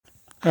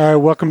All right,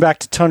 welcome back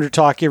to Tundra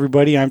Talk,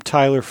 everybody. I'm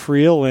Tyler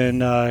Friel,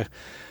 and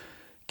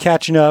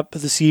catching up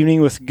this evening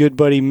with good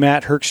buddy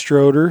Matt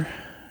Herkstroder,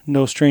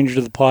 no stranger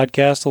to the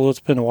podcast, although it's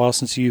been a while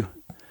since you've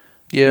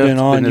been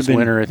on. Been this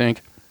winter, I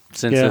think.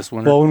 Since this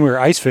winter. Well, when we were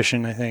ice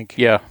fishing, I think.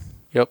 Yeah.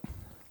 Yep.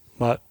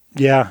 But,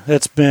 yeah,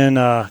 it's been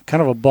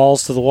kind of a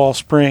balls-to-the-wall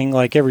spring,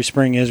 like every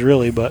spring is,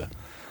 really. But,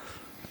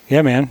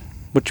 yeah, man,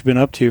 what you been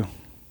up to?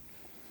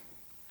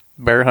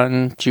 Bear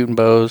hunting, shooting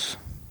bows.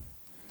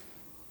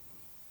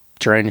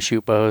 Trying to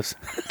shoot bows.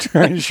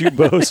 Trying to shoot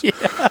bows.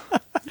 Yeah.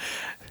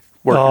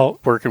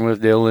 Working with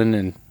Dylan,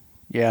 and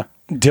yeah.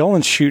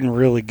 Dylan's shooting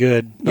really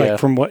good. Like yeah.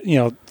 From what,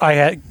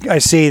 I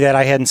say that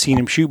I hadn't seen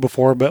him shoot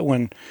before, but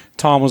when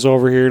Tom was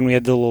over here and we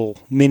had the little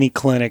mini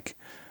clinic,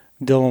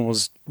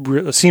 Dylan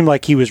it seemed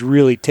like he was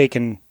really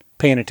paying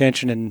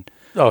attention and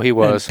he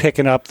was and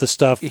picking up the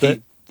stuff.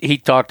 He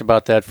talked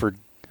about that for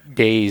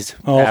days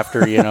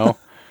after,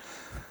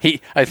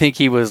 I think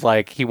he was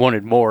like, he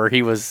wanted more.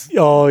 He was,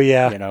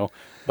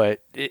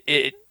 but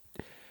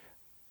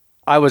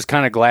I was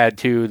kind of glad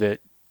too that,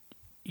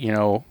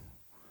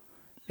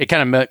 it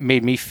kind of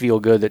made me feel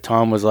good that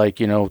Tom was like,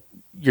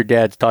 your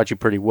dad's taught you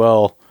pretty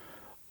well,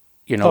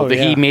 that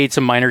he made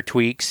some minor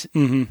tweaks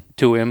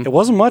to him. It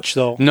wasn't much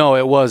though. No,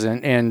 it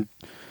wasn't. And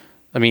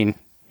I mean,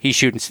 he's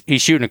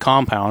shooting a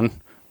compound,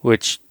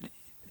 which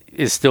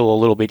is still a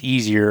little bit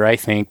easier, I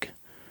think.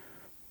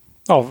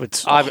 Oh,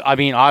 it's. I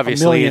mean,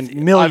 obviously,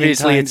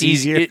 it's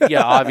easier.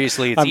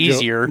 Obviously, it's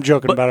easier. I'm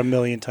joking about a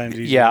million times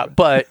easier. Yeah,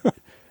 but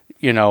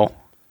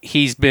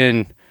he's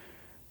been.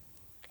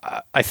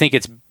 I think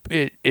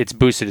it's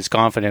boosted his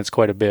confidence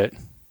quite a bit.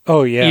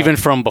 Oh yeah, even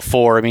from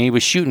before. I mean, he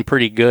was shooting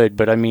pretty good,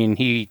 but I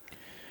mean,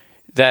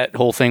 that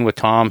whole thing with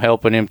Tom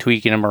helping him,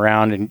 tweaking him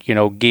around,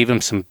 and gave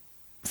him some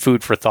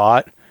food for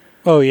thought.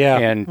 Oh yeah,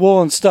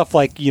 and stuff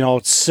like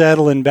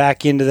settling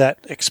back into that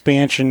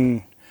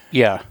expansion.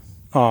 Yeah.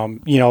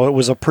 It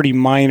was a pretty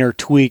minor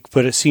tweak,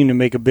 but it seemed to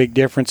make a big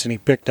difference, and he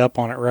picked up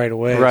on it right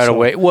away.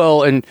 Away.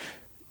 Well, and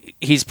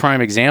he's prime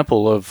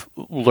example of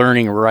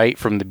learning right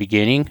from the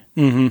beginning.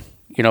 Mm-hmm.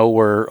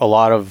 Where a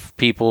lot of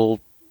people,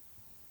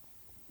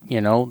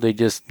 they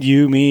just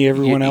me,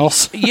 everyone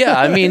else. Yeah,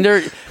 I mean,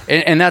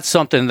 and that's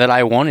something that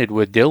I wanted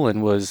with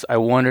Dylan was I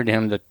wanted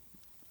him to,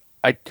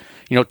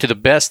 to the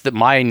best that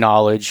my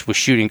knowledge was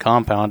shooting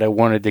compound. I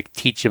wanted to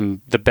teach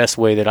him the best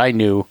way that I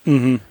knew.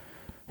 Mm-hmm.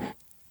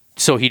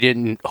 So he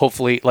didn't,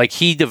 hopefully,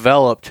 he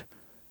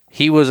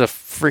was a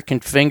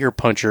freaking finger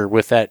puncher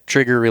with that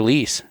trigger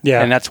release.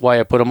 Yeah. And that's why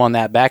I put him on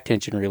that back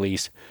tension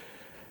release.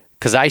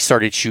 Because I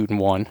started shooting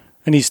one.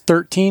 And he's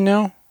 13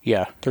 now?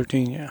 Yeah.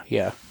 13, yeah.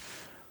 Yeah.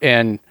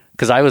 And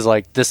because I was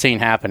like, this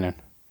ain't happening.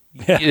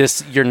 Yeah.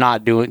 You're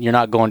not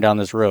going down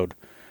this road.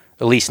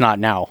 At least not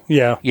now.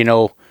 Yeah.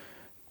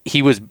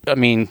 He was,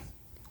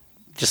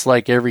 just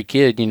like every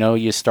kid,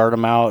 you start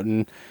him out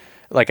and,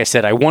 like I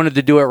said, I wanted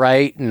to do it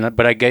right,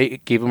 but I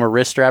gave him a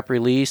wrist strap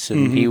release,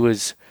 and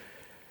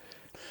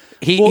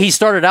he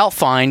started out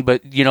fine,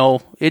 but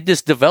it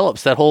just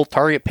develops that whole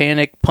target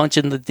panic,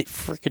 punching the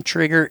freaking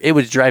trigger. It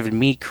was driving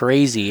me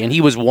crazy, and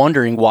he was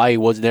wondering why he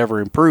was never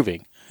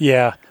improving.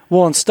 Yeah,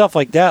 well, and stuff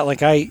like that,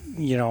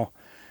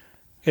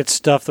 it's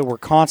stuff that we're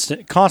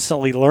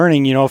constantly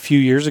learning. A few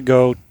years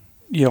ago,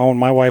 when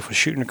my wife was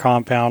shooting a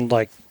compound,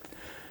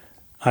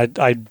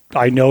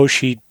 I know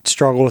she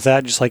struggled with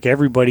that just like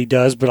everybody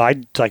does, but I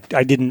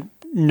didn't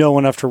know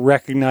enough to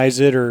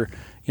recognize it, or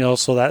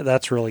so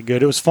that's really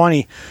good. It was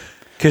funny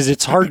because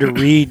it's hard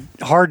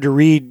to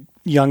read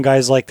young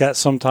guys like that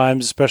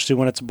sometimes, especially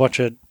when it's a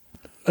bunch of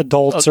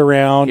adults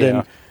around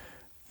and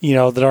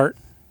that aren't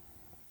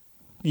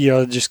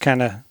just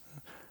kind of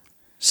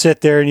sit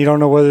there and you don't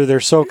know whether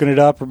they're soaking it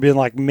up or being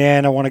like,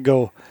 man, I want to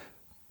go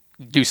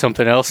do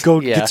something else.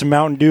 Go get some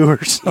Mountain Dew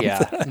or something.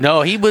 Yeah.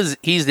 No,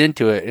 he's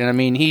into it. And I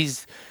mean,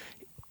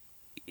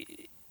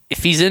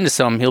 if he's into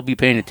something, he'll be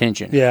paying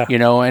attention. Yeah.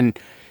 And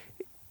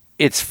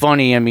it's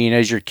funny. I mean,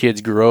 as your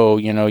kids grow,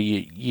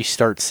 you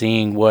start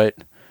seeing what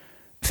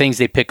things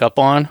they pick up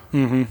on.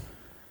 Mm-hmm.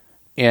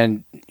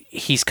 And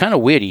he's kind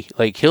of witty.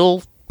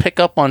 He'll pick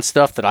up on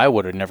stuff that I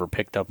would have never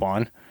picked up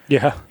on.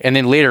 Yeah. And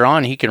then later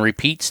on, he can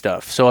repeat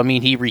stuff. So, I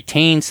mean, he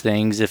retains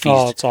things.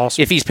 That's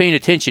awesome. If he's paying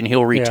attention,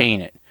 he'll retain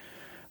it.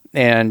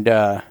 And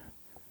I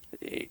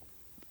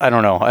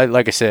don't know.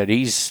 Like I said,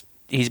 he's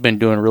been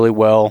doing really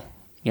well.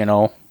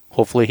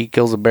 Hopefully he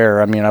kills a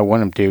bear. I mean, I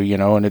want him to.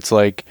 And it's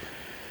like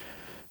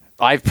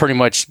I've pretty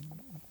much,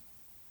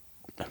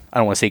 I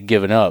don't want to say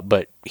given up,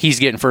 but he's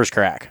getting first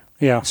crack.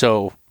 Yeah.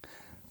 So,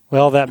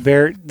 well, that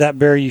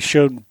bear you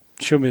showed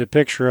me the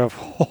picture of.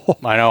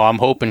 I know. I'm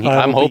hoping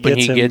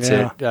he gets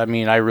it. I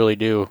mean, I really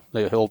do.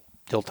 He'll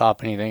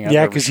top anything.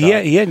 Yeah, because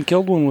he hadn't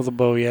killed one with a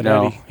bow yet.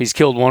 No, he's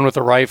killed one with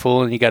a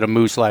rifle, and he got a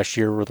moose last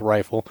year with a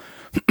rifle.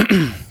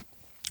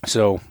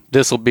 So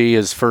this will be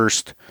his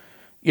first.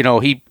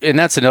 And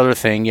that's another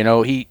thing.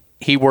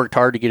 He worked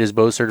hard to get his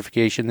bow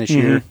certification this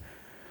year,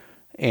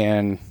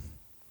 and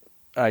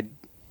I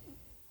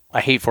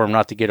hate for him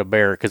not to get a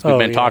bear because we've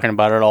been talking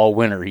about it all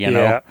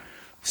winter.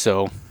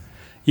 So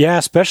yeah,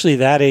 especially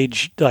that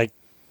age,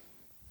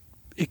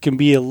 it can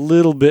be a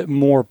little bit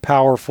more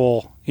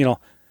powerful,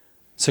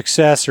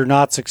 success or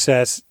not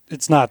success.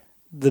 It's not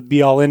the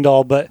be all end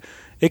all, but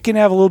it can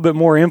have a little bit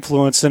more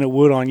influence than it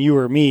would on you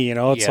or me.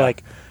 It's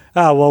like,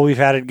 we've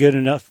had it good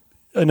enough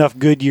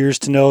good years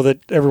to know that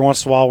every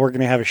once in a while we're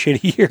going to have a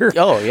shitty year.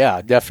 Oh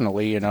yeah,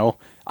 definitely.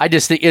 I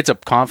just think it's a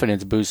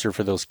confidence booster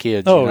for those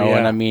kids. Yeah.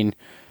 And I mean,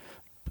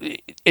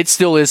 it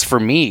still is for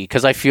me,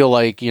 because I feel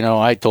like,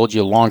 I told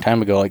you a long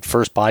time ago, like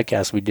first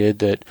podcast we did,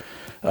 that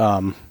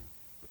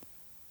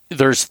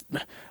there's,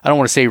 I don't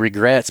want to say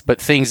regrets,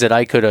 but things that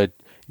I could have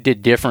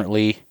did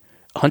differently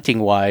hunting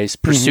wise,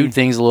 pursued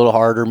things a little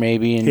harder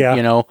maybe. And,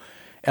 and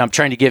I'm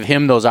trying to give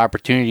him those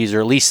opportunities, or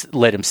at least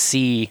let him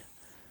see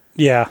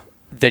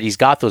that he's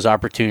got those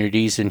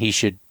opportunities, and he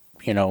should,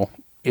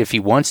 if he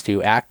wants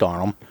to, act on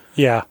them.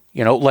 Yeah.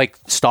 Like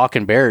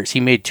stalking bears. He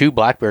made 2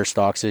 black bear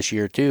stalks this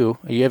year too.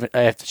 I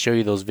have to show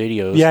you those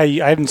videos. Yeah,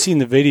 I haven't seen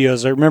the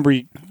videos. I remember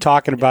you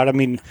talking about it. I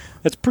mean,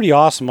 that's pretty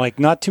awesome. Like,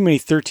 not too many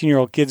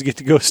 13-year-old kids get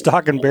to go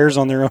stalking bears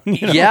on their own.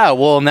 Yeah,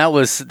 well, and that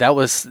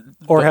was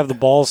or have the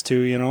balls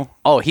to,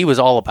 Oh, he was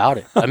all about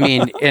it. I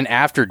mean, and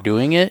after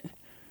doing it,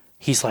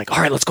 he's like, "All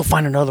right, let's go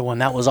find another one.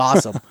 That was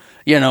awesome."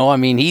 I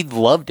mean, he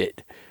loved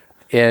it.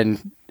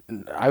 And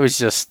I was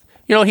just,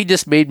 he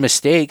just made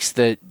mistakes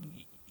that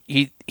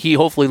he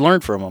hopefully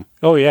learned from them.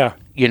 Oh yeah.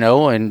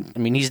 And I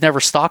mean, he's never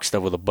stalked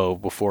stuff with a bow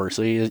before,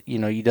 so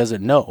he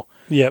doesn't know.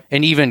 Yep.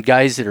 And even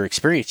guys that are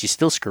experienced, you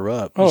still screw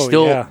up.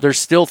 Yeah. There's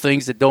still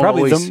things that don't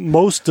probably always.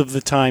 Most of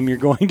the time you're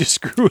going to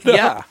screw it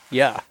up.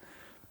 Yeah.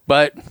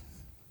 But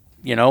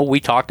we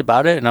talked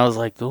about it, and I was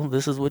like, "Oh,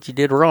 this is what you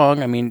did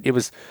wrong." I mean, it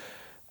was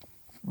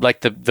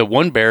like the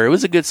one bear. It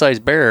was a good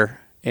sized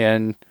bear,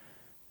 and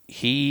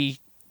he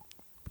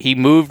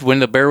moved when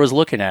the bear was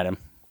looking at him.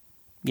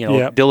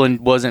 Dylan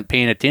wasn't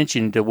paying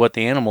attention to what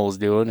the animal was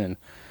doing,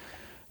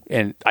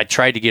 and I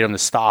tried to get him to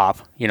stop.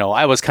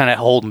 I was kind of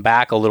holding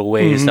back a little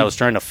ways. I was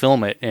trying to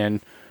film it and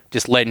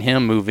just letting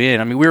him move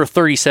in. I mean, we were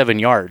 37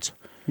 yards,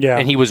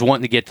 and he was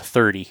wanting to get to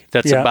 30.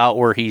 That's about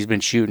where he's been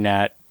shooting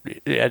at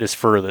his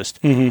furthest.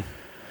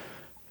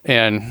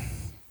 And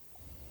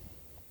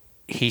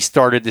he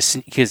started this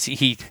because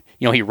he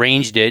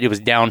ranged it. It was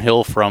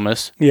downhill from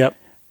us. Yep.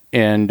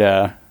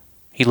 And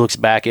he looks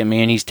back at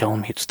me and he's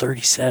telling me it's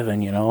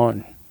 37,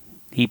 and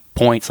he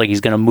points like he's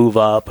going to move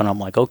up. And I'm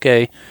like,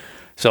 okay.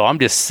 So I'm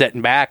just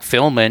sitting back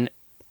filming.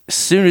 As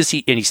soon as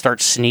he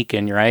starts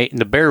sneaking, right? And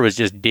the bear was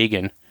just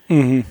digging.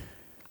 And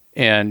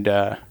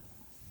as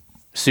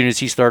soon as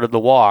he started the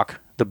walk,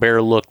 the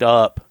bear looked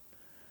up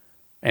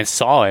and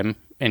saw him.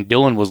 And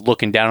Dylan was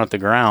looking down at the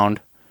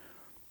ground.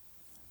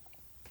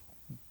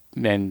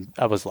 And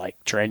I was like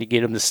trying to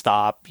get him to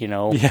stop,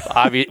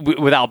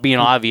 without being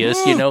obvious,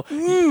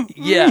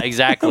 Yeah,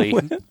 exactly.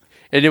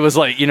 And it was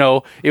like,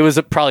 it was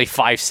probably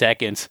 5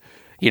 seconds,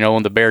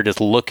 when the bear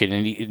just looking,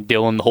 and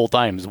Dylan the whole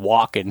time is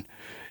walking.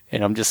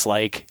 And I'm just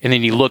like, and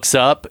then he looks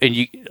up,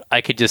 and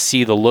I could just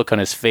see the look on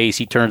his face.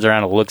 He turns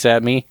around and looks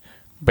at me.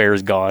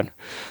 Bear's gone,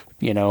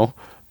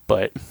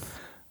 but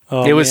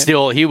it was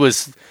still, he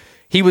was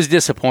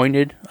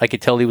disappointed. I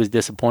could tell he was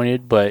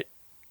disappointed, but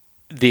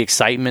the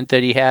excitement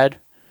that he had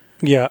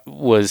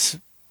was,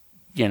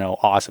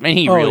 awesome. And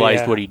he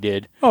realized what he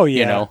did. Oh,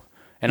 yeah.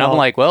 And I'm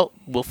like, well,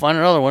 we'll find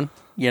another one,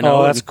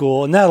 Oh, that's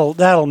cool. And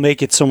that'll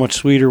make it so much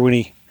sweeter when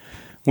he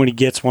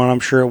gets one.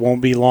 I'm sure it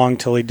won't be long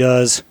till he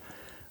does.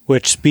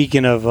 Which,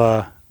 speaking of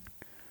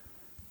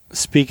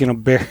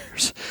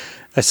bears,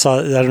 I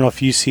don't know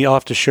if you see, I'll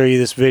have to show you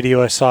this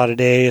video I saw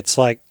today. It's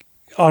like,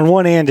 on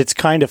one hand, it's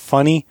kind of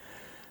funny,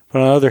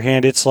 but on the other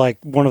hand, it's like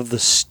one of the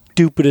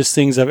stupidest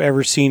things I've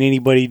ever seen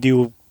anybody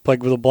do,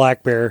 like with a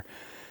black bear.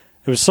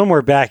 It was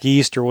somewhere back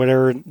east or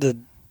whatever.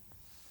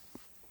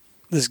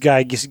 This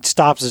guy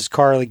stops his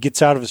car, like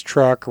gets out of his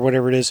truck or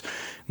whatever it is,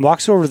 and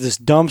walks over to this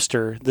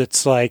dumpster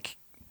that's like,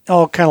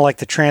 kind of like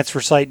the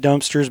transfer site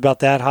dumpsters, about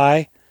that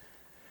high.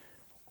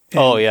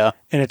 And,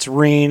 and it's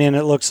raining,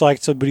 it looks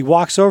like. So, but he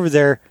walks over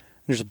there, and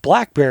there's a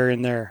black bear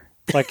in there,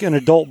 like an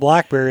adult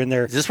black bear in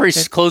there. Is this where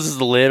he closes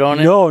the lid on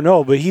it?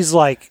 No, but he's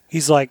like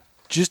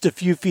just a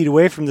few feet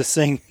away from this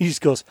thing. He just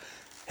goes,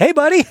 "Hey,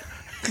 buddy,"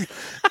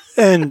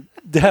 and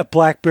that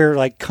black bear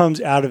like comes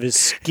out of his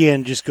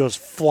skin, just goes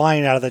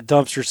flying out of the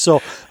dumpster.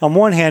 So on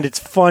one hand, it's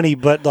funny,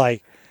 but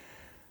like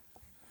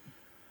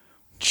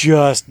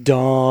just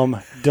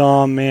dumb,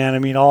 man. I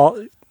mean, all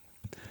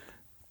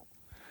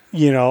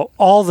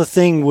the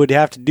thing would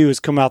have to do is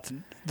come out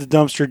the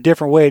dumpster a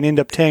different way and end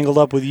up tangled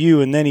up with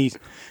you. And then he,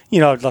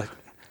 like,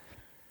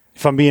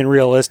 if I'm being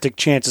realistic,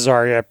 chances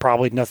are,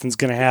 probably nothing's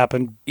going to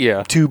happen.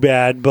 Yeah. Too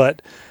bad,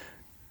 but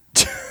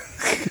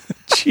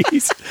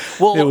jeez.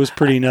 Well, it was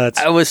pretty nuts.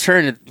 I was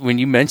trying to, when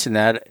you mentioned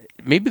that,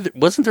 maybe,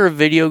 wasn't there a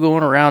video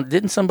going around?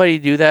 Didn't somebody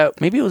do that?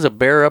 Maybe it was a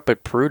bear up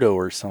at Prudhoe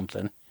or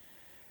something.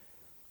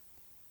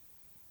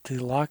 Did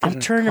they lock it? I'm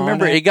trying to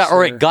remember. It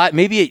got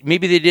maybe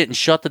they didn't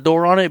shut the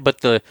door on it,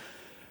 but the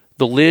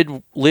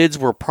lids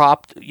were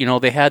propped.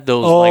 They had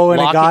those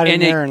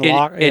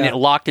and it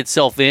locked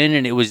itself in,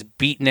 and it was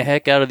beating the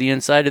heck out of the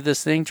inside of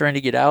this thing trying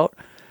to get out.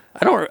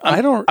 I'm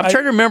trying to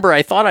remember.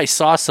 I thought I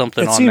saw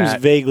something on that. It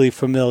seems vaguely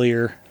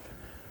familiar,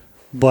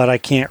 but I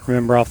can't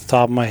remember off the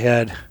top of my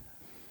head.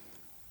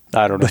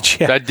 I don't know.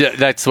 Yeah.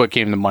 That's what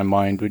came to my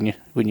mind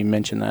when you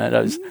mentioned that.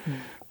 I was...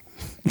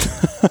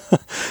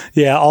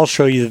 Yeah, I'll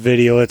show you the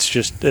video. It's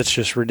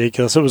just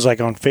ridiculous. It was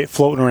like on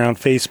floating around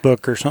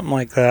Facebook or something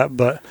like that.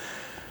 But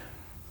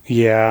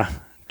yeah,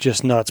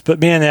 just nuts. But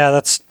man, yeah,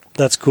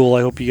 that's cool.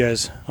 I hope you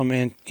guys. I'm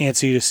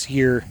antsy to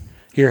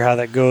hear how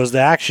that goes. The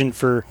action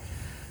for.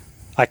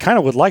 I kind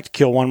of would like to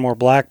kill one more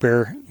black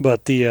bear,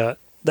 but the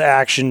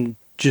action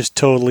just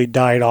totally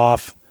died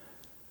off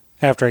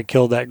after I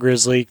killed that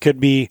grizzly.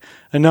 Could be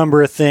a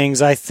number of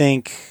things. I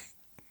think,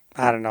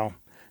 I don't know.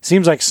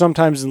 Seems like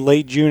sometimes in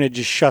late June it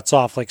just shuts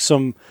off. Like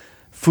some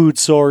food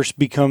source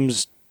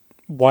becomes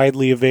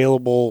widely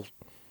available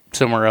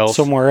somewhere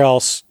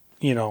else.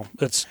 You know,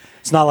 it's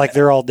not like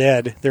they're all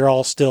dead. They're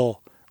all still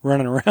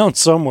running around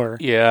somewhere.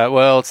 Yeah,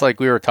 well, it's like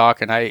we were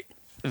talking.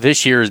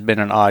 This year has been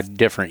an odd,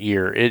 different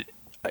year.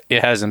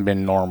 It hasn't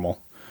been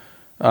normal,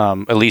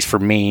 at least for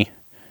me.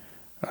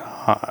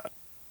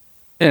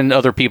 And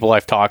other people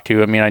I've talked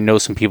to. I mean, I know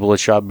some people that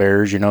shot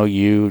bears,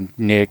 you,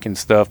 Nick, and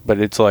stuff, but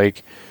it's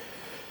like,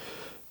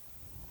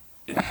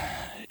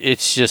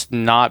 it's just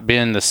not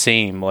been the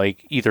same.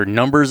 Like, either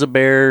numbers of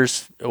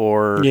bears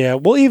or... Yeah,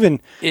 well, even...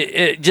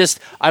 It just,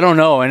 I don't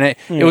know, and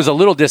it was a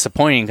little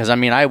disappointing, because, I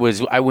mean, I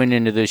went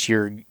into this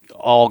year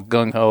all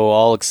gung-ho,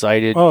 all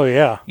excited. Oh,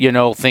 yeah.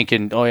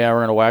 Thinking, oh, yeah, we're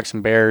going to whack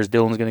some bears,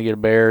 Dylan's going to get a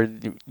bear,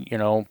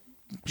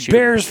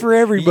 Bears for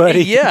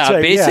everybody. Yeah,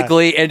 like,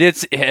 basically, yeah. And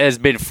it has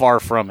been far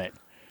from it.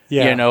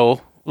 Yeah.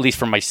 At least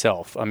for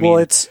myself. I mean, well,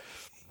 it's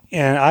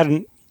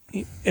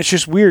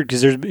just weird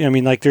because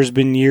there's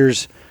been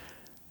years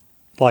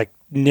like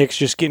Nick's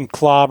just getting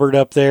clobbered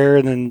up there,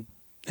 and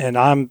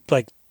I'm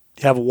like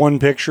have one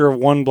picture of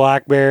one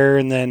black bear,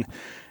 and then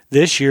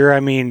this year, I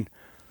mean,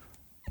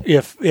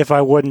 if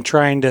I wasn't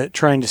trying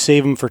to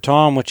save him for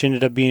Tom, which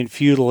ended up being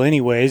futile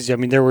anyways. I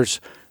mean, there was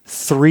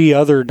 3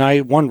 other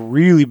one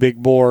really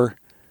big boar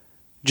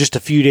just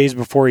a few days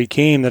before he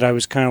came that I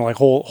was kind of like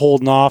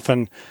holding off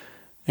and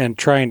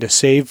trying to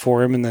save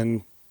for him, and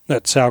then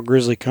that sow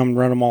grizzly come and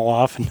run them all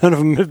off, and none of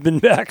them have been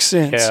back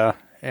since.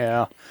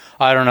 Yeah.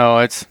 I don't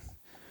know.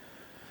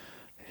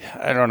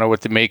 I don't know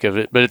what to make of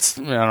it, but it's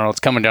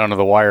coming down to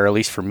the wire, at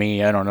least for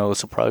me. I don't know.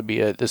 This will probably be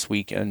it this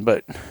weekend,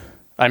 but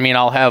I mean,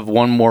 I'll have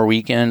one more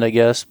weekend, I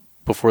guess,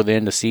 before the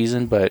end of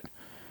season, but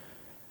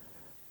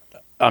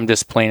I'm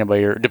just playing it by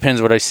ear. It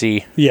depends what I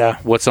see. Yeah.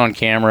 What's on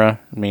camera.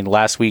 I mean,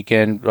 last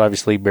weekend,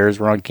 obviously, bears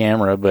were on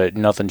camera, but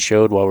nothing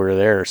showed while we were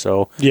there.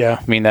 So, yeah.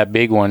 I mean, that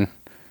big one,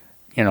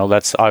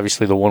 that's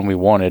obviously the one we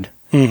wanted.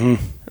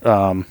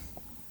 Mm-hmm.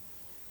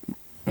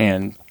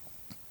 And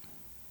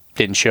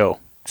didn't show.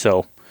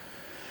 So,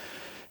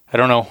 I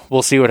don't know.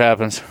 We'll see what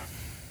happens.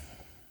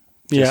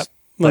 Yeah.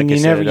 Like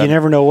you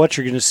never know what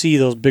you're going to see.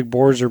 Those big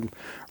boars are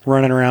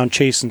running around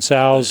chasing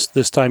sows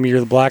this time of year,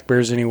 the black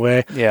bears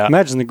anyway. Yeah.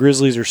 Imagine the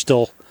grizzlies are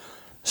still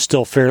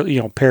fairly,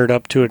 paired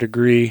up to a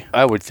degree.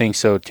 I would think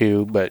so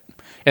too,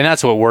 and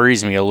that's what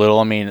worries me a little.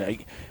 I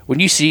mean, when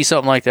you see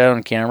something like that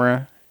on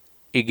camera,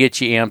 it gets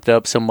you amped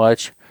up so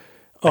much.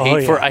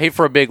 I hate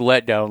for a big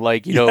letdown.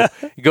 Like, you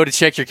go to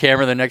check your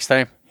camera the next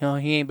time,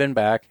 he ain't been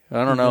back.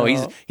 I don't know.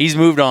 No. He's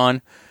moved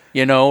on.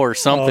 Or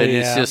something. Oh, yeah.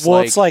 It's just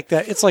it's like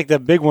that. It's like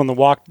that big one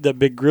that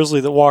big grizzly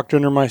that walked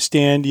under my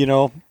stand.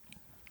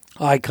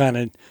 I kind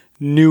of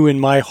knew in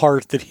my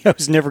heart that I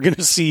was never going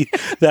to see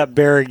that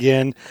bear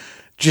again,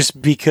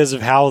 just because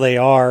of how they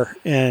are.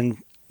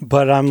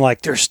 But I'm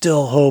like, there's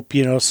still hope,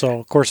 So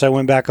of course I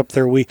went back up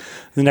there. The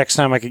next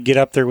time I could get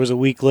up there was a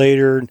week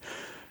later, and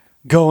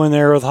go in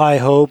there with high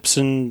hopes,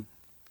 and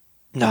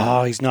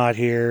no, he's not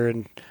here.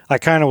 And I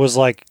kind of was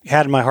like,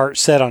 had my heart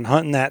set on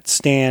hunting that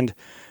stand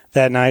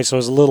that night, so I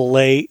was a little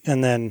late,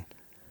 and then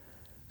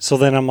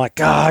I'm like,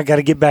 I got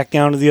to get back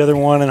down to the other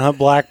one and hunt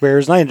black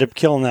bears, and I ended up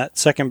killing that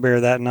second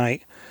bear that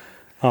night.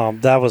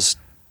 That was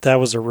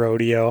a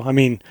rodeo. I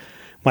mean,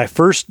 the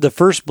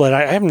first blood,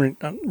 I haven't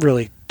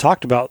really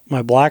talked about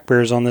my black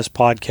bears on this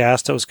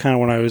podcast. That was kind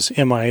of when I was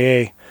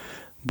MIA,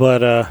 but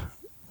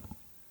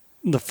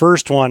the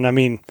first one, I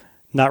mean,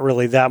 not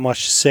really that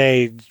much to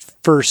say.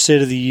 First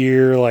sit of the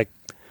year, it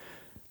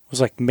was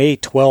like May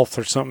 12th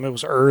or something. It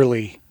was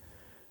early.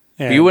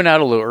 And you went out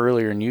a little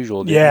earlier than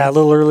usual, didn't you? Yeah, a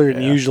little earlier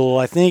than usual.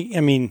 I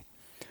think,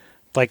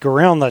 like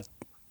around the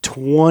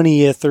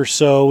 20th or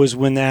so is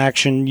when the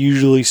action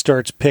usually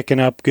starts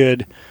picking up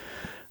good.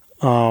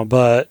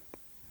 But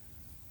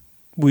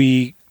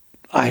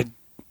I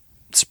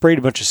sprayed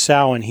a bunch of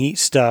sow and heat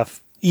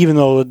stuff, even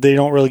though they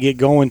don't really get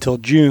going until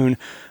June.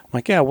 I'm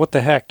like, yeah, what the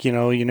heck?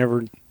 You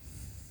never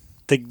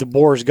think the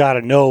boar's got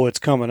to know it's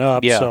coming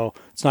up, so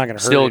it's not going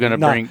to hurt. Still going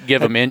to give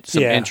them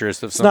some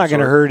interest of some sort. It's not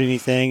going to hurt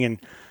anything, and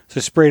so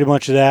I sprayed a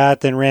bunch of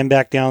that, then ran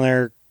back down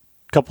there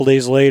a couple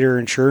days later,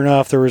 and sure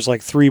enough, there was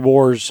like 3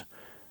 boars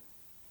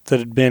that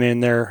had been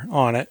in there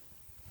on it.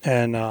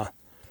 And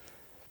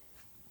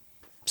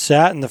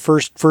sat, and the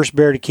first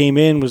bear that came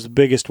in was the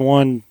biggest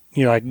one.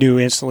 I knew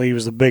instantly he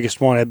was the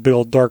biggest one. Had a big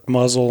old dark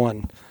muzzle,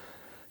 and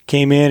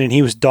came in and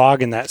he was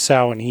dogging that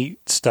sow and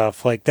heat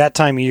stuff. Like that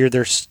time of year,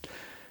 there's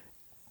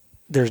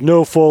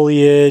no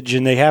foliage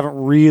and they haven't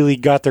really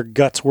got their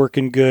guts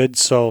working good,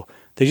 so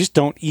they just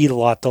don't eat a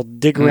lot. They'll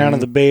dig around in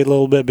the bay a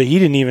little bit, but he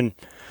didn't even.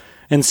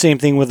 And same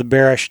thing with the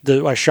bear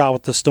I shot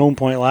with the Stone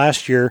Point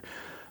last year.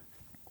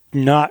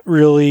 Not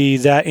really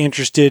that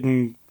interested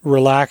in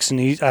relaxing.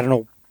 He's, I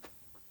don't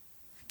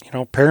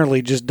know,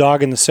 apparently just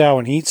dogging the sow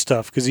and heat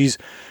stuff because he's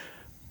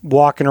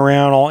walking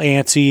around all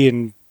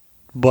antsy.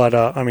 But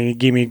he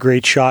gave me a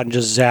great shot and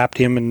just zapped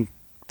him in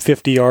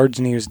 50 yards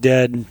and he was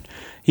dead. And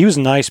he was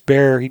a nice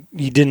bear. He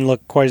didn't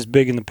look quite as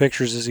big in the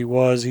pictures as he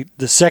was.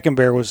 The second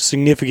bear was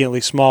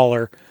significantly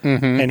smaller,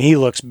 and he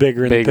looks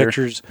bigger in the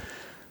pictures.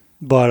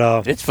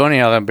 But it's funny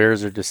how them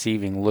bears are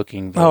deceiving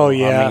looking. Though. Oh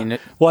yeah.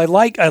 I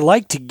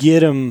like to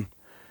get them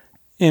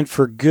in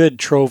for good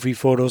trophy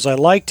photos. I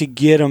like to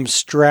get them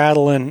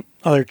straddling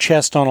their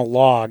chest on a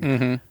log.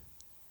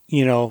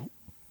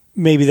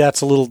 Maybe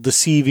that's a little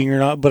deceiving or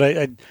not, but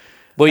I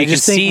you can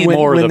see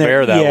more of the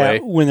bear that way.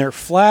 When they're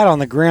flat on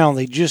the ground,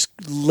 they just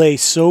lay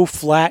so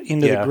flat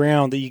into the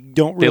ground that you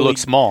don't really... They look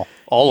small.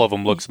 All of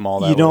them look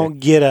small that way. You don't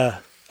get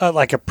a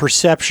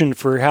perception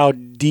for how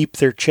deep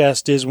their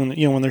chest is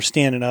when they're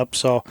standing up.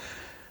 So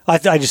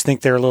I just think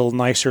they're a little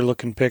nicer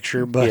looking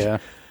picture. But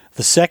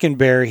the second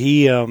bear,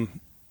 he... that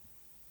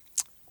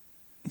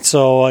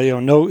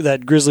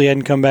grizzly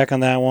hadn't come back on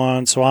that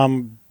one, so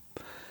I'm...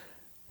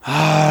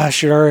 I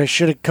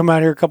should have come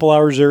out here a couple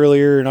hours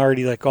earlier and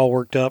already all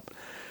worked up.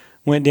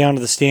 Went down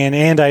to the stand,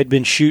 and I had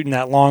been shooting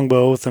that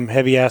longbow with them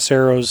heavy-ass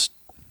arrows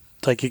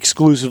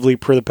exclusively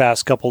for the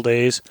past couple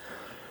days.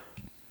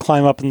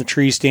 Climb up in the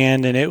tree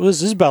stand, and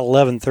this is about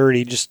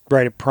 11:30, just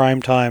right at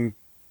prime time.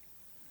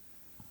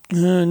 A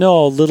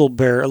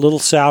little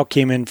sow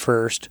came in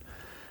first.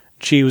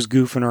 She was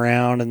goofing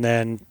around, and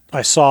then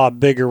I saw a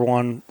bigger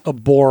one, a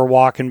boar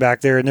walking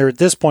back there. And at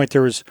this point,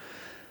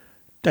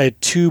 I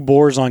had two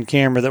boars on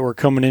camera that were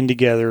coming in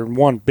together, and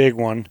one big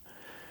one.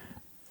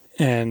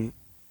 And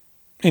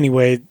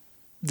anyway,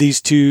 these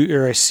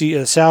two, I see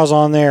a sow's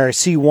on there. I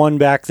see one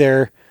back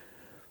there,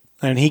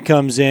 and he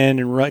comes in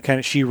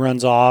and she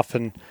runs off.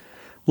 And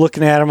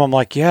looking at him, I'm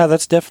like, yeah,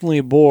 that's definitely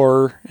a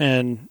boar.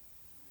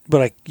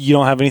 But you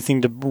don't have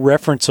anything to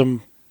reference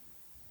him.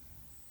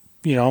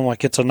 I'm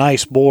like, it's a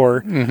nice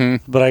boar.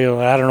 Mm-hmm. But I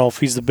don't know if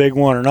he's the big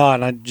one or not.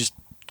 And I just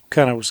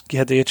kind of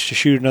had the itch to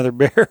shoot another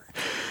bear.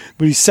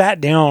 But he sat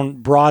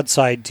down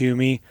broadside to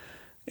me,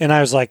 and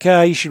I was like,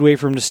 you should wait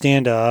for him to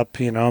stand up,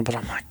 But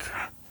I'm like,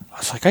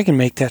 I can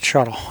make that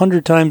shot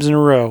 100 times in a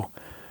row.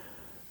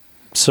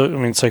 So,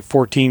 it's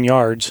 14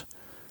 yards.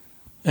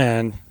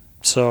 And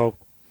so,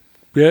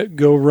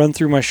 go run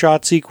through my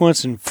shot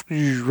sequence, and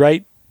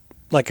right,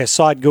 I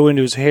saw it go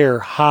into his hair,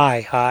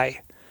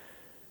 high.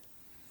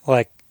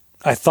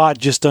 I thought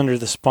just under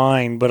the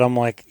spine, but I'm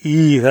like,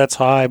 that's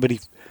high. But he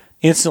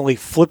instantly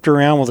flipped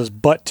around with his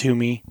butt to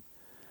me,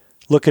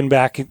 looking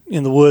back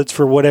in the woods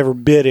for whatever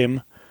bit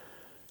him.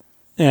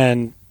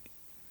 And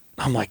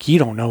I'm like, you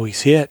don't know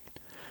he's hit.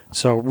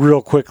 So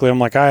real quickly, I'm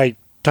like,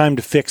 time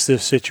to fix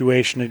this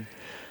situation. And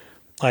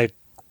I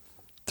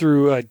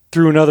threw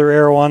another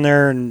arrow on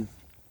there, and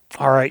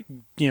all right,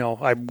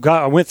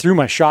 I went through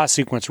my shot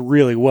sequence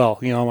really well.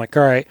 I'm like,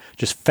 all right,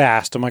 just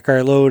fast. I'm like, all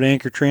right, load,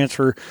 anchor,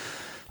 transfer,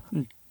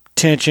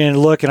 tension,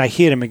 look, and I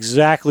hit him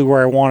exactly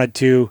where I wanted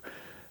to.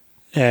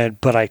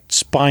 But I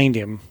spined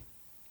him.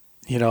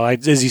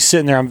 As he's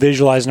sitting there, I'm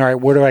visualizing, all right,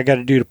 what do I got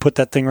to do to put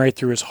that thing right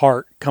through his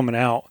heart coming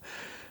out?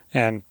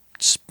 And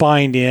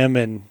spined him,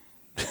 and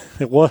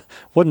it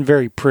wasn't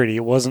very pretty.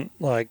 It wasn't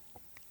of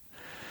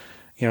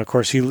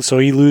course, he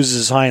loses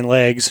his hind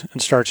legs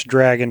and starts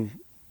dragging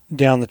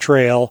down the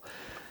trail.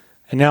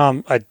 And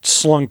now I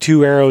slung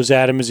 2 arrows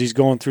at him as he's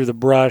going through the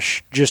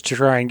brush just to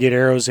try and get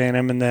arrows in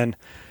him. And then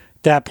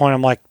at that point,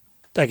 I'm like,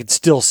 I could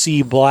still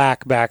see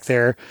black back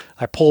there.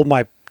 I pulled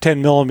my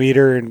 10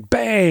 millimeter and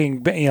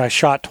bang, I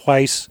shot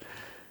twice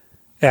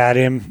at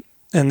him.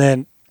 And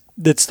then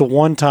that's the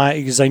one time,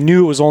 because I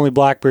knew it was only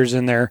black bears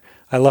in there,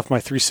 I left my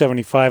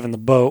 375 in the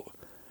boat.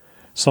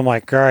 So I'm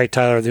like, all right,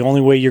 Tyler, the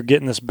only way you're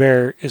getting this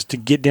bear is to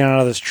get down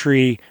out of this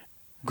tree,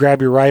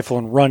 grab your rifle,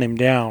 and run him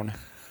down.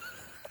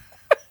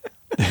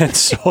 And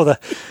so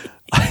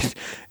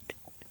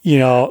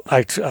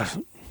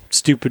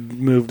stupid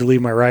move to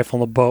leave my rifle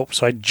in the boat.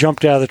 So I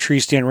jumped out of the tree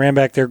stand, ran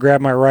back there,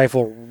 grabbed my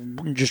rifle,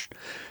 just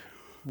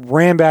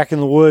ran back in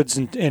the woods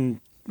and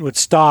would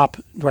stop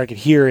where I could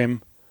hear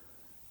him.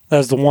 That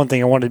was the one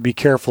thing I wanted to be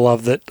careful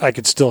of, that I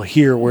could still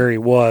hear where he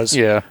was.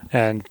 Yeah.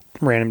 And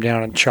ran him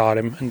down and shot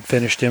him and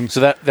finished him. So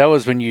that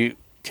was when you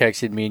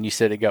texted me and you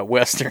said it got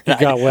Western. It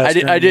got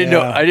Western. I didn't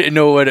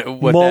know what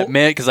that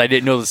meant because I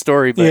didn't know the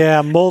story. But.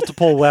 Yeah,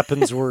 multiple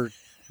weapons were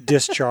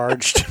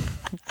discharged.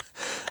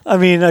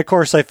 Of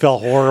course, I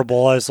felt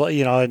horrible. I was like,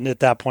 and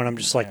at that point, I'm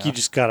just like, you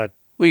just gotta.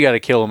 We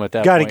gotta kill him at that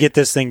point. Gotta get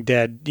this thing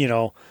dead,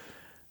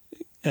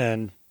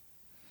 And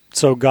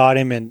so got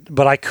him,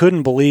 but I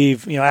couldn't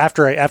believe,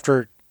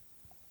 after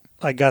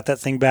I got that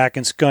thing back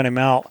and scun him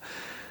out,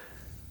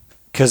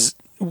 because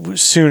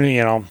soon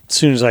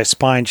as I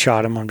spine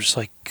shot him, I'm just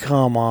like,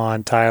 come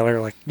on,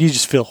 Tyler. Like, you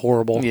just feel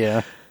horrible.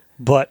 Yeah.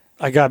 But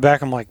I got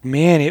back. I'm like,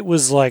 man, it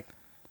was like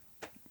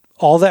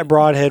all that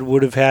broadhead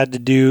would have had to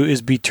do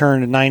is be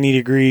turned 90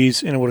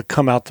 degrees, and it would have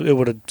come out. It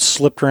would have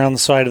slipped around the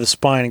side of the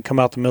spine and come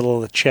out the middle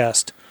of the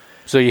chest.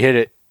 So you hit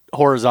it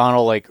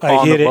horizontal, like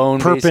on the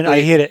bone.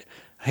 I hit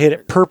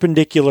it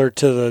perpendicular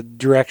to the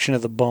direction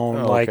of the bone.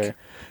 Oh, like, okay.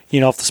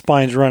 If the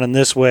spine's running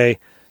this way,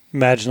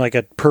 imagine like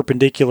a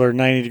perpendicular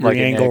 90 degree like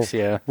angle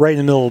right in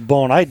the middle of the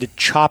bone. I had to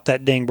chop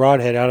that dang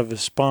broadhead out of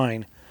his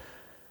spine.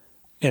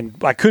 And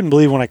I couldn't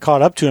believe when I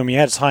caught up to him, he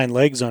had his hind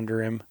legs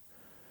under him.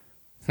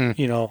 And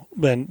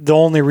the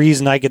only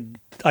reason I could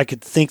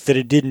think that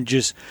it didn't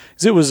just,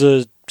 because it was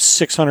a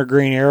 600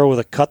 grain arrow with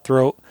a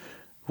cutthroat,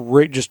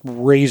 just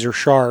razor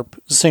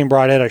sharp, the same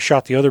broadhead I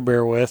shot the other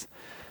bear with.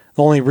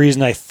 The only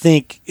reason I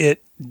think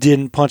it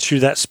didn't punch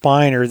through that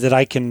spine, or that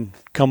I can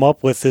come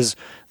up with, is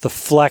the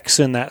flex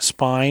in that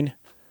spine.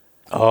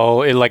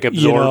 Oh, it like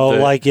absorbed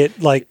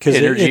cause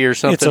energy or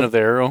something of the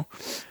arrow.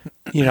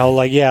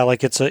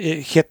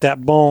 It hit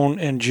that bone,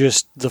 and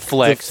just the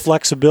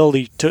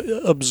flexibility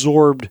to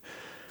absorb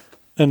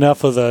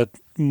enough of the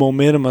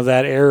momentum of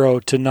that arrow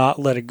to not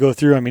let it go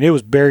through. I mean, it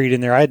was buried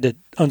in there. I had to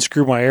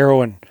unscrew my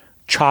arrow and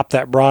chop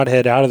that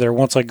broadhead out of there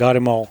once I got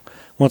all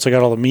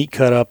the meat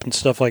cut up and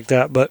stuff like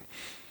that. But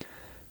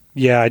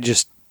yeah, I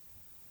just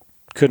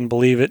couldn't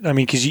believe it. I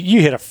mean, because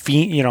you hit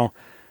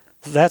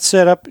that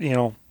setup,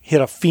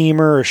 hit a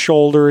femur or a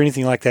shoulder or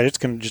anything like that, it's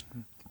going to just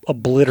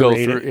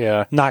obliterate it.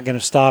 Yeah. Not going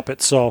to stop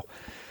it. So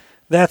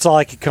that's all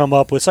I could come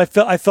up with. So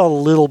I felt a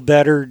little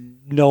better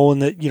knowing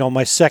that,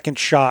 my second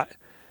shot,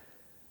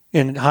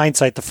 in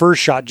hindsight, the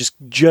first shot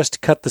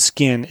just cut the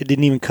skin. It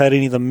didn't even cut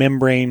any of the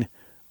membrane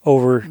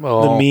over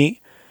the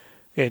meat.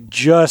 It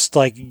just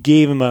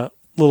gave him a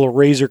little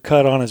razor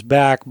cut on his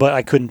back, but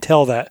I couldn't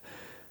tell that.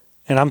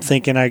 And I'm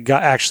thinking I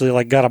got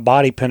a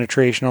body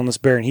penetration on this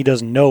bear, and he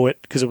doesn't know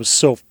it because it was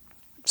so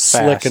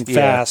slick and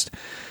fast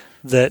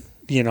that,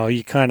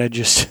 you kind of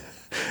just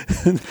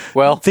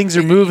things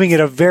are moving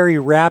at a very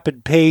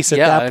rapid pace at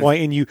that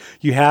point, and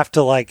you have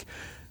to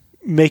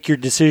make your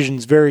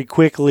decisions very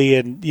quickly.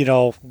 And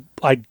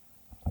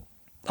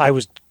I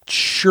was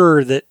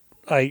sure that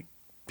I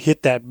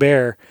hit that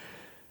bear.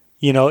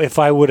 If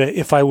I would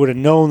have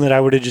known that I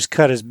would have just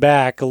cut his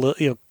back a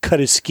little, cut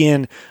his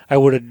skin, I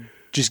would have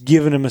just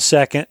given him a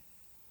second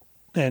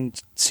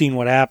and seen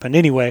what happened.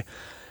 Anyway,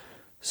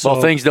 so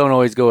things don't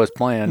always go as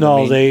planned.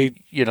 No,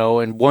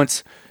 and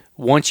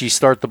once you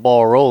start the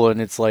ball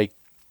rolling, it's like,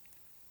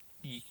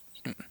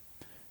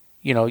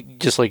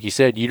 just like you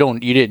said, you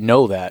didn't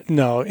know that.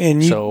 No,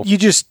 and you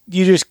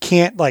just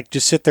can't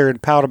just sit there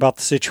and pout about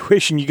the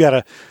situation. You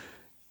gotta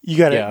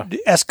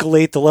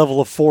escalate the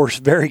level of force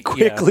very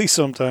quickly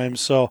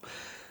sometimes. So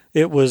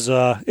it was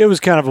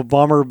kind of a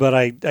bummer, but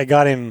I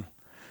got him,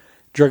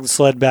 drug the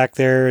sled back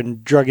there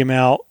and drug him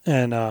out.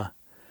 And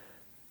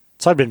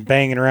so I'd been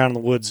banging around in the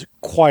woods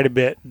quite a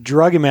bit,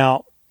 drug him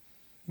out,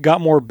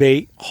 got more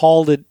bait,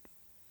 hauled it,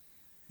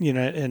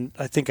 and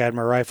I think I had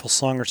my rifle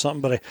slung or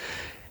something, but I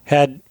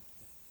had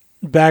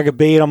a bag of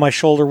bait on my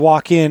shoulder,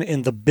 walk in,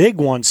 and the big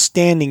one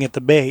standing at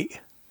the bait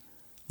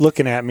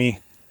looking at me.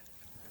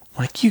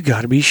 Like, you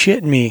got to be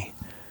shitting me.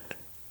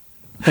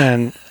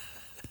 And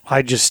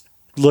I just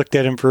looked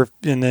at him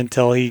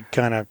until he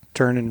kind of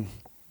turned and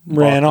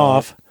ran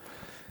off.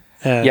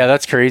 Yeah,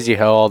 that's crazy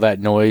how all that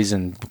noise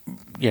and,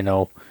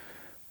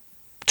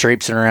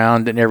 traipsing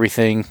around and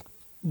everything.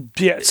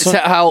 Yeah.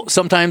 How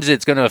sometimes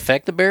it's going to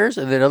affect the bears,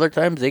 and then other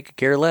times they could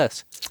care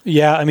less.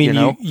 Yeah, I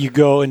mean, you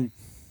go and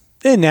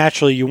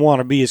naturally you want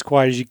to be as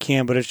quiet as you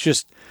can, but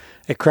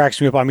it cracks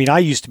me up. I mean, I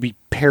used to be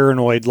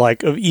paranoid,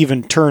 of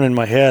even turning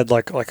my head,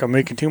 like I'm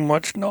making too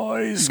much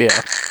noise. Yeah.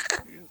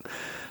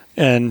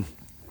 And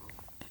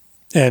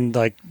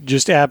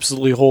just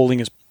absolutely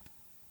holding as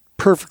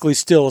perfectly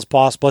still as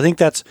possible. I think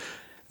that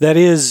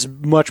is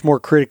much more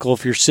critical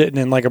if you're sitting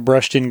in a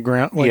brushed in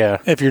ground,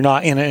 if you're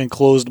not in an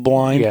enclosed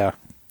blind. Yeah.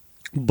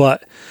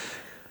 But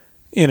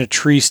in a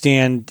tree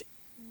stand,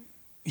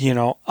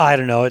 I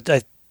don't know.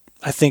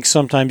 I think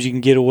sometimes you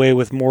can get away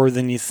with more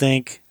than you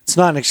think. It's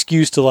not an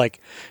excuse to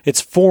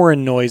it's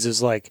foreign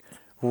noises like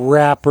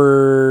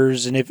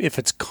rappers, and if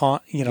it's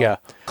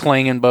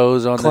clanging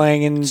bows on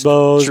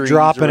bows,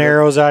 dropping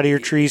arrows out of your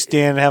tree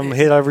stand, have them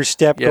hit every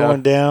step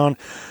going down.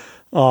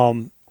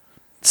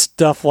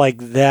 Stuff like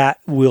that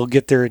will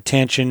get their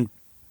attention,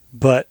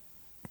 but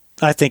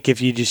I think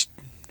if you just,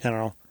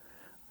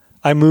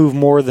 I move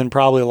more than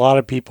probably a lot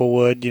of people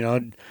would,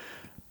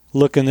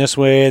 looking this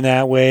way and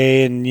that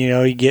way, and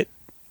you get,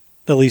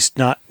 at least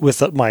not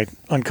with my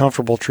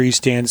uncomfortable tree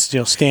stands,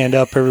 stand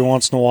up every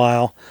once in a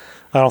while.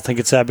 I don't think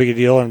it's that big a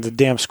deal, and the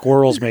damn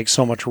squirrels make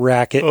so much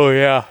racket. Oh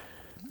yeah,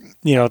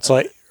 it's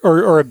like,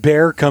 or a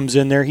bear comes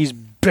in there, he's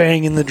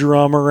banging the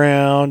drum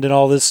around and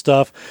all this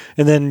stuff,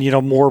 and then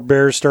more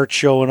bears start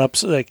showing up.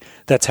 So,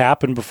 that's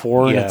happened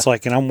before, and it's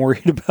and I'm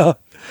worried about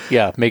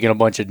making a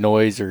bunch of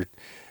noise, or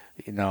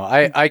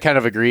I kind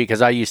of agree,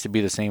 because I used to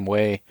be the same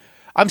way.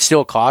 I'm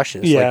still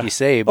cautious, like you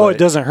say. But, it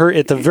doesn't hurt.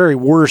 At the very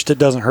worst, it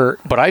doesn't hurt.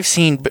 But I've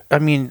seen,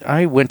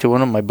 I went to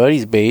one of my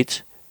buddy's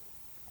baits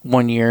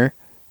one year.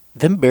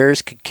 Them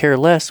bears could care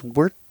less.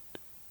 We're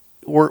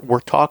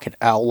talking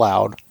out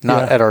loud,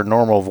 not at our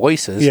normal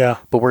voices,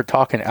 but we're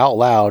talking out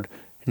loud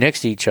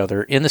next to each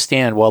other in the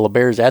stand while the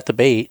bear's at the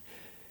bait,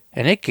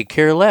 and it could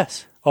care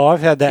less. Oh,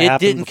 I've had that happen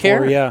before. It didn't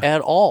care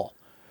at all.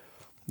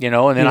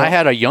 And then I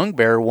had a young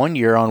bear one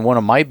year on one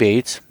of my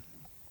baits.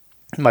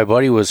 My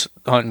buddy was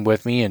hunting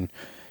with me, and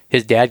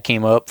his dad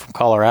came up from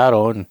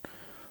Colorado, and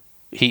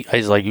I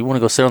was like, "You want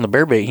to go sit on the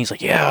bear bait?" And he's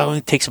like, "Yeah, I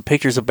want to take some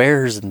pictures of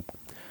bears." And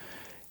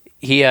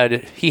he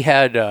had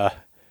the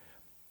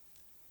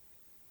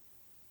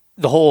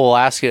whole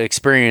Alaska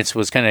experience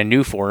was kind of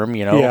new for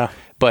him,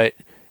 But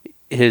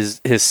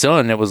his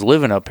son that was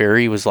living up here,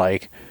 he was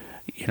like,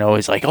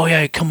 he's like, "Oh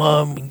yeah, come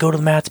on, we can go to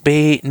the Matt's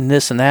bait and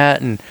this and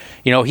that." And,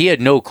 he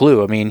had no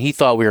clue. I mean, he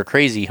thought we were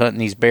crazy hunting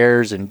these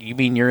bears, and you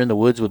mean you're in the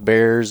woods with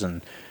bears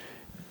and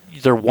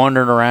they're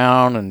wandering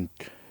around and,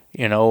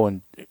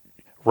 and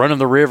running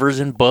the rivers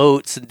in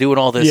boats and doing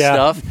all this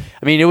stuff.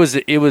 I mean,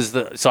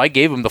 so I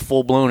gave him the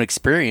full blown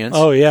experience.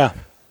 Oh yeah.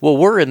 Well,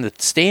 we're in the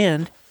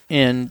stand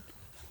and,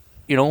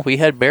 we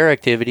had bear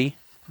activity.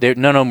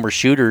 None of them were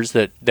shooters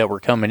that were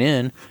coming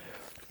in,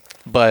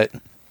 but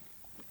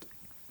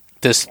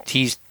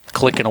he's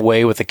clicking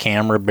away with the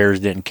camera. Bears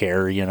didn't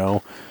care,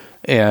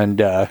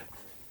 and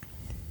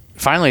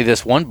finally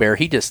this one bear,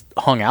 he just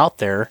hung out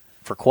there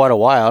for quite a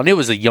while, and it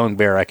was a young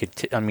bear.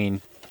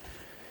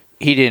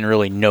 He didn't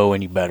really know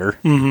any better.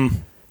 Mm-hmm.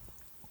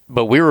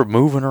 But we were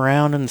moving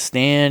around in the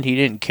stand. He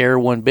didn't care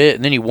one bit,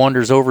 and then he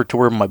wanders over to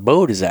where my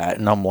boat is at,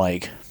 and I'm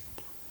like,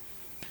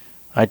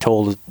 I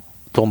told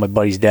my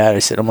buddy's dad, I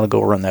said, "I'm going to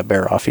go run that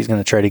bear off. He's going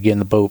to try to get in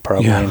the boat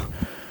probably." Yeah.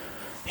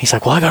 He's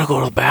like, "Well, I got to go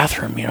to the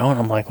bathroom, And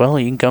I'm like, "Well,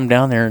 you can come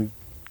down there and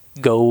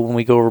go when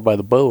we go over by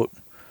the boat.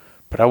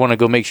 But I want to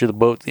go make sure the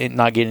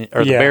the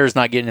bear's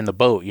not getting in the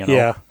boat,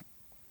 Yeah.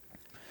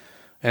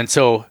 And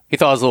so he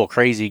thought I was a little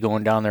crazy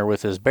going down there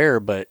with his bear,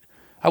 but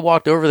I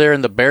walked over there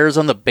and the bear's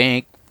on the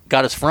bank,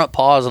 got his front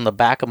paws on the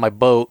back of my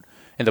boat,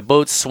 and the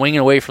boat's swinging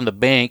away from the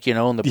bank,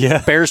 and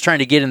the bear's trying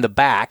to get in the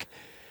back.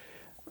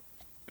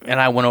 And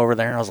I went over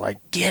there and I was like,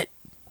 "Get."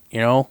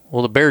 Well,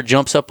 the bear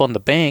jumps up on the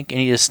bank and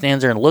he just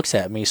stands there and looks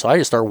at me. So I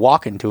just start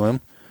walking to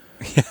him.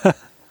 Yeah.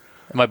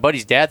 And my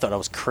buddy's dad thought I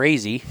was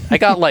crazy. I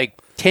got like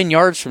 10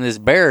 yards from this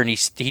bear and he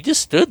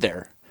just stood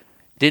there.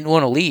 Didn't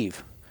want to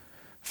leave.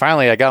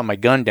 Finally, I got my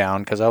gun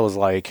down because I was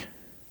like,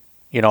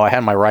 I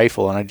had my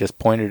rifle and I just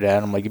pointed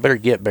at him like, "You better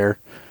get, bear."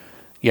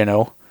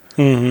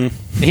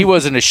 Mm-hmm. He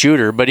wasn't a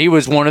shooter, but he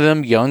was one of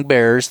them young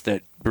bears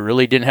that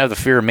really didn't have the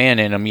fear of man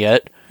in him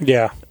yet.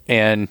 Yeah.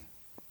 And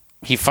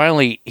he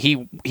finally,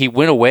 he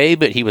went away,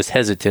 but he was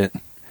hesitant.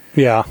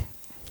 Yeah.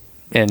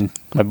 And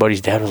my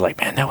buddy's dad was like,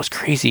 "Man, that was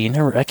crazy.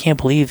 I can't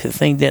believe the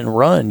thing didn't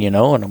run, And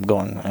I'm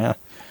going,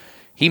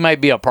 he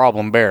might be a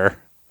problem bear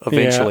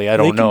eventually. I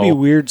don't know. It can be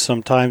weird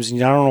sometimes. I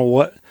don't know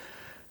what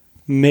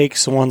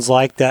makes ones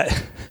like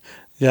that.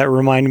 That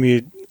reminded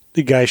me,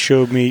 the guy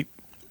showed me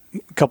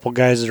a couple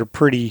guys that are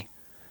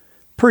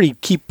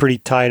keep pretty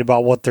tight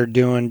about what they're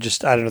doing.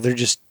 Just, I don't know, they're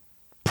just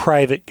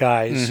private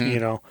guys,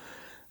 mm-hmm.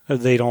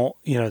 They don't,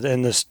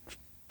 and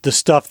the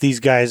stuff these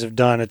guys have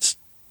done, it's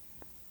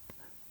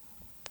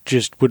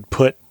just would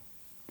put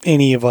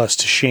any of us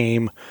to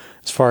shame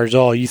as far as,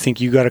 you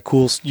think you got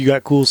cool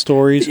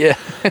stories. Yeah.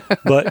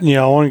 But,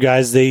 one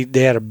guys, they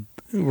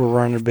were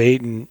running a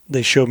bait and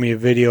they showed me a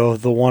video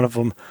of one of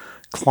them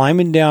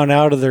climbing down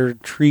out of their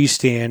tree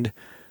stand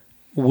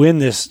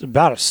when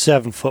about a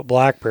 7-foot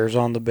black bear's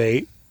on the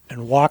bait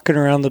and walking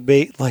around the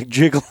bait like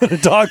jiggling a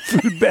dog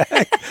food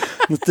bag.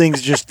 The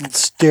thing's just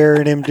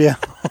staring him down,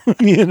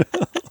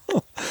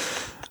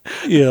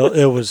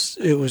 it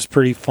was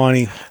pretty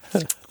funny.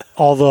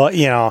 Although,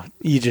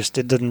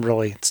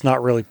 it's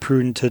not really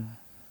prudent to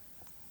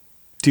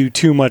do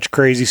too much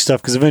crazy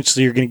stuff because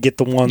eventually you're going to get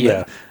the one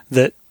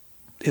that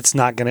it's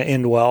not going to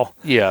end well.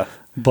 Yeah.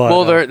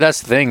 But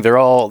that's the thing. They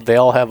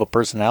all have a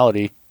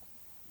personality.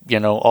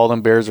 All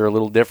them bears are a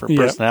little different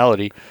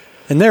personality.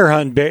 And they're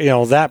hunting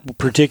bear, that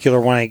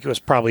particular one, I think, was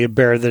probably a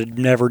bear that had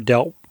never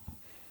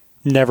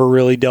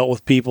really dealt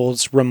with people.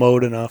 It's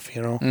remote enough,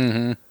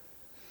 Mm-hmm.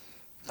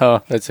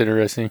 Oh, that's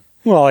interesting.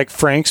 Well, like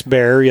Frank's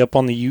bear up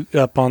on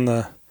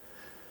the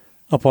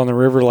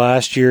river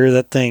last year,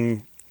 that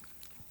thing,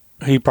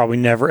 he probably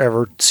never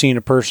ever seen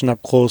a person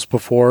up close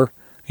before.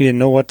 He didn't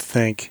know what to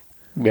think.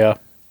 Yeah.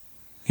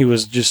 He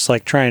was just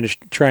like trying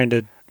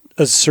to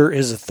assert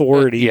his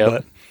authority. Yep.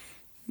 But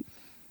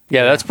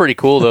yeah, that's pretty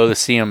cool though to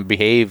see him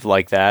behave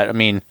like that. I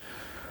mean,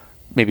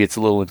 maybe it's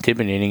a little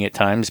intimidating at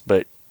times,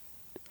 but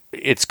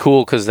it's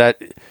cool because I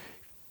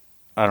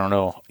don't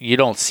know, you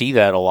don't see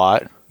that a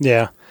lot.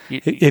 Yeah.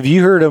 Have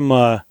you heard him?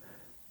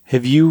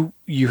 Have you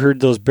heard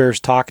those bears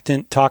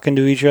talking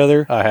to each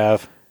other? I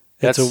have.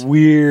 It's a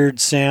weird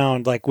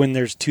sound, like when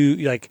there's two,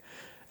 like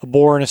a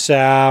boar and a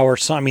sow or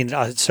something.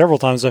 I mean, several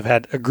times I've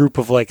had a group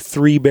of like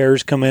 3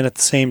 bears come in at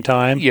the same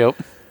time. Yep.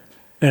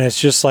 And it's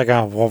just like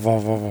a whoa, whoa,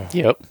 whoa, whoa.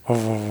 Yep. Whoa,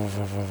 whoa,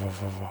 whoa, whoa,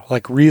 whoa, whoa.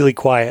 Like really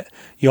quiet.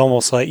 You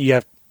almost like you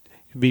have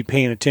to be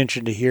paying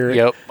attention to hear it.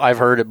 Yep, I've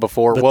heard it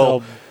before. But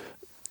well,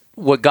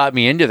 what got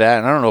me into that,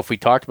 and I don't know if we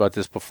talked about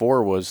this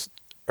before,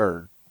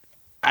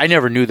 I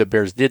never knew that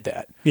bears did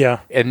that. Yeah.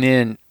 And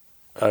then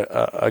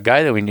a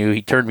guy that we knew,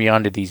 he turned me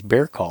on to these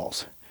bear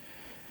calls.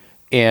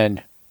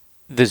 And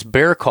this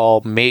bear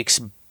call makes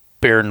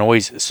bear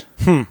noises.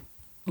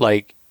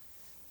 Like,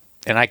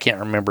 and I can't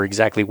remember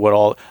exactly what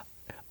all.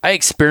 I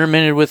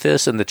experimented with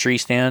this in the tree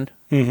stand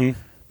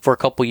for a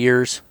couple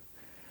years.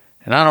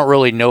 And I don't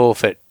really know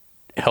if it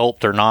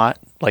helped or not,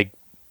 like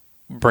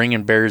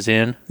bringing bears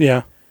in.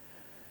 Yeah.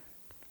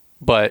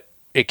 But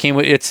it came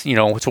with, it's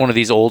one of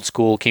these old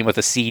school, came with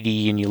a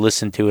CD and you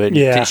listen to it.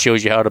 Yeah. It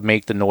shows you how to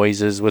make the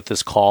noises with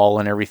this call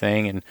and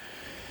everything. And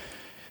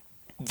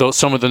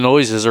some of the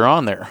noises are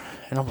on there.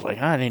 And I was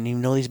like, I didn't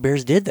even know these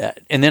bears did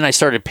that. And then I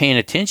started paying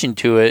attention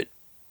to it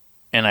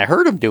and I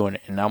heard them doing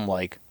it. And I'm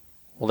like,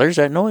 well, there's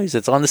that noise.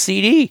 It's on the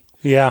CD.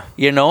 Yeah.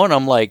 And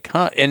I'm like,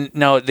 huh? And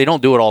now they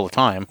don't do it all the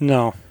time.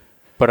 No.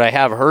 But I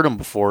have heard them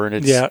before, and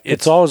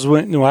it's always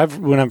when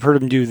I've heard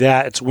them do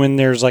that. It's when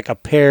there's like a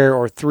pair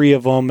or three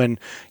of them, and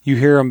you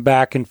hear them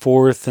back and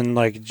forth, and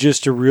like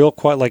just a real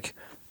quiet,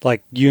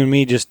 like you and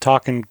me just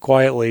talking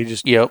quietly,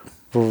 just yep,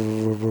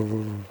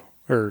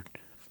 or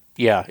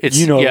yeah, it's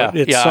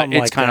it's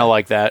something it's kind of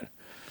like that,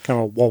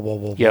 kind of whoa whoa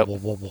whoa yep. whoa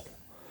whoa whoa.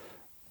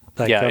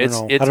 Like, yeah, I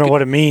don't know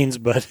what it means,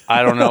 but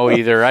I don't know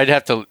either. I'd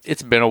have to.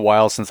 It's been a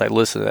while since I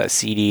listened to that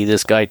CD.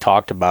 This guy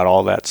talked about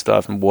all that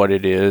stuff and what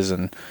it is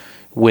and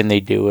when they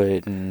do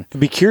it. And I'd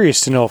be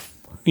curious to know if,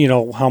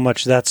 how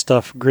much that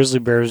stuff grizzly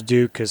bears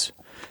do, because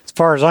as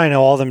far as I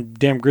know, all them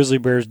damn grizzly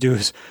bears do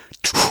is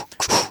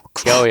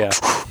oh yeah.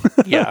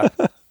 Yeah.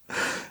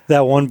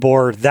 That one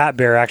that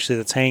bear actually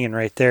that's hanging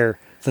right there,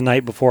 the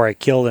night before I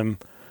killed him,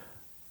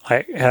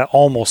 I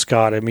almost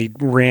got him. He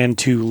ran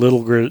two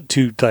probably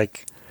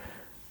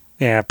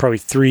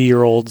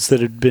 3-year-olds that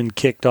had been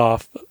kicked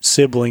off,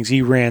 siblings.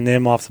 He ran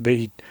them off the bait.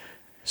 He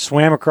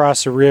swam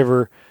across the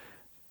river,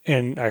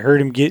 and I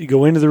heard him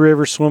go into the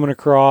river, swimming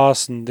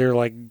across, and they're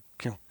like,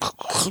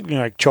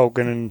 like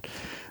choking, and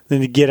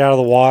then to get out of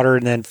the water,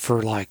 and then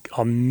for like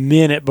a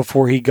minute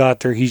before he got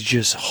there, he's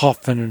just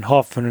huffing and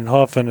huffing and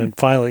huffing, and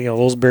finally,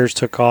 those bears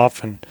took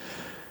off, and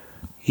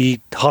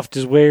he huffed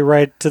his way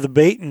right to the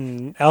bait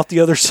and out the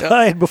other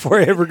side before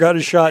I ever got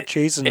a shot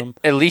chasing them.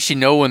 At least you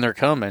know when they're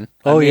coming.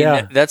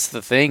 Yeah. That's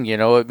the thing,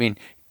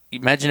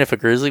 imagine if a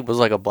grizzly was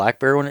like a black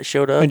bear when it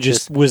showed up. And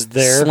just was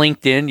there.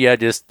 Slinked in,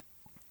 just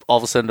all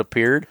of a sudden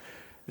appeared.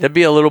 That'd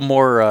be a little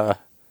more, I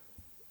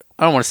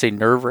don't want to say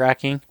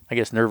nerve-wracking. I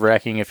guess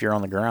nerve-wracking if you're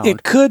on the ground.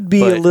 It could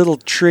be a little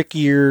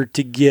trickier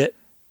to get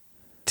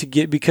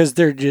because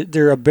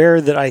they're a bear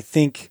that I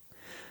think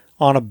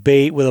on a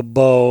bait with a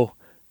bow,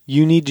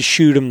 you need to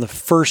shoot them the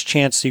first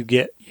chance you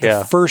get.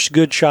 The first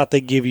good shot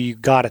they give you, you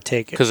got to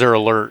take it. Because they're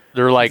alert.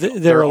 They're like,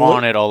 they're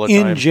on it all the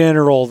time. In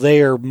general,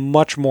 they are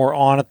much more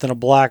on it than a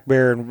black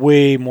bear and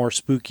way more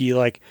spooky.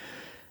 Like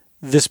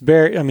this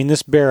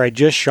bear I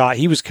just shot,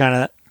 he was kind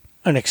of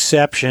an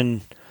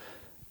exception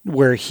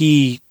where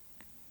I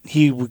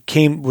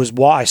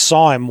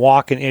saw him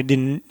walking. I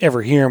didn't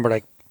ever hear him,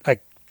 but I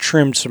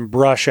trimmed some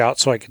brush out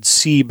so I could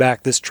see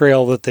back this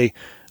trail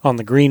on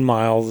the Green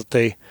Mile that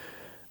they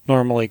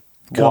normally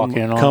come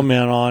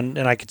in on,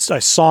 and I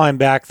saw him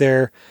back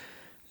there,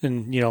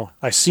 and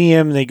I see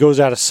him, and he goes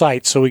out of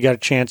sight, so we got a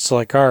chance to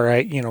all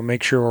right,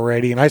 make sure we're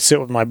ready, and I sit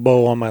with my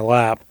bow on my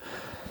lap,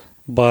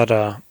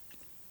 but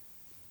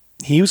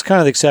he was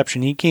kind of the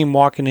exception. He came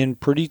walking in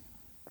pretty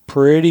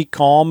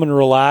calm and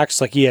relaxed,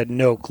 like he had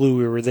no clue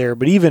we were there.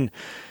 But even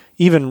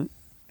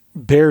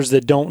bears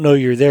that don't know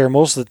you're there,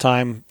 most of the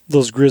time,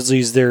 those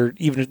grizzlies, they're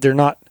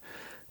not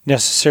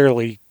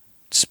necessarily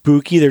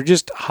spooky, they're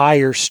just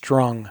higher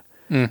strung.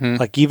 Mm-hmm.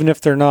 Like, even if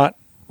they're not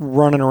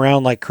running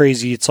around like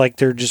crazy, it's like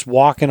they're just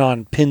walking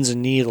on pins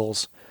and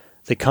needles.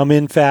 They come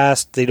in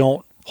fast. They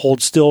don't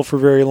hold still for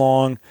very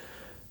long.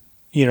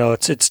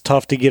 It's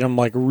tough to get them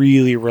like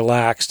really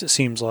relaxed, it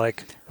seems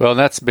like. Well,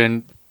 that's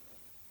been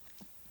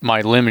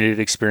my limited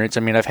experience.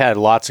 I've had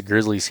lots of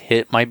grizzlies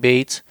hit my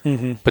baits,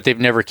 but they've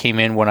never came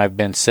in when I've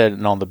been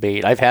setting on the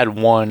bait. I've had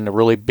one, a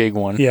really big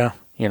one. Yeah.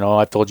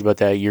 I've told you about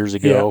that years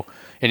ago.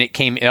 Yeah.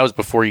 And that was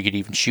before you could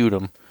even shoot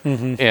them.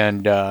 Mm-hmm.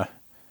 And,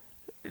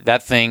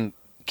 that thing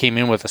came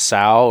in with a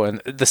sow,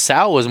 and the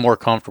sow was more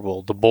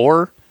comfortable. The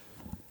boar,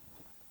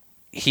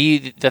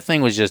 that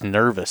thing was just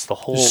nervous. The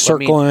whole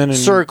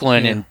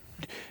circling and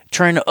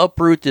trying to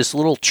uproot this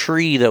little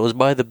tree that was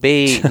by the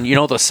bait. And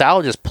the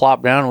sow just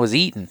plopped down and was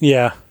eating.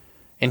 Yeah,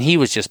 and he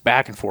was just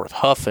back and forth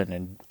huffing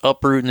and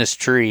uprooting this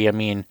tree.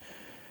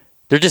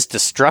 They're just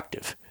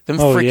destructive. Them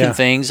freaking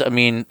things.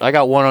 I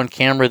got one on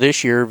camera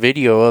this year,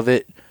 video of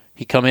it.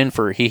 He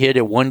hit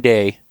it one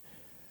day,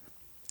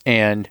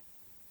 and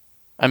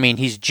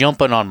he's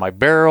jumping on my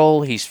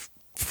barrel. He's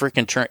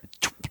freaking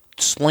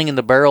slinging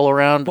the barrel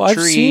around the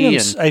tree.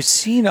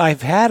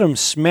 I've had him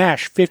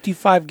smash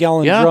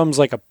 55-gallon drums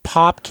like a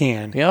pop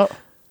can. Yeah.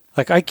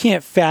 Like, I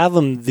can't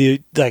fathom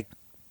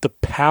the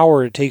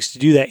power it takes to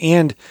do that.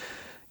 And,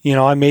 you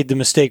know, I made the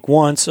mistake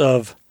once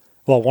of,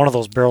 well, one of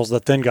those barrels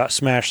that then got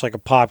smashed like a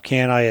pop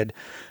can. I had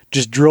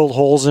just drilled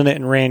holes in it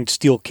and ran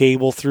steel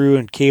cable through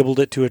and cabled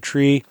it to a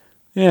tree.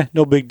 Yeah,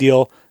 no big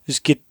deal.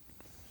 Just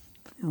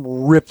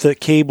rip the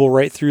cable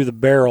right through the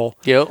barrel.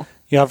 Yep.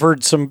 Yeah, I've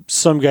heard some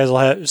guys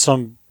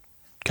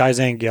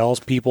and gals,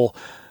 people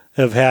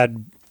have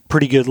had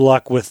pretty good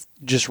luck with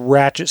just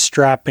ratchet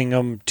strapping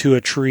them to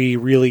a tree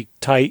really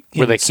tight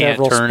where they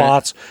several can't turn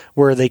spots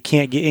where they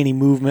can't get any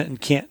movement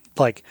and can't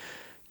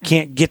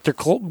get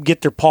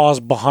their paws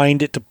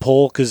behind it to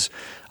pull. Because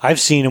I've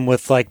seen them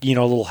with, like, you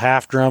know, little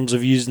half drums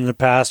I've used in the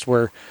past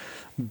where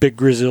big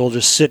grizzly will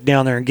just sit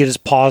down there and get his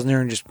paws in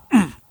there and just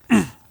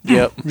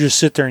just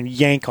sit there and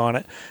yank on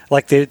it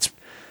like it's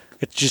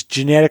just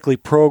genetically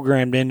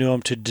programmed into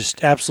them to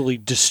just absolutely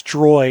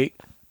destroy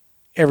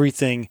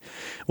everything.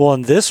 Well,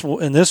 in this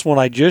one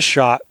I just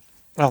shot,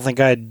 I don't think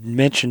I had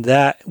mentioned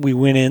that. We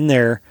went in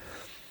there.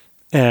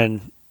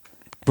 I'm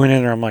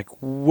like,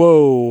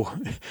 whoa!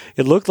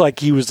 It looked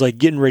like he was like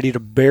getting ready to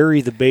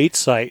bury the bait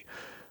site,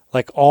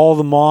 like all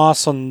the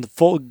moss on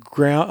the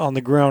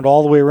ground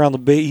all the way around the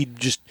bait. He'd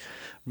just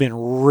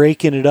been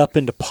raking it up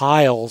into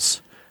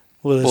piles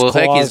with his claws.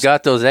 Heck, he's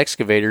got those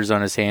excavators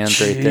on his hands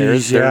right there.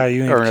 Yeah,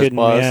 you ain't kidding,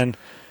 man.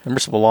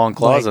 There's some long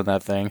claws on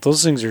that thing.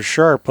 Those things are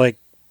sharp. Like,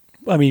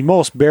 I mean,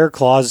 most bear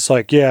claws, it's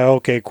like, yeah,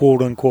 okay,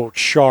 quote unquote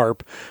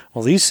sharp.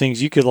 Well, these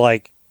things you could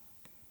like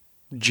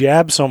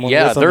jab someone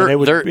with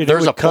them.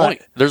 There's a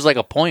point. There's like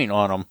a point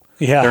on them.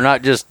 Yeah, they're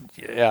not just.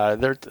 Yeah,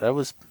 that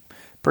was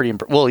pretty.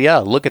 Well, yeah.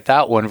 Look at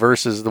that one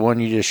versus the one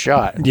you just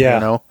shot. Yeah, you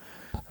know,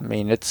 I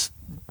mean, it's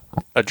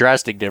a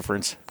drastic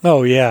difference.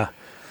 Oh yeah,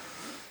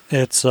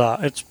 it's.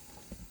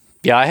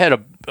 Yeah, I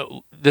had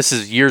this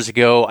is years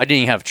ago. I didn't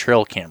even have a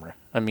trail camera.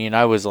 I mean,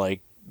 I was like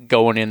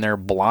going in there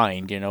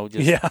blind, you know,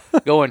 just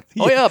going,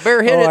 oh yeah,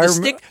 bear hit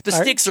it. The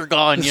sticks are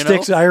gone, you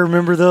know. I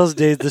remember those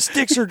days. The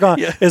sticks are gone.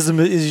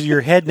 Is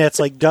your head net's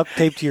like duct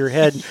taped to your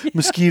head,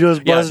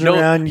 mosquitoes buzzing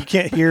around, you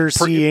can't hear or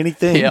see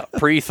anything. Yeah,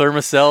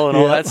 pre-thermocell and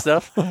all that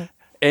stuff.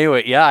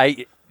 Anyway, yeah,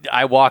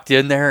 I walked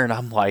in there and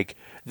I'm like,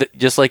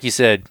 just like you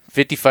said,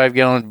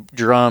 55-gallon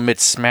drum,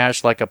 it's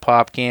smashed like a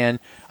pop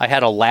can. I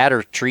had a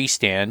ladder tree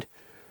stand.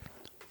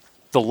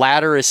 The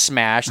ladder is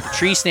smashed. The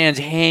tree stand's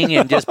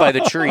hanging just by the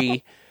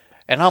tree.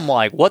 And I'm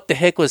like, what the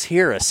heck was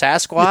here? A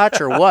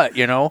Sasquatch or what?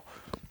 You know?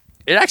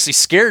 It actually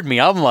scared me.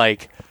 I'm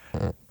like,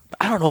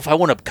 I don't know if I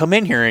want to come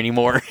in here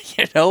anymore,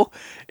 you know?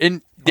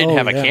 And didn't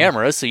have a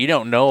camera, so you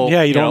don't know.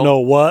 Yeah, you don't know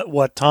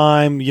what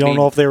time. You don't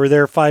know if they were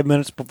there 5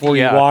 minutes before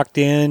you walked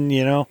in,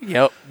 you know?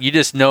 Yep. You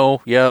just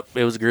know, it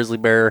was a grizzly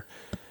bear.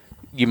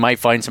 You might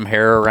find some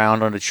hair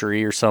around on a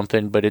tree or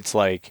something, but it's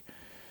like...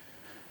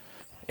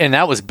 And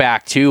that was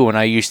back, too, when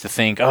I used to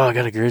think, I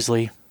got a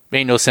grizzly.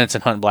 Ain't no sense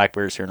in hunting black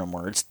bears here no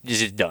more. It's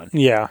just done.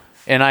 Yeah.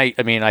 And I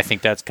mean, I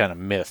think that's kind of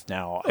myth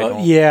now.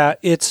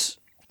 It's...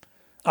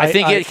 I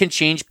think it can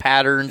change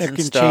patterns and stuff.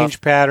 It can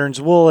change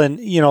patterns. Well, and,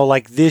 you know,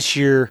 like this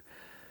year,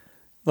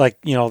 like,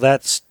 you know,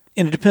 that's...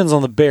 And it depends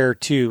on the bear,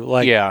 too.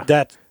 Like,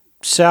 that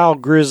sow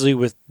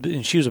grizzly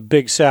and she was a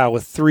big sow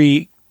with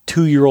 3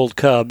 2-year-old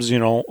cubs, you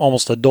know,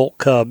 almost adult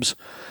cubs.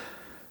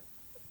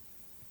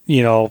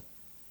 You know...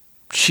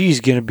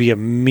 She's going to be a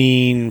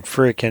mean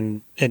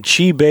freaking... And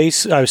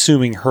I'm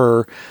assuming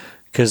her,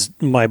 because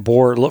my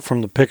boar, look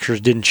from the pictures,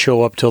 didn't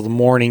show up till the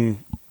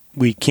morning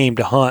we came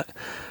to hunt.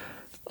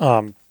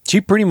 She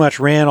pretty much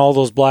ran all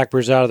those black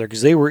bears out of there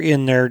because they were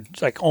in there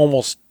like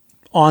almost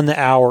on the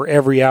hour,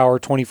 every hour,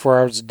 24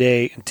 hours a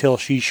day until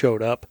she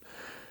showed up.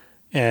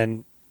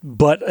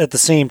 But at the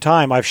same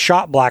time, I've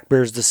shot black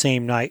bears the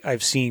same night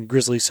I've seen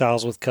grizzly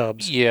sows with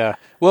cubs. Yeah.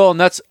 Well, and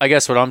that's, I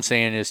guess what I'm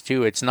saying is,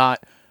 too, it's not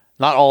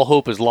all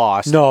hope is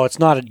lost. No, it's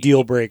not a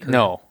deal breaker.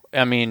 No,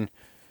 I mean,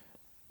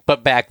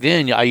 but back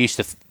then I used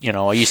to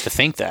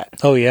think that.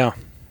 Oh yeah,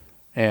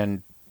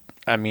 and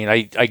I mean,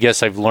 I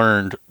guess I've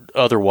learned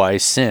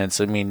otherwise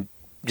since. I mean,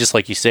 just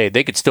like you say,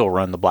 they could still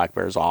run the black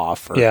bears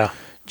off or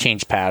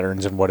change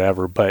patterns and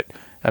whatever. But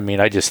I mean,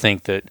 I just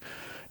think that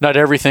not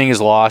everything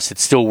is lost.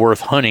 It's still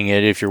worth hunting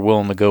it if you're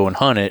willing to go and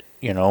hunt it.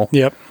 You know.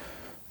 Yep.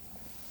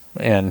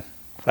 And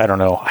I don't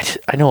know.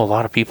 I know a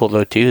lot of people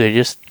though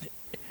too.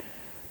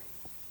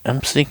 I'm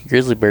thinking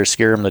grizzly bears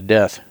scare them to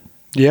death.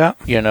 Yeah.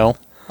 You know?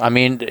 I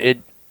mean,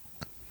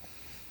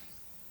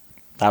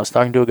 I was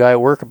talking to a guy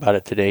at work about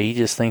it today. He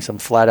just thinks I'm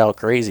flat out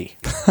crazy.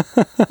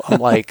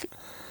 I'm like,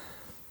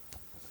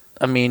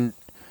 I mean,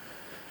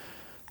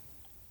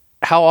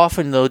 how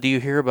often, though, do you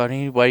hear about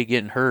anybody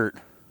getting hurt?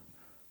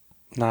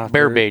 Not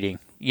bear baiting.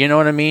 You know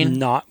what I mean?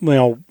 Not,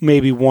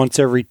 maybe once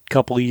every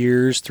couple of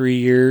years, 3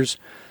 years.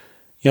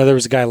 You know, there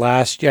was a guy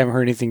last year. I haven't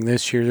heard anything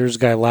this year. There was a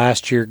guy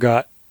last year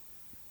got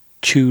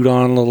chewed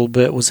on a little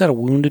bit. Was that a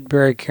wounded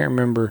bear? I can't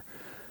remember.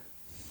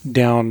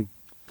 Down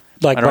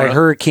by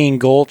Hurricane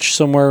Gulch,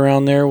 somewhere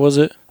around there, was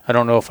it? I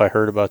don't know if I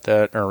heard about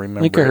that or remember.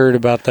 I think I heard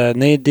about that,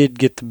 and they did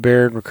get the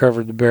bear and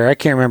recovered the bear. I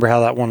can't remember how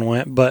that one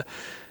went, but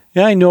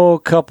yeah, I know of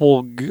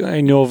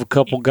a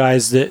couple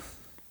guys that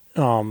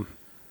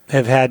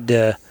have had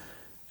to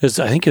I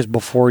think it's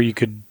before you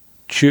could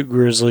shoot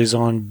grizzlies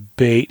on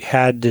bait,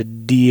 had to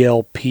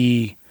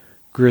DLP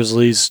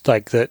grizzlies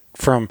like that,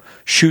 from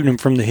shooting them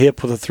from the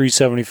hip with a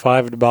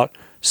 375 at about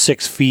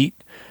 6 feet,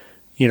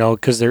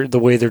 because the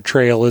way their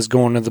trail is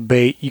going to the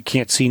bait, you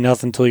can't see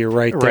nothing until you're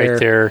right there. Right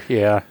there,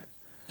 yeah.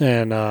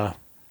 And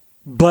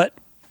but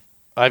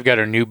I've got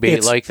a new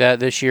bait like that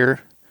this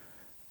year.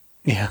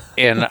 Yeah.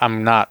 And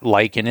I'm not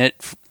liking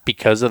it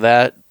because of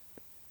that.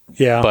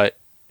 Yeah. But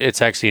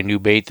it's actually a new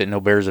bait that no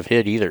bears have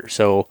hit either.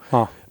 So,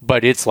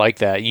 but it's like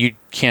that. You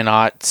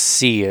cannot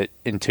see it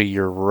until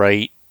you're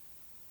right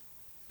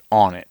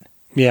on it.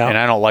 Yeah. And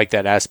I don't like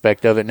that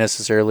aspect of it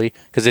necessarily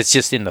because it's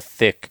just in the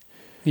thick.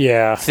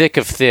 Yeah. Thick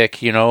of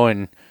thick,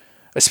 and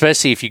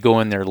especially if you go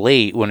in there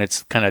late when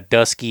it's kind of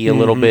dusky a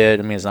little bit.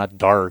 I mean, it's not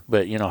dark,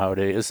 but you know how it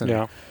is.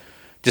 And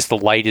just the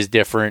light is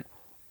different.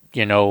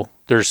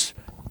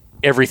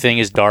 Everything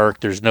is dark.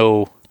 There's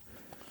no,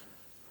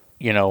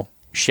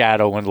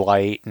 shadow and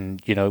light,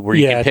 and where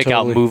you can pick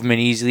out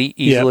movement easily.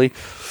 Yep.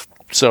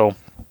 So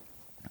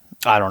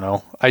I don't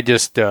know. I'm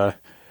just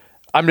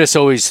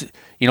always,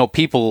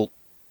 people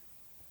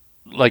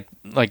like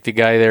the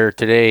guy there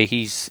today.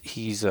 He's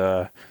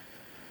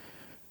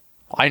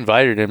I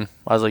invited him.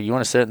 I was like, you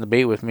want to sit in the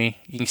bait with me?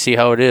 You can see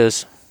how it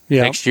is.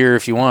 Yeah. Next year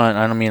if you want.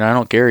 I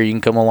don't care. You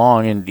can come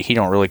along. And he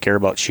don't really care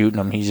about shooting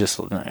them. He's just,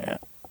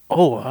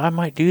 I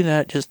might do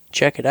that. Just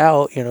check it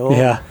out,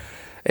 Yeah.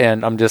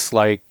 And I'm just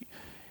like,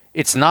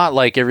 it's not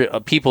like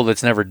people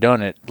that's never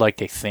done it like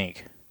they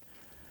think.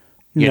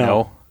 You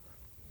know?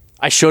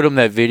 I showed him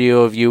that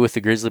video of you with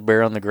the grizzly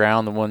bear on the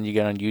ground, the one you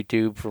got on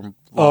YouTube from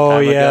a long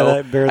time ago.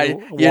 That bear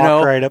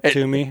walked right up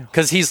to me.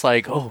 Because he's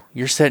like,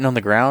 you're sitting on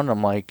the ground?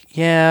 I'm like,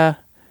 yeah.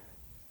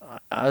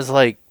 I was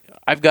like,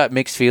 I've got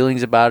mixed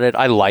feelings about it.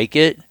 I like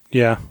it.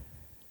 Yeah.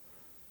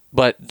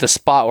 But the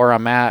spot where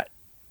I'm at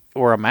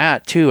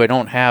too, I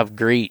don't have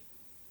great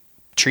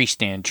tree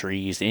stand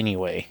trees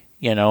anyway.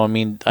 I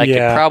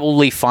could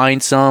probably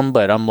find some,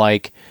 but I'm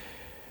like,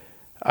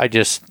 I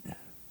don't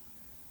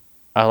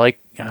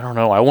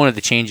know. I wanted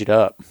to change it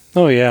up.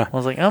 Oh, yeah. I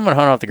was like, I'm going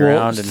to hunt off the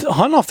ground.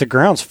 Hunting off the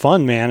ground's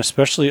fun, man.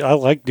 Especially, I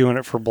like doing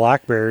it for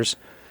black bears.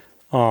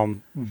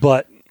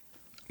 But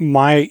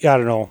my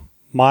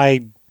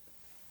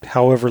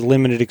however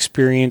limited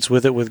experience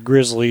with it with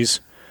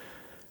grizzlies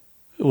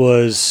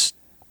was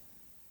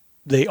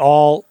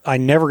I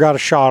never got a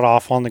shot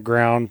off on the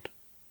ground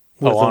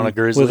on a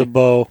grizzly? with a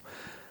bow.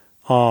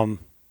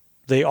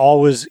 They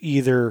always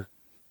either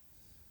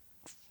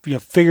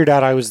figured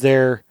out I was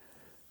there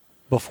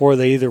before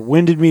they either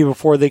winded me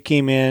before they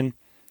came in,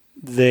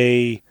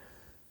 they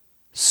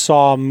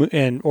saw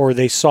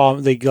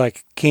they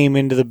came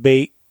into the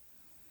bait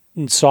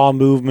and saw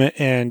movement,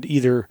 and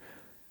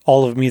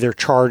all of them either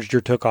charged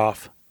or took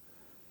off.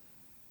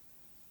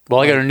 Well,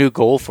 I got a new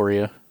goal for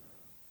you.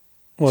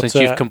 Since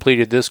you've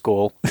completed this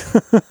goal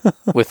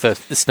with the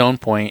stone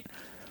point,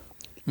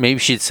 maybe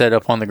she'd set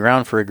up on the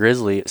ground for a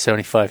grizzly at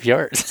 75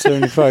 yards.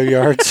 75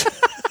 yards.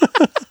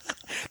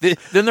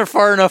 Then they're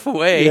far enough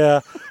away. Yeah.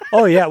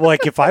 Oh yeah.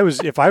 Like if I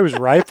was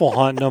rifle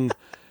hunting them,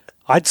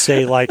 I'd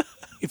say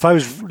if I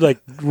was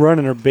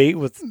running a bait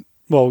with.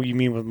 Well, you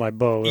mean with my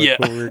bow? Yeah.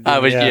 I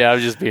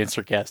was just being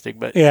sarcastic,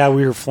 but yeah,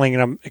 we were flinging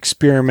them,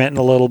 experimenting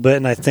a little bit,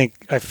 and I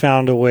think I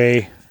found a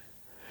way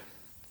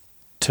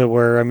to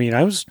where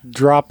I was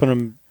dropping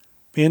them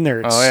in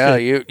there.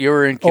 You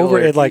were in over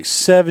at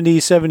 70,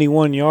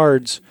 71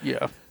 yards.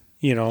 Yeah.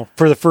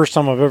 For the first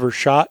time I've ever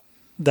shot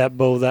that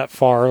bow that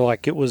far,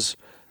 it was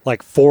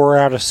 4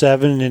 out of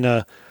 7 in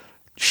a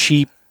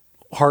sheep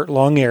heart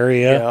lung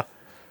area. Yeah.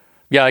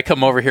 Yeah, I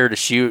come over here to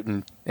shoot,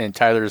 and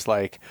Tyler's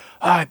like,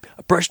 I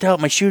brushed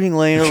out my shooting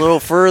lane a little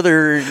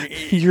further.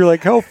 You're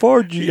like, how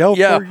far did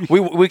you?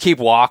 We keep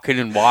walking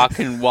and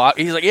walking and walk.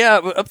 He's like, yeah,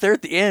 up there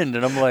at the end.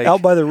 And I'm like,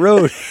 out by the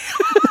road.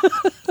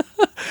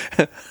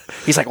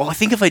 He's like, well, I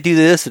think if I do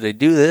this and I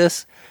do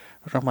this.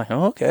 And I'm like,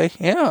 oh, okay,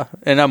 yeah.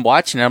 And I'm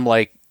watching, I'm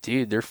like,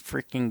 dude, they're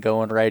freaking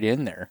going right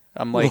in there.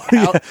 I'm like,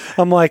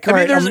 I'm like, all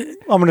right, I'm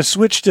going to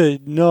switch to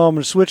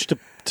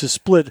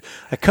split.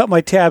 I cut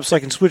my tab so I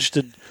can switch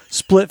to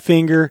split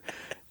finger,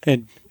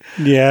 and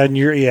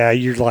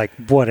you're like,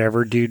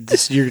 whatever, dude.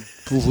 You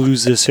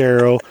lose this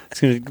arrow. It's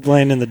gonna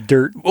land in the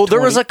dirt. Well, there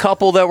was a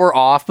couple that were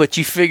off, but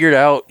you figured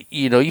out what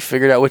you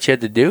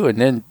had to do, and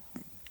then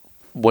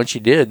once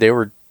you did, they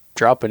were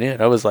dropping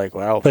in. I was like,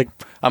 wow,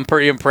 I'm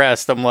pretty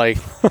impressed. I'm like,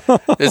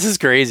 this is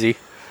crazy,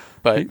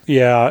 but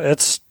yeah,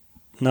 it's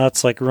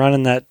nuts. Like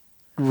running that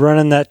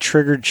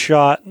triggered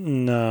shot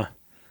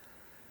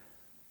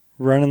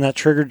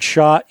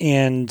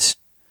and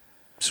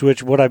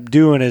switch. What I'm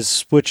doing is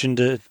switching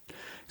to,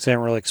 because I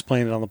haven't really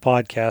explained it on the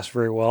podcast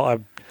very well.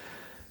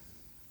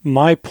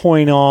 My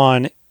point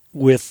on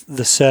with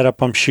the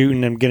setup I'm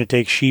shooting, I'm going to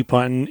take sheep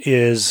hunting,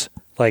 is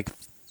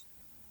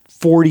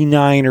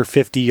 49 or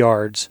 50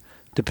 yards,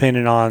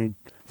 depending on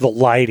the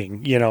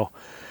lighting,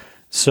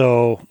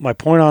 So my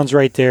point on's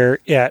right there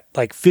at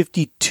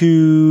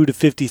 52 to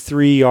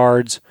 53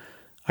 yards.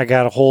 I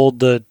got to hold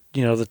the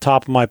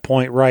top of my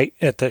point right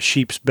at that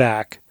sheep's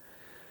back.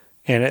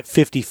 And at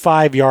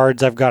 55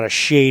 yards, I've got to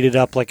shade it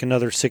up like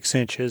another 6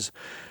 inches.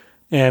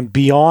 And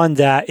beyond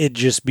that, it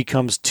just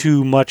becomes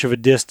too much of a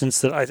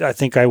distance that I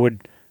think I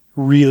would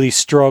really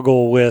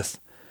struggle with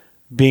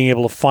being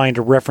able to find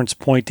a reference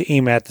point to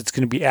aim at that's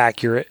going to be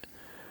accurate.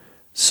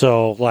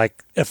 So,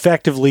 like,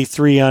 effectively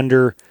 3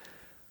 under,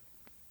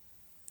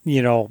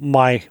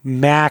 my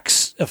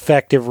max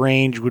effective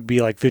range would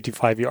be like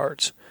 55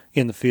 yards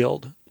in the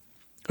field,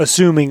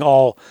 assuming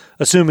all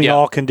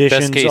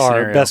conditions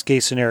are best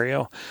case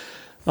scenario.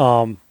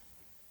 But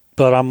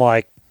I'm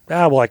like,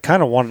 I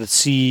kind of wanted to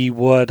see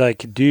what I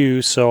could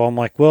do. So I'm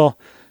like, well,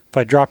 if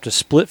I dropped a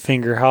split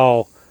finger,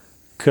 how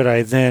could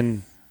I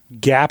then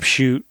gap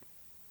shoot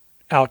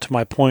out to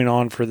my point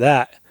on for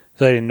that?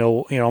 So I didn't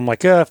know, I'm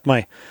like, if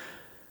my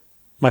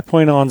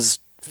point on's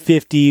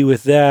 50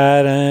 with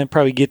that, I'd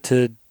probably get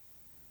to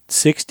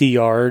 60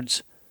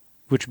 yards,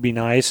 which would be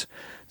nice.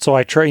 So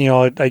I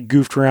I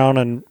goofed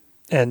around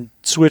and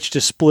switched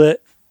to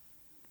split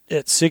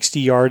at 60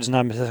 yards, and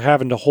I was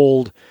having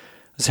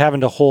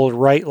to hold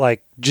right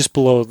like just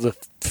below the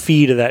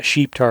feet of that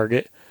sheep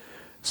target.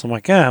 So I'm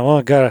like,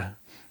 I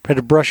had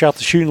to brush out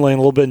the shooting lane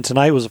a little bit, and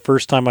tonight was the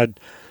first time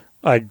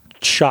I'd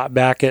shot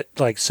back at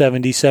like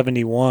 70,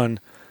 71,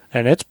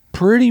 and it's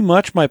pretty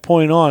much my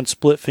point on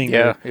split finger.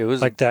 Yeah, it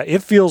was like that.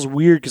 It feels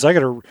weird because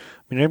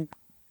I'm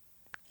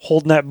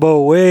holding that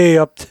bow way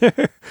up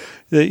there,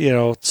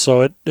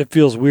 so it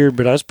feels weird,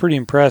 but I was pretty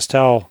impressed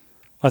how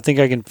I think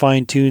I can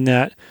fine tune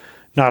that.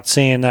 Not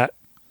saying that,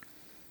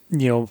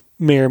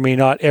 may or may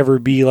not ever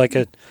be like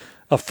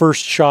a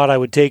first shot I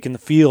would take in the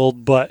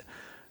field, but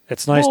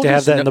it's nice to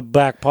have that in the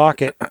back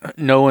pocket.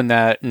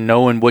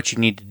 Knowing what you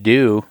need to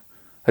do.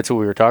 That's what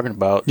we were talking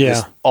about. Yeah.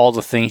 Just all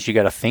the things you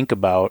got to think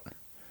about.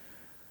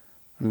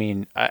 I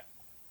mean,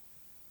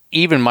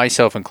 even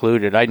myself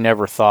included, I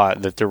never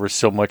thought that there was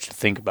so much to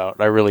think about.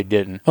 I really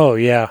didn't. Oh,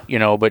 yeah.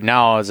 But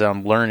now as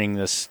I'm learning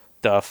this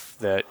stuff,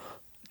 that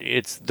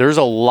there's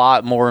a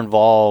lot more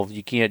involved.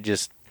 You can't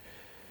just,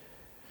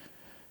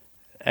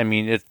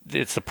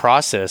 it's a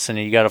process, and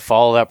you got to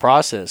follow that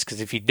process,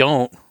 because if you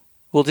don't,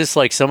 well, just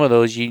like some of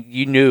those,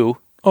 you knew.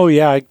 Oh,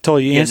 yeah, I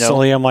told you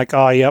instantly. I'm like,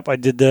 oh, yep, I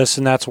did this,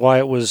 and that's why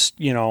it was,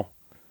 a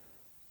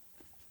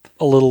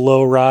little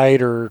low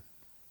right or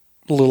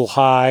a little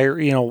high,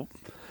 or,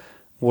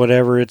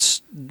 whatever. I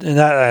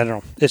don't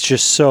know. It's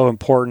just so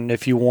important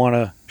if you want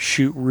to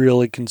shoot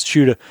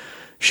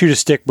a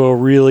stick bow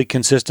really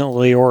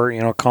consistently, or,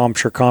 I'm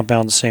sure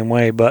compound the same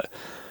way, but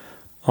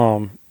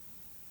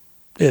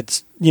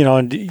it's,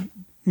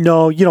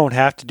 no, you don't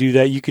have to do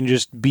that. You can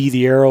just be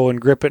the arrow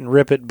and grip it and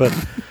rip it, but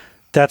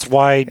that's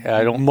why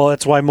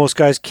that's why most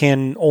guys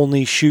can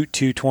only shoot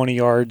to 20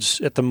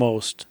 yards at the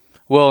most.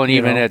 Well, and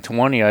even at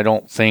 20, I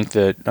don't think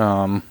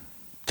that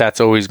that's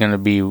always going to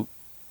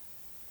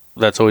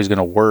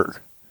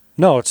work.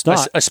 No, it's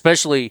not.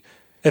 Especially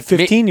at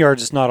 15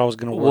 yards, it's not always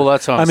going to work. Well,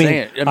 that's what I'm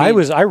saying.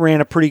 I ran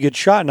a pretty good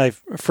shot, and I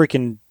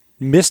freaking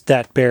missed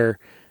that bear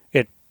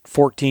at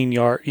 14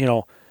 yards.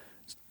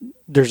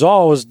 There's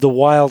always the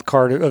wild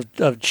card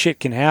of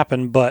shit can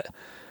happen, but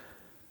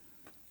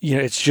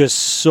it's just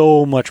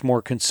so much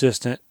more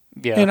consistent.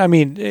 Yeah.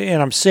 And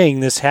and I'm saying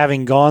this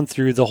having gone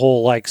through the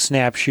whole like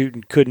snap shoot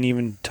and couldn't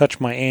even touch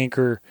my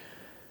anchor.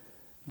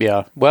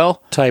 Yeah.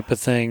 Well, type of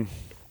thing.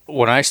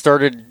 When I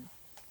started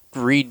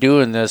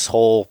redoing this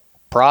whole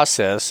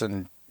process,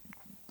 and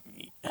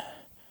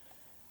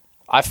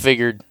I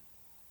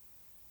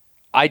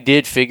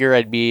did figure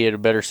I'd be in a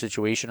better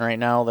situation right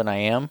now than I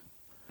am.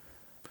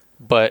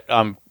 But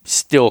I'm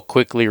still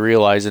quickly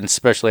realizing,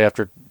 especially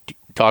after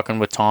talking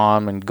with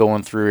Tom and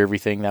going through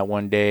everything that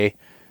one day,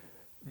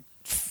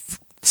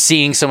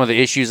 seeing some of the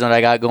issues that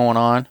I got going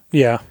on.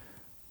 Yeah.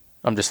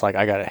 I'm just like,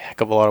 I got a heck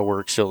of a lot of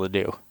work still to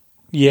do.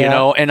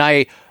 Yeah. And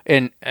I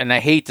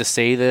hate to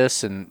say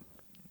this, and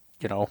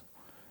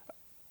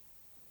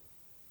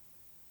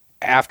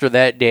after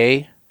that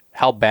day,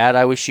 how bad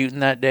I was shooting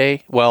that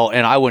day. Well,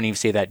 and I wouldn't even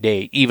say that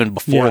day. Even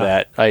before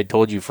that, I had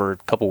told you for a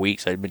couple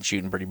weeks I'd been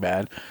shooting pretty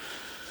bad.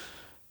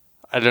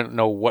 I don't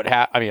know what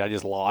happened. I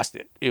just lost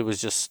it. It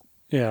was just...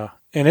 Yeah.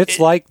 And it's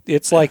like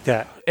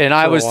that. And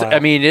I was...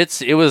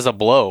 it was a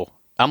blow.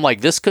 I'm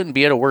like, this couldn't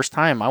be at a worse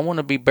time. I want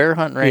to be bear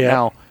hunting right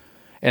now.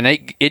 And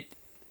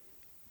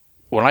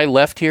when I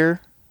left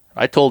here,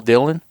 I told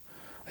Dylan,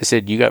 I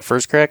said, you got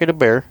first crack at a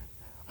bear.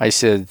 I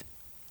said,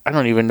 I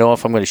don't even know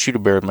if I'm going to shoot a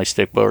bear with my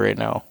stick bow right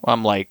now.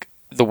 I'm like,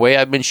 the way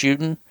I've been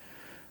shooting,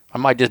 I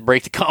might just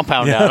break the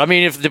compound down.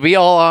 If to be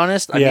all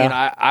honest,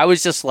 I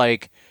was just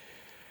like...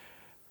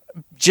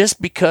 Just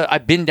because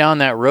I've been down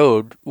that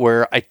road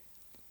where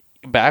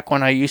back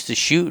when I used to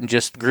shoot and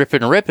just grip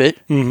and rip it,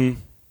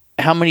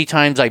 how many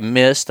times I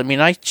missed.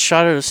 I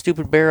shot at a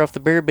stupid bear off the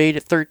bear bait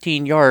at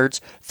 13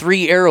 yards,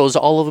 3 arrows,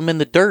 all of them in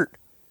the dirt.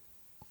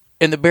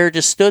 And the bear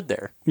just stood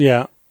there.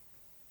 Yeah.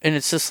 And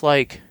it's just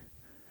like,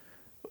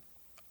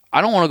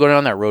 I don't want to go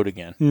down that road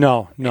again.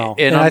 No.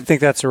 And I think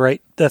that's the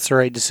right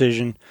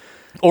decision.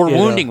 Or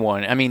wounding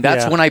one.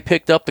 That's when I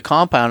picked up the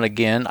compound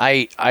again.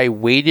 I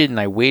waited and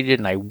I waited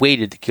and I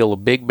waited to kill a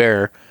big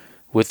bear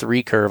with the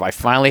recurve. I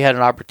finally had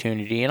an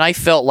opportunity, and I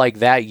felt like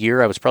that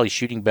year I was probably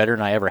shooting better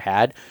than I ever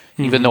had,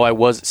 even though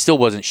I still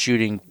wasn't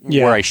shooting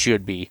where I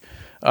should be.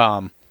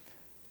 But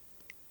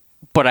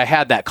I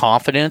had that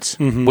confidence,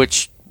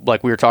 which,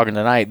 like we were talking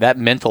tonight, that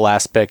mental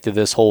aspect of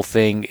this whole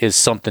thing is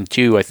something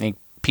too I think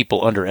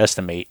people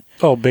underestimate.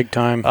 Oh, big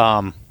time.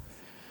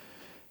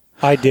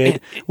 I did.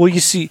 Well, you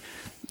see,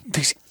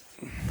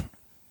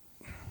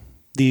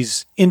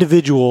 these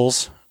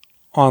individuals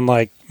on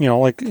like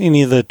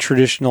any of the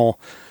traditional,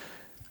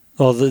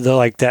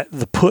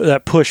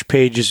 that push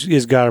page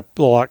is got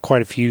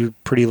quite a few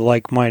pretty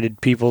like-minded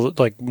people that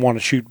like want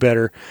to shoot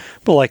better,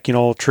 but like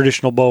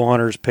traditional bow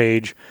hunters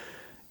page,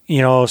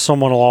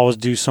 someone will always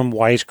do some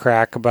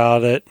wisecrack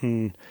about it,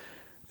 and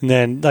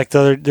then like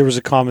there was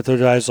a comment the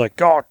other day, I was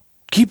like, oh,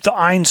 keep the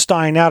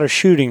Einstein out of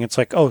shooting. It's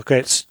like, oh,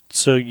 okay,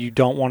 so you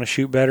don't want to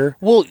shoot better?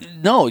 Well,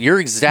 no, you're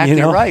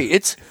exactly right.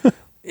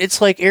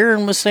 It's like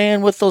Aaron was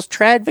saying with those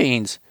trad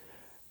vanes,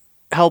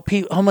 how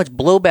much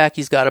blowback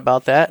he's got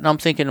about that, and I'm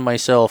thinking to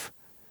myself,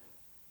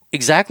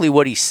 exactly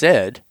what he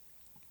said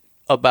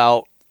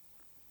about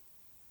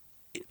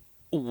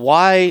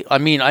why. I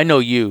mean, I know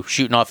you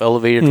shooting off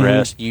elevated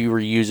rest.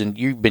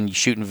 You've been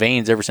shooting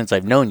vanes ever since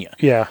I've known you.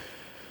 Yeah,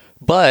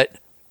 but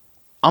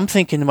I'm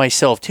thinking to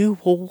myself too.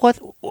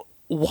 Well,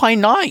 why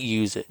not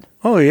use it?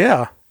 Oh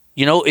yeah.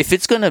 If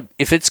it's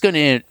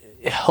gonna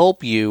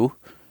help you,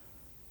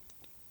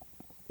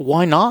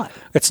 why not?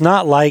 It's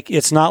not like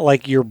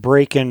you're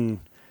breaking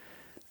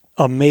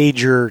a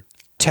major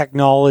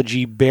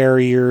technology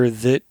barrier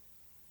that,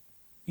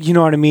 you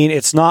know what I mean?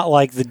 It's not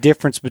like the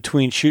difference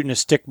between shooting a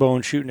stick bow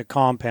and shooting a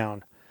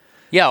compound.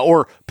 Yeah,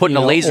 or putting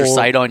a laser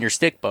sight on your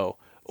stick bow.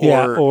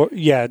 A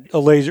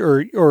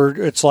laser, or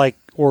it's like,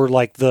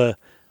 the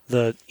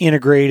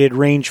integrated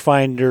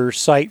rangefinder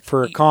sight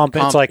for a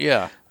compound.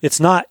 It's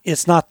not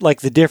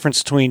like the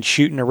difference between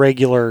shooting a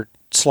regular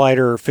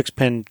slider or fixed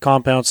pin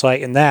compound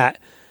sight and that.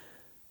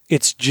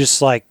 It's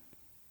just like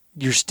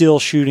you're still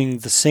shooting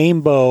the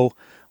same bow,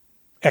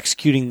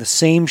 executing the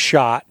same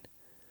shot.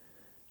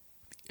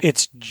 I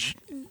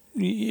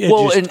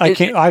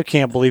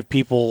can't believe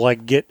people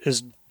like get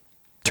as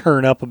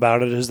turn up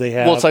about it as they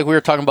have. Well, it's like we were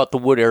talking about the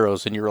wood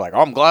arrows, and you were like, "Oh,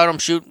 I'm glad I'm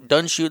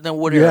done shooting the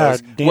wood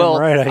arrows." Yeah, damn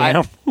right I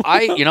am.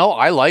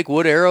 I like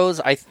wood arrows.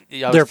 I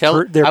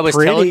was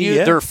telling you,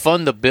 they're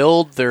fun to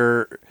build.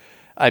 The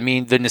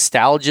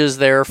nostalgia's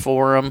there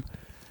for them.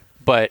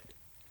 But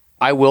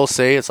I will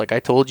say, it's like I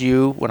told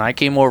you when I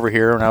came over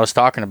here and I was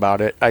talking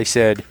about it. I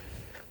said,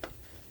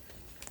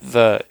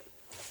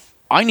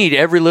 I need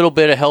every little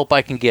bit of help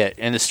I can get,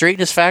 and the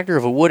straightness factor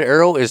of a wood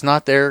arrow is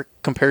not there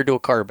compared to a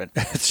carbon.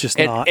 It's just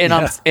not.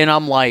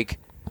 I'm like,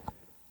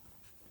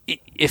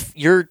 if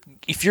you're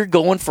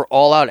going for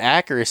all out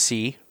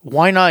accuracy,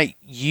 why not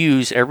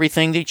use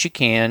everything that you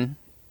can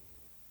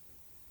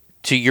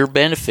to your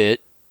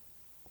benefit?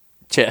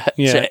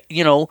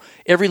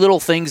 Every little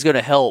thing's going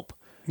to help.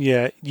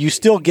 Yeah, you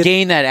still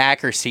gain that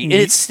accuracy.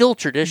 It's still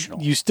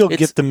traditional. You still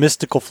get the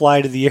mystical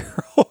fly to the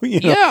arrow.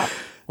 Yeah.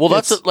 Well,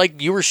 that's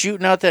like you were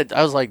shooting out that.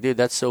 I was like, dude,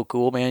 that's so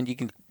cool, man. You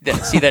can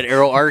see that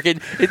arrow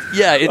arcing.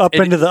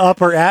 Into the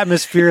upper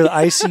atmosphere, the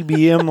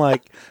ICBM,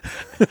 like.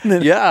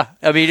 Yeah,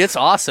 I mean, it's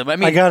awesome. I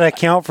mean, I got to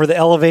account for the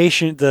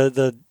elevation,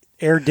 the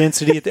air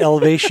density at the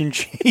elevation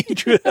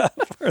change where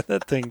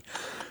that thing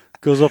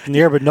goes up in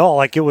the air. But no,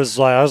 like it was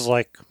like I was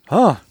like,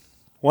 huh,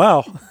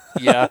 wow.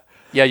 Yeah.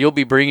 Yeah, you'll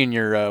be bringing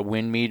your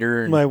wind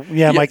meter. And,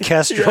 my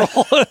Kestrel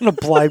and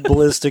applied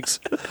ballistics.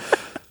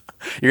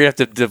 You're going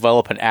to have to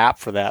develop an app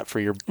for that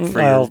for your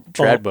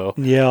trad bow.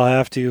 Yeah, I'll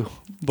have to.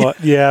 But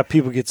yeah,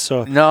 people get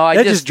so... No,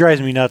 that just drives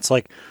me nuts.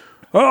 Like,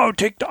 oh,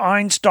 take the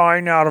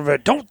Einstein out of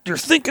it. You're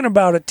thinking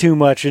about it too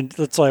much. And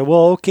it's like,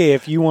 well, okay,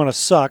 if you want to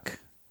suck,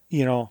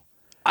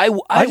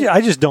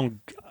 I just don't...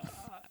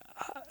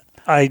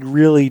 I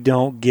really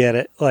don't get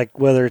it. Like,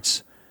 whether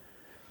it's...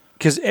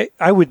 Because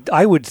I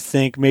would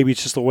think, maybe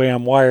it's just the way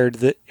I'm wired,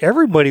 that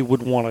everybody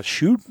would want to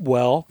shoot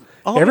well.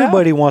 Oh,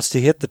 everybody wants to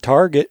hit the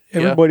target.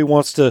 Everybody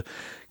wants to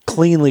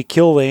cleanly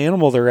kill the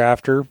animal they're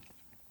after.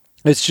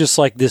 It's just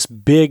like this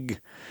big,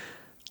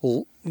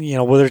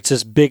 whether it's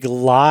this big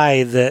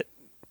lie that,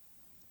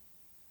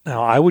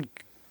 I would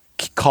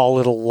call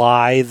it a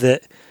lie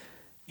that,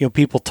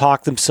 people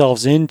talk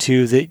themselves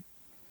into that,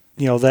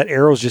 that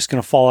arrow's just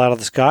going to fall out of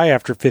the sky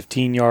after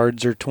 15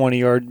 yards or 20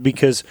 yards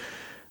because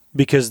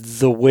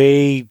the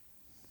way,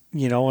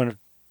 and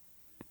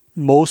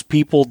most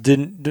people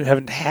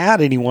haven't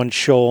had anyone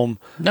show them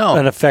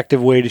an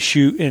effective way to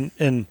shoot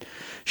and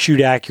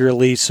shoot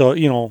accurately. So,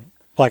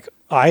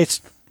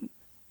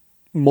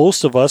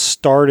 most of us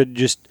started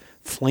just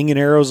flinging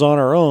arrows on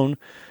our own.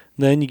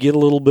 Then you get a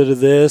little bit of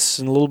this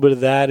and a little bit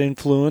of that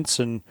influence.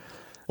 And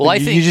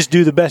you just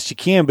do the best you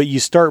can, but you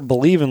start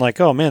believing like,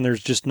 oh man,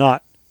 there's just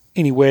not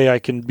any way I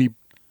can be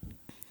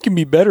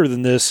better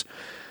than this.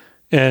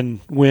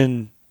 And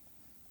when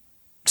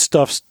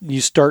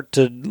you start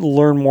to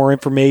learn more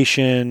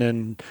information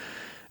and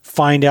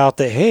find out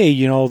that, hey,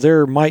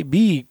 there might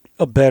be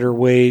a better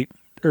way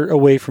or a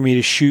way for me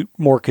to shoot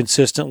more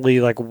consistently.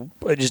 Like,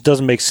 it just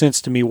doesn't make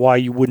sense to me why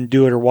you wouldn't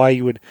do it or why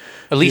you would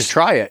at least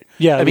try it.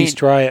 Yeah, at least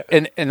try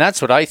it. And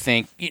that's what I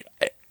think.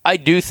 I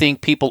do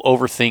think people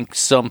overthink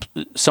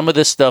some of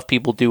this stuff.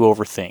 People do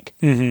overthink.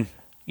 Mm-hmm.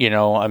 You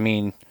know, I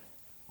mean,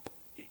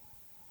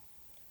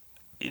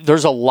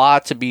 there's a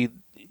lot to be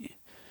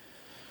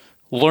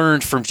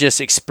learned from just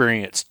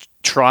experience.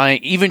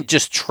 Even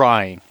just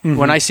trying. Mm-hmm.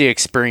 When I say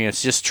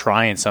experience, just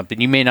trying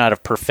something. You may not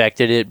have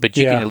perfected it, but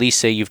you can at least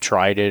say you've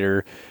tried it,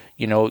 or,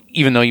 you know,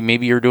 even though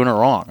maybe you're doing it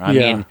wrong. I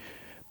mean,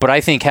 but I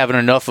think having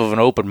enough of an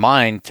open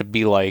mind to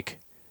be like,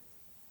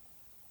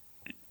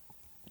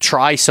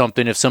 try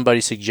something if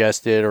somebody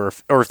suggests it, or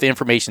if the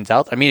information's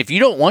out. I mean, if you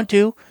don't want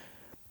to,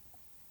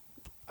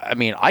 I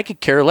mean, I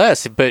could care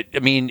less. But I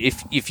mean,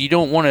 if you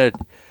don't want to,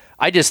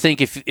 I just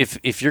think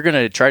if you're going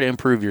to try to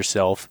improve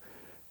yourself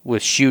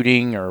with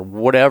shooting or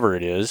whatever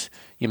it is,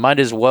 you might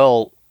as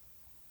well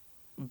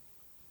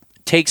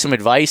take some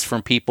advice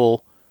from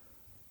people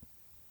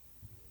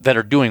that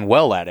are doing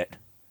well at it.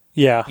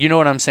 Yeah. You know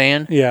what I'm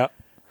saying? Yeah.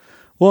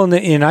 Well,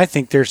 and I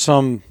think there's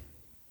some,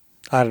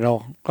 I don't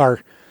know,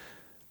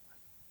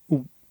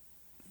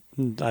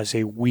 I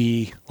say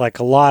we, like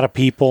a lot of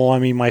people, I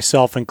mean,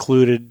 myself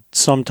included,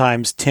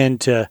 sometimes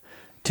tend to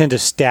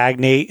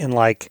stagnate and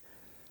like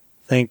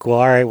think, well,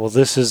 all right, well,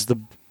 this is the,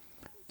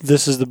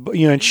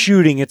 you know, in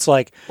shooting, it's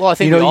like, well, I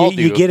think you know, we all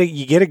do. you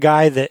get a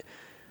guy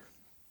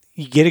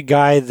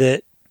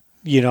that,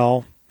 you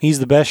know, he's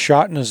the best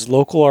shot in his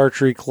local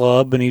archery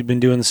club, and he's been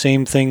doing the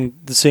same thing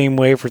the same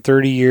way for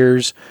 30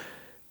 years,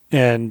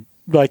 and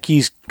like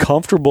he's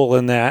comfortable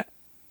in that,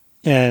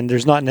 and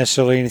there's not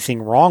necessarily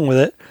anything wrong with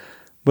it.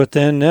 But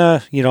then,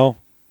 you know,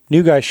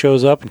 new guy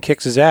shows up and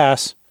kicks his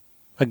ass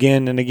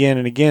again and again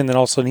and again. Then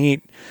all of a sudden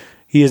he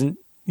isn't,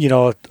 you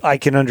know, I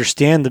can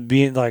understand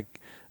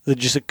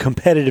just a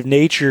competitive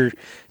nature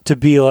to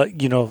be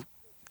like, you know,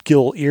 get a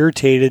little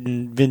irritated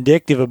and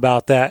vindictive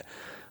about that.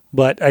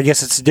 But I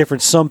guess it's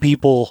different. Some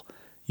people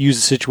use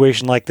a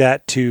situation like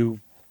that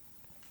to,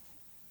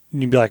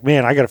 you'd be like,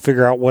 man, I got to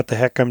figure out what the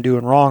heck I'm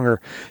doing wrong,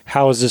 or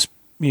how is this,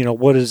 you know,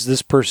 what is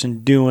this person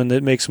doing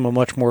that makes them a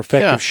much more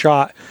effective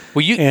shot?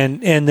 Well,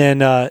 and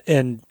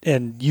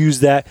then use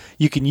that.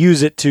 You can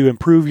use it to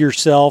improve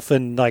yourself,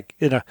 and like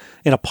in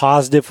a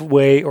positive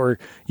way, or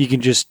you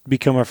can just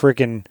become a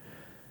freaking,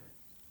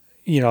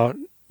 you know,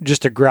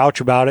 just a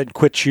grouch about it and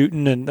quit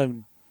shooting.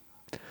 And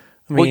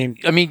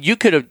I mean, you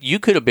could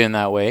have been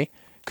that way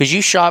because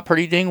you shot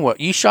pretty dang well.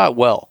 You shot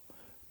well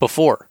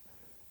before.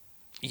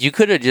 You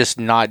could have just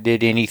not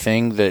did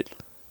anything that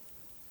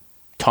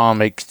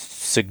Tom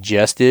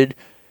suggested,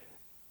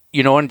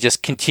 you know, and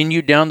just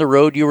continued down the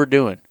road you were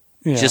doing,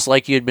 just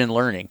like you had been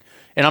learning.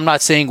 And I'm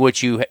not saying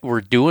what you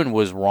were doing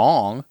was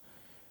wrong.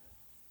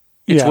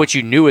 It's what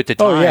you knew at the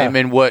time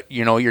and what,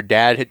 you know, your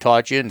dad had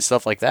taught you and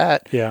stuff like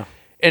that. Yeah.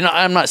 And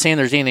I'm not saying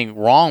there's anything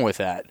wrong with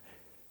that,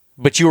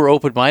 but you were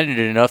open-minded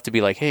enough to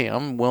be like, hey,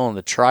 I'm willing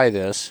to try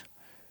this.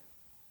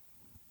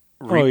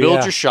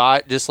 Rebuild your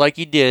shot just like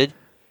you did.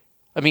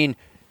 I mean,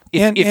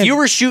 if you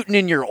were shooting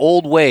in your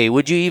old way,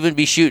 would you even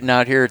be shooting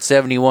out here at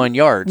 71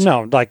 yards?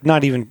 No, like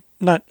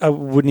I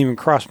wouldn't even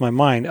cross my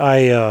mind.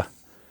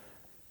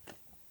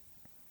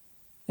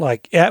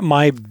 Like at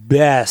my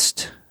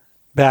best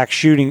back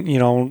shooting, you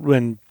know,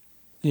 when,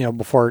 you know,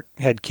 before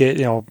I had kids,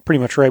 you know, pretty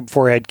much right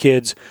before I had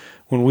kids,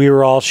 when we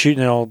were all shooting,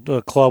 you know,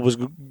 the club was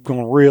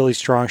going really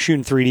strong,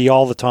 shooting 3D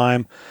all the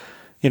time.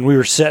 And we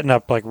were setting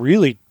up like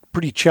really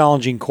pretty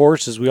challenging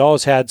courses. We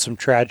always had some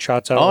trad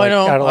shots out. I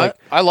know.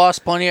 I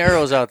lost plenty of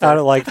arrows out there. Out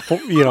of like,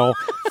 you know,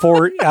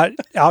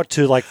 out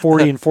to like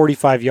 40 and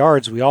 45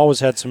 yards. We always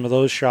had some of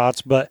those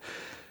shots. But,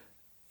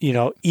 you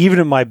know, even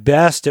at my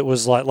best, it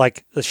was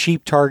like a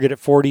sheep target at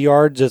 40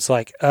 yards. It's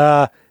like,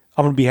 I'm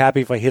going to be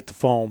happy if I hit the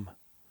foam.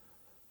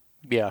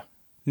 Yeah.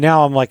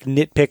 Now I'm like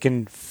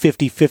nitpicking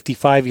 50,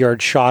 55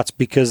 yard shots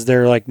because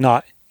they're like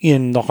not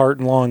in the heart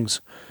and lungs.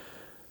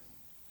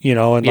 You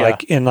know, and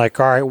like,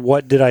 all right,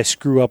 what did I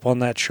screw up on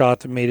that shot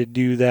that made it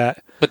do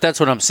that? But that's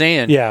what I'm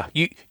saying. Yeah.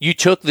 You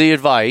took the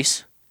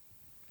advice.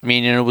 I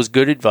mean, and it was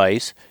good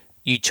advice.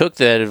 You took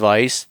that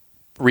advice,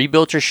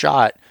 rebuilt your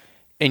shot,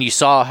 and you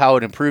saw how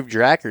it improved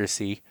your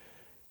accuracy.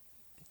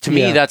 To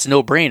me, that's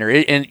no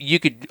brainer. And you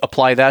could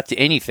apply that to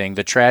anything.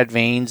 The trad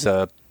vanes,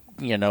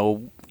 you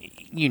know,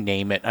 you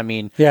name it. I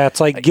mean, yeah, it's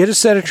like get a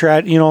set of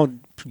trad, you know,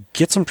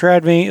 get some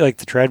trad vanes, like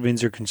the trad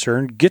vanes are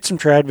concerned. Get some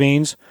trad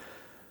vanes.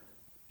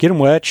 Get them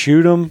wet,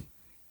 shoot them,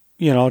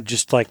 you know,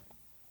 just like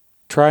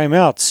try them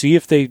out. See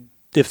if they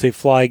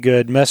fly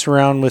good. Mess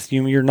around with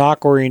your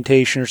knock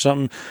orientation or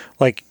something,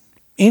 like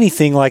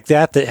anything like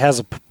that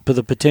has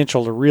the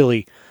potential to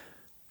really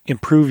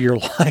improve your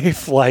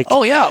life. Like,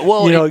 oh yeah,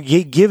 well, you know,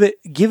 give it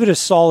a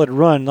solid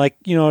run. Like,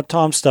 you know,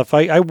 Tom's stuff.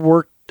 I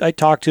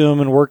talked to him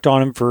and worked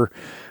on it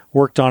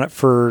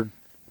for.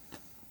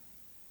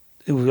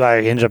 I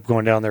ended up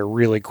going down there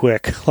really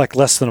quick, like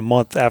less than a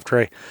month after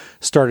I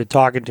started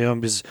talking to him,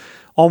 because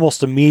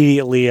almost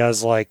immediately I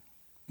was like,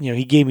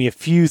 he gave me a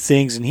few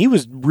things, and he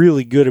was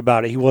really good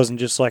about it. He wasn't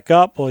just like,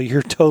 oh, well,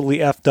 you're totally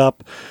effed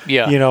up.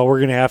 Yeah. We're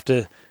going to have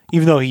to,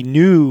 even though he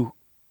knew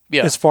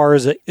as far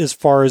as an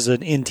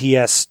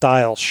NTS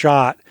style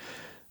shot,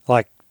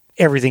 like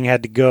everything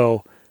had to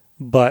go.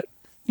 But,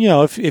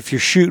 if you're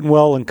shooting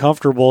well and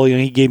comfortable,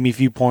 he gave me a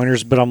few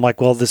pointers, but I'm like,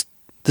 well, this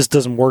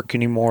doesn't work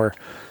anymore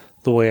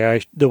the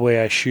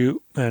way I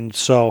shoot. And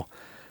so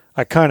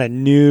I kind of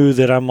knew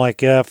that I'm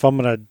like, yeah, if I'm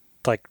going to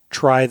like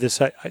try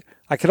this,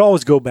 I could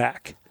always go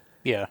back.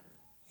 Yeah.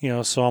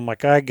 So I'm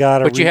like, I got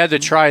to. But you had to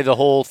try the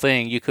whole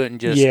thing. You couldn't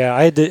just. Yeah,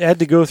 I had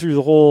to go through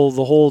the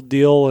whole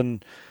deal,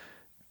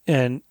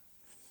 and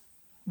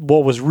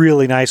what was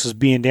really nice was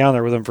being down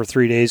there with him for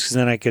 3 days, because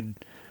then I could,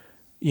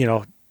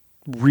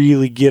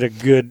 really get a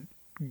good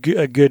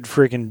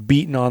freaking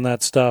beating on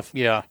that stuff.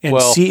 Yeah, and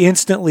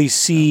instantly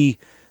see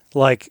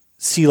like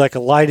a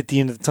light at the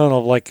end of the tunnel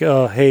of like,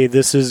 oh, hey,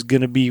 this is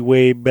gonna be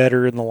way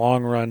better in the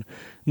long run.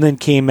 And then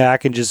came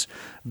back and just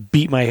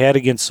beat my head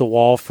against the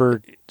wall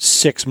for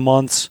 6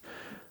 months.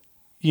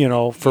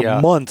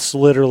 Months,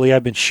 literally,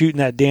 I've been shooting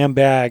that damn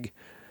bag.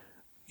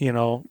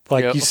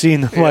 Like you've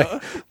seen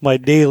my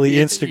daily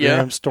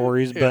Instagram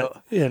stories,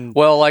 but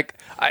like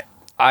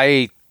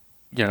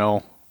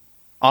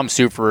I'm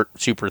super,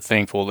 super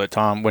thankful that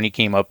Tom, when he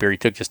came up here, he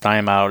took his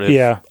time out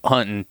of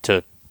hunting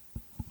to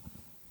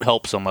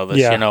help some of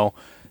us.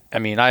 I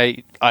mean,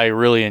 I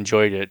really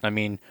enjoyed it. I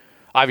mean,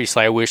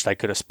 obviously, I wished I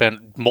could have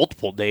spent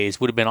multiple days.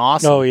 Would have been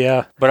awesome. Oh,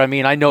 yeah. But, I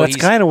mean, I know that's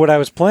kind of what I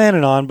was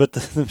planning on, but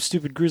the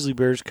stupid grizzly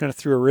bears kind of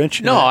threw a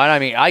wrench in it. I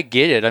mean, I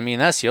get it. I mean,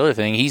 that's the other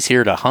thing. He's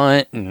here to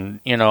hunt, and,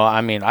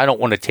 I mean, I don't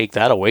want to take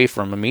that away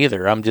from him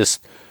either. I'm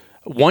just,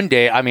 one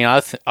day, I mean,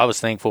 I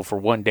was thankful for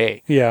one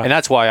day. Yeah. And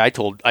that's why I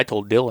told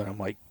Dylan, I'm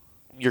like,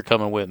 you're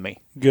coming with me.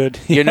 Good.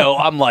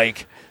 I'm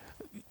like,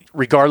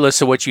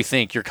 regardless of what you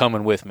think, you're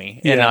coming with me.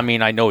 And, Yeah. I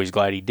mean, I know he's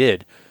glad he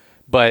did.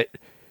 But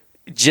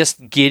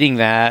just getting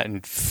that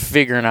and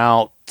figuring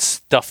out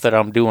stuff that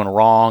I'm doing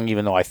wrong,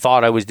 even though I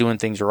thought I was doing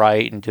things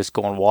right, and just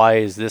going, why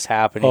is this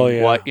happening? Oh,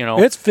 yeah. What,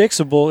 It's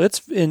fixable.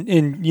 It's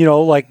in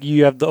like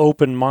you have the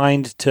open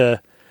mind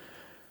to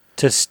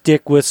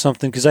stick with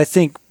something. Because I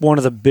think one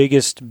of the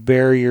biggest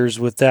barriers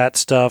with that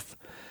stuff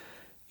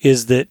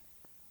is that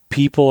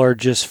people are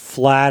just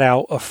flat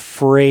out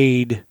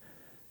afraid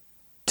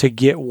to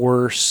get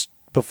worse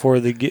before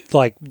they get,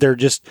 like, they're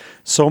just,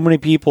 so many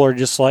people are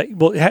just like,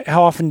 well,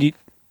 how often do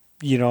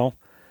you,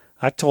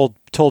 I told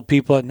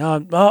people,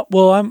 no,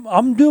 well,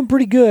 I'm doing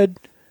pretty good.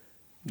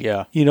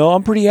 Yeah.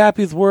 I'm pretty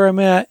happy with where I'm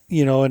at,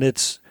 and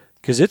it's,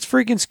 because it's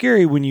freaking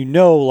scary when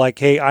like,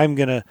 hey, I'm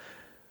gonna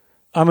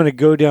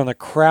go down the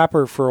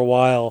crapper for a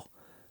while.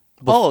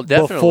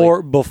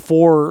 Definitely.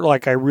 Before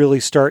like I really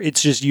start.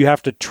 It's just, you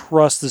have to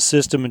trust the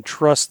system and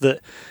trust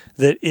that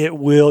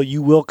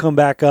you will come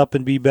back up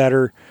and be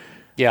better.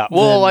 Yeah.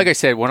 Well, like I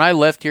said, when I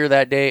left here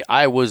that day,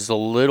 I was a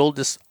little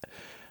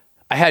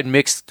I had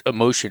mixed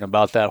emotion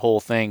about that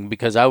whole thing,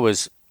 because I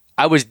was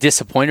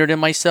disappointed in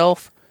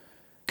myself.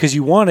 Because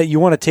you want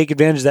to take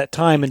advantage of that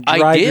time and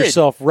drive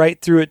yourself right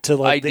through it to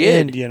like the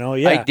end,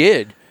 Yeah, I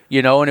did,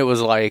 and it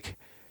was like,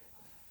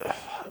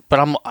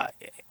 but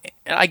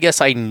I guess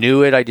I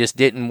knew it. I just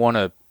didn't want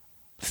to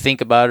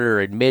think about it or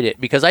admit it,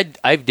 because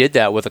I did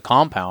that with a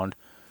compound.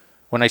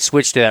 When I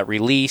switched to that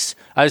release,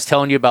 I was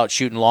telling you about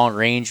shooting long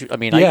range. I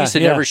mean, I used to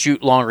never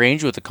shoot long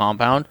range with a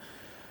compound.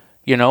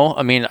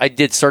 I mean, I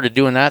started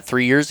doing that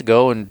 3 years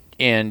ago, and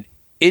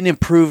it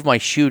improved my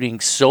shooting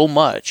so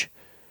much.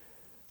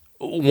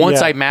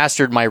 Once I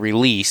mastered my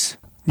release,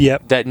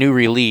 that new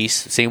release,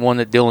 same one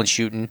that Dylan's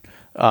shooting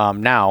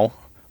now,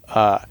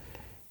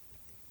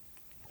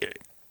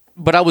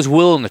 but I was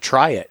willing to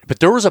try it. But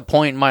there was a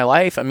point in my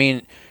life, I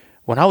mean,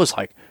 when I was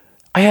like,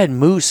 I had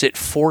moose at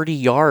 40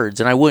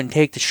 yards, and I wouldn't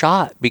take the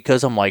shot,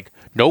 because I'm like,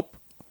 nope,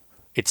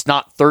 it's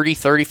not 30,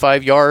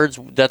 35 yards.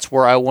 That's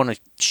where I want to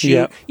shoot.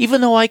 Yeah. Even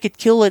though I could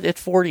kill it at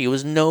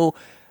 40,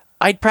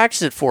 I'd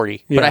practice at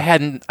 40, but I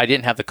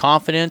didn't have the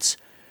confidence,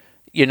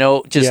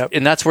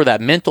 and that's where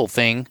that mental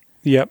thing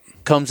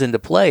comes into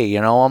play.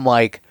 I'm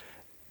like,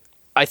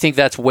 I think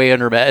that's way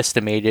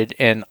underestimated,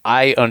 and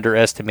I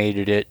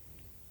underestimated it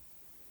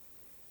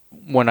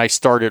when I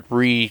started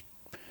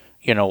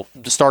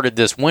started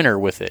this winter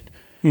with it.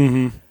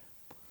 Mm-hmm.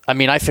 I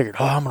mean, I figured,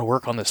 I'm going to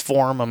work on this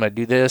form. I'm going to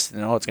do this. It's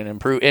going to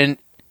improve. And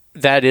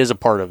that is a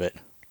part of it,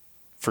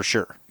 for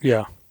sure.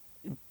 Yeah.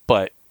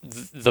 But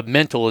the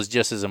mental is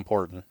just as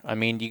important. I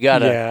mean, you got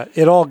to... Yeah,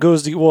 it all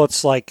goes to... Well,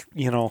 it's like,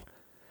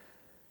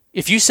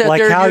 if you said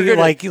like how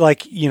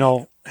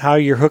you how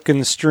you're hooking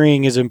the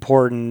string is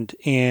important,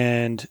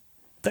 and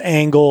the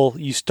angle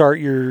you start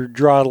your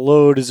draw to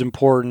load is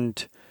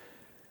important.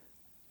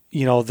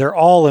 They're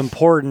all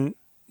important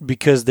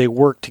because they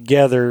work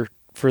together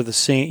for the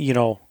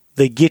same,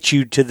 they get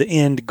you to the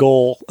end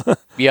goal.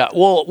 Yeah.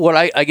 Well, what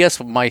I guess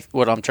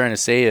what I'm trying to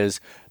say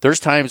is, there's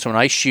times when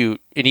I shoot,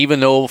 and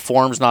even though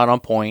form's not on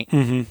point,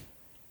 mm-hmm.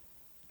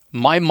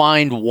 my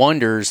mind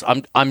wonders.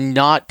 I'm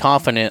not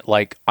confident,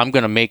 like, I'm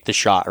going to make the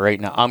shot right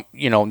now. I'm,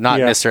 not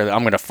necessarily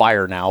I'm going to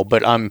fire now,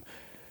 but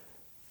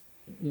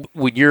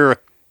when you're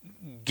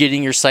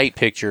getting your sight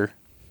picture,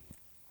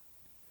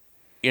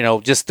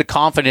 just the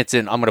confidence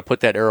in, I'm going to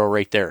put that arrow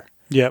right there.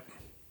 Yep.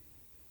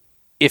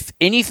 If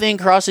anything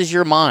crosses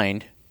your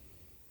mind,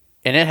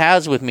 and it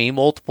has with me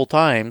multiple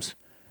times,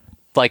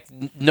 like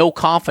no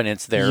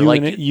confidence there.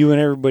 You and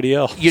everybody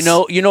else. You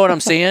know what I'm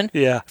saying?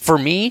 Yeah. For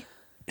me,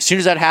 as soon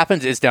as that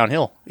happens, it's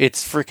downhill.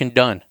 It's freaking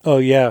done. Oh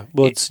yeah.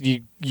 Well,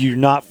 you're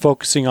not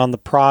focusing on the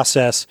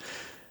process.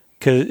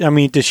 Because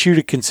to shoot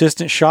a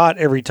consistent shot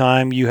every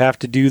time, you have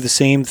to do the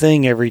same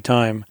thing every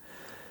time,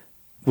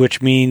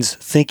 which means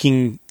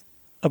thinking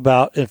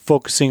about and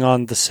focusing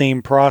on the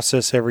same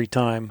process every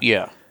time.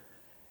 Yeah.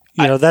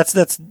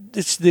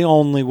 It's the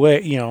only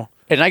way,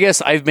 And I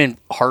guess I've been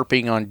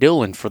harping on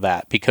Dylan for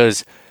that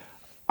because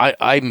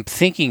I'm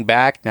thinking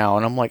back now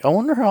and I'm like, I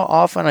wonder how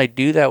often I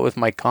do that with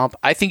my comp.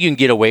 I think you can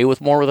get away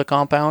with more with a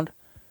compound.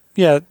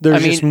 Yeah,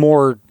 there's just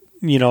more,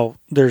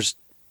 there's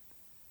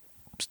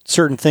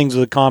certain things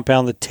with a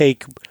compound that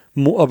take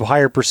a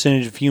higher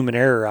percentage of human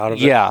error out of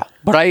it. Yeah,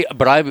 but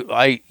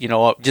I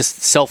just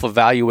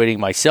self-evaluating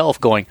myself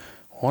going,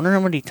 I wonder how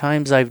many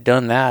times I've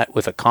done that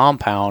with a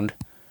compound.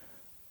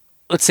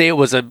 Let's say it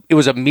was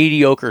a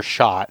mediocre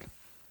shot,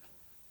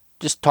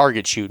 just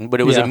target shooting, but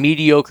it was a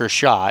mediocre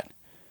shot.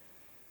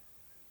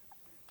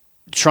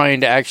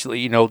 Trying to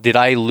actually, did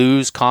I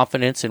lose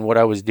confidence in what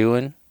I was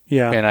doing?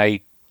 Yeah. And I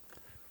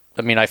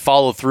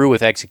followed through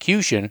with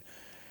execution,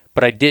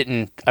 but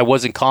I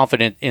wasn't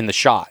confident in the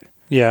shot.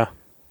 Yeah.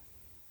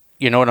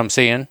 You know what I'm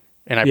saying?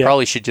 And I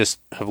probably should just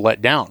have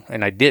let down,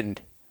 and I didn't.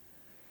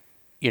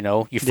 You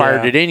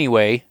fired it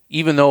anyway,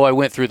 even though I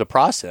went through the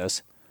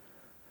process.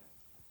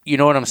 You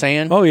know what I'm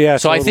saying? Oh, yeah.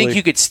 So totally. I think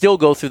you could still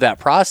go through that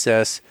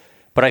process,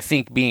 but I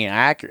think being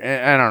accurate,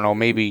 I don't know,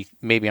 maybe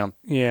I'm...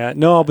 Yeah,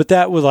 no, but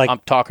that was like...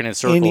 I'm talking in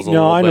circles a little bit.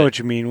 No, I know what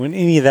you mean. When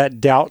any of that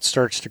doubt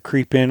starts to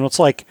creep in, it's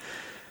like,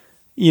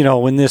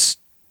 when this...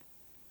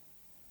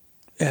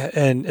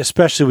 And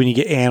especially when you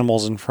get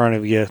animals in front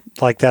of you,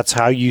 like that's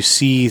how you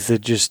see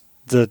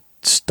the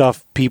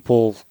stuff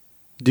people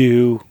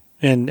do,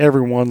 and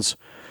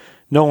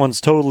no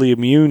one's totally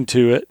immune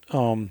to it.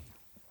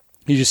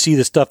 You just see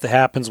the stuff that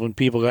happens when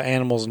people got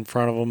animals in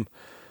front of them.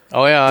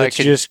 Oh yeah, it's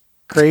just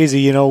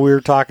crazy. We were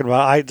talking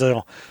about.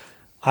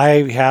 I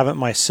haven't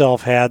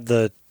myself had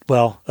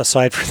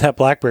aside from that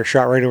black bear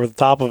shot right over the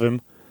top of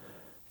him,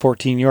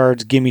 14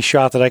 yards, gimme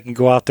shot that I can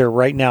go out there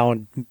right now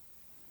and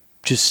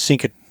just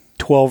sink a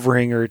 12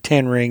 ring or a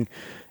 10 ring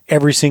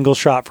every single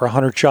shot for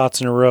 100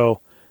 shots in a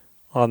row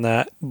on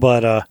that.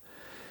 But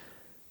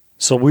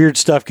so weird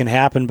stuff can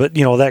happen. But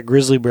that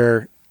grizzly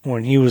bear,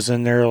 when he was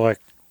in there, like,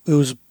 it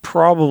was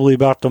probably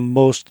about the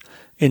most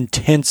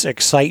intense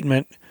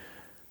excitement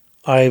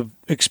I've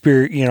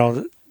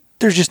experienced.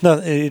 There's just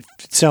nothing. It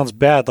sounds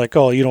bad, like,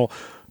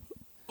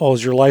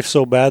 is your life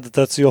so bad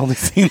that's the only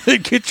thing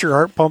that gets your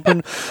heart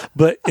pumping?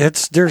 But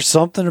there's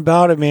something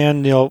about it,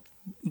 man.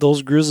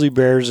 Those grizzly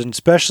bears, and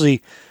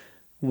especially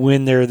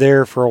when they're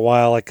there for a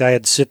while, like I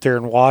had to sit there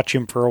and watch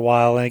him for a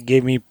while, and it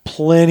gave me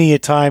plenty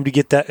of time to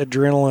get that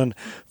adrenaline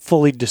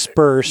fully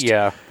dispersed.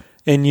 Yeah.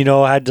 And,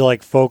 I had to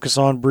like focus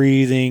on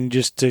breathing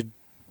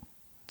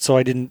so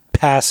I didn't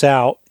pass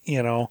out,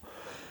 and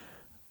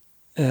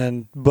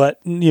when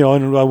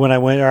I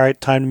went, all right,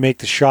 time to make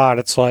the shot,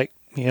 it's like,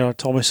 I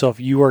told myself,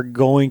 you are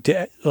going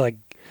to, like,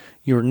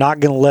 you're not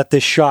going to let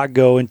this shot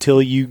go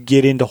until you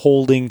get into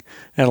holding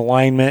and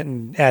alignment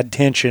and add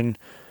tension.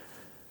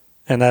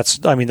 And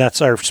that's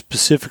I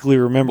specifically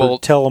remember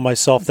telling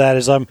myself that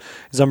as I'm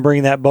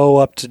bringing that bow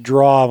up to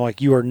draw, I'm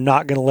like, you are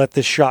not going to let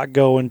this shot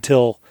go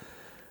until,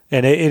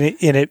 and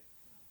it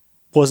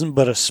wasn't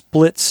but a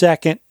split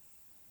second,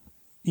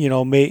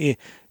 I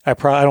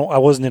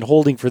wasn't in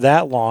holding for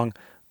that long,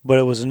 but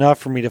it was enough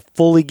for me to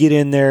fully get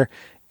in there,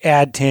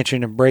 add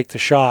tension, and break the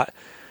shot.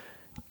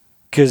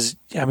 Because,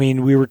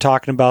 we were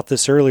talking about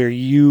this earlier.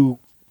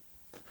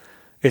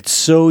 It's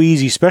so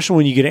easy, especially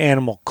when you get an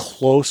animal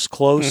close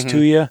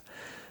to you,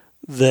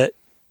 that,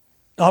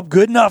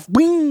 good enough,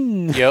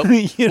 wing. Yep.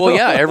 Well,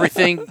 yeah,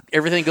 everything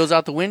goes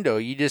out the window.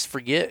 You just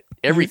forget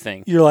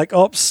everything. You're like,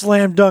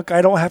 slam dunk.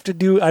 I don't have to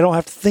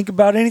think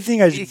about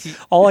anything.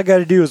 All I got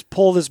to do is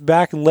pull this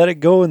back and let it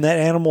go, and that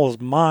animal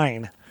is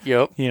mine.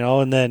 Yep.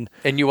 And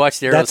you watch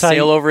the arrow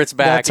sail over its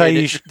back.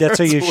 That's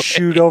how you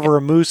shoot over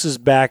a moose's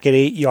back at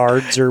 8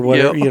 yards or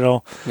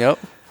whatever. Yep.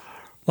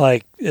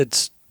 Like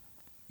it's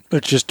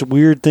just a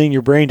weird thing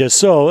your brain does.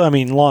 So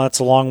that's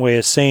a long way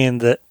of saying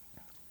that.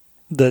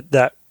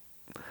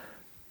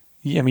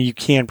 You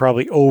can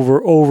probably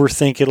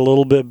overthink it a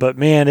little bit, but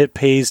man, it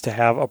pays to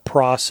have a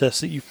process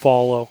that you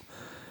follow.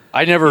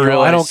 I never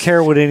realized. I don't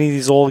care what any of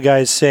these old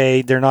guys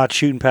say; they're not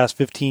shooting past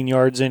 15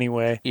 yards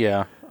anyway.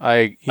 Yeah,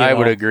 I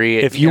would agree.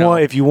 If you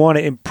want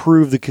to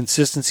improve the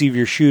consistency of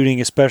your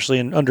shooting, especially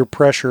under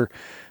pressure,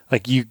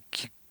 like you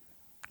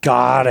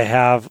gotta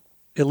have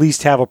at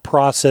least have a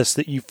process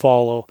that you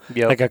follow,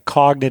 like a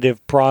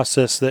cognitive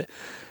process that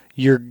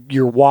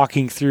you're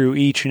walking through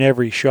each and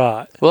every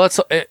shot. Well, that's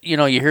you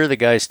hear the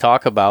guys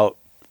talk about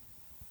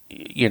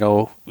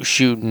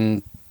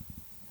shooting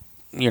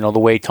the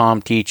way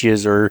Tom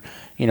teaches, or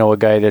a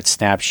guy that's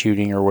snap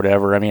shooting or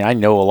whatever. I mean, I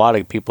know a lot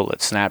of people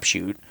that snap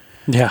shoot.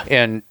 Yeah.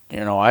 And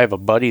I have a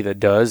buddy that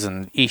does,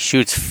 and he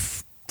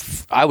shoots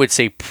I would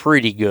say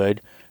pretty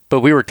good.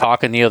 But we were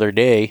talking the other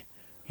day.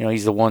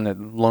 He's the one that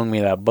loaned me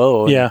that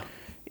bow. Yeah.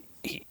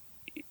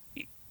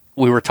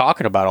 We were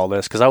talking about all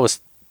this because I was,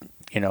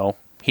 he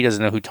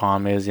doesn't know who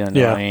Tom is, he doesn't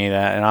know any of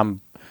that,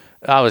 and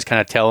I was kind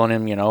of telling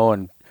him,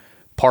 and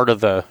part of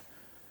the,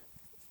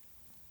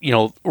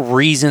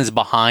 reasons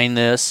behind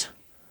this,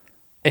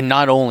 and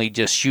not only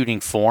just shooting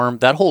form,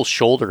 that whole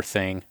shoulder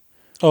thing.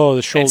 Oh,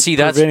 the shoulder,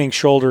 preventing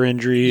shoulder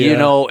injury,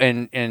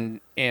 and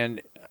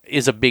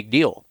is a big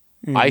deal.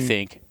 I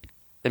think.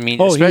 I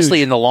mean, especially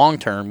huge. In the long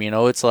term,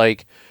 it's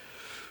like.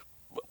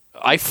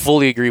 I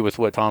fully agree with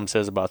what Tom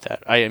says about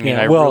that. I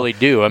really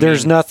do.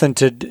 There's nothing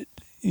to,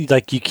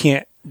 like, you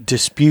can't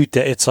dispute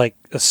that. It's like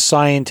a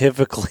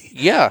scientifically.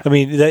 Yeah. I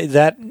mean,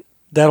 that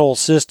whole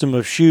system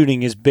of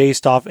shooting is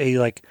based off a,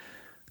 like,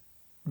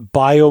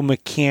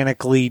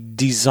 biomechanically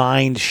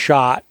designed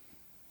shot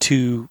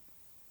to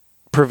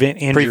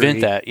prevent injury.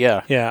 Prevent that,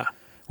 yeah. Yeah.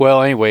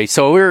 Well, anyway,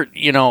 so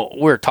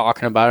we're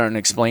talking about it and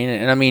explaining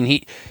it. And, I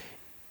mean,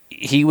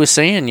 he was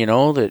saying,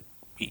 that,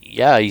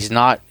 yeah, he's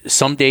not.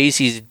 Some days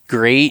he's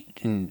great,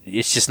 and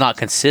it's just not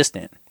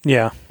consistent.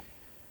 Yeah,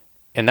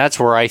 and that's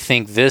where I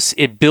think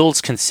it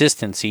builds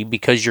consistency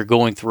because you're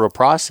going through a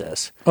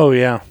process. Oh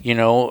yeah,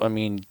 I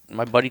mean,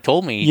 my buddy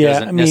told me he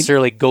doesn't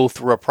necessarily go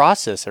through a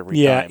process every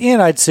time. Yeah,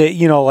 and I'd say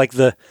like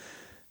the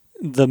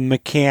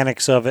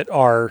mechanics of it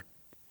are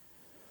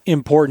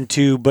important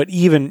too. But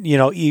even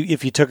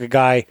if you took a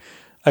guy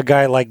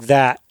like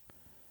that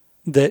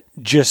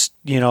just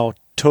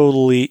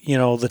totally,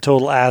 the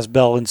total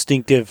Asbel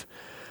instinctive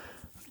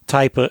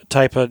type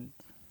of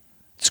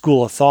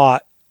school of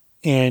thought,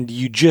 and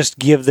you just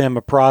give them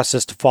a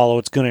process to follow,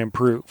 it's going to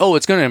improve. Oh,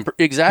 it's going to improve.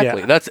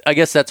 Exactly. Yeah. I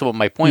guess that's what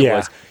my point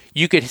was.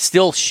 You could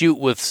still shoot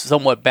with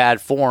somewhat bad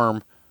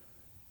form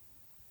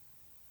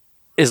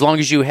as long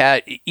as you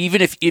had,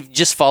 even if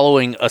just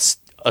following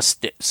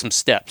some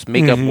steps,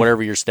 make up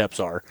whatever your steps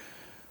are.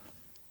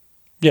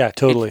 Yeah,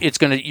 totally.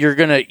 You're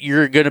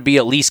gonna be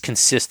at least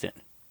consistent.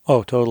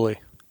 Oh, totally.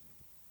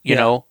 You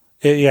know?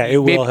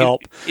 It will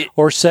help.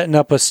 Or setting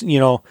up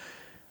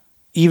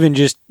even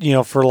just,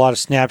 for a lot of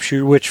snap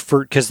shoot,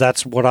 because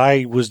that's what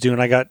I was doing.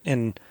 I got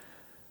in,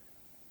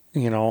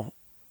 I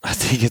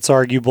think it's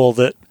arguable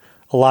that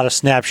a lot of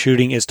snap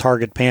shooting is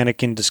target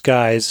panic in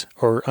disguise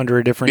or under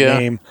a different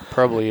name.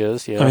 Probably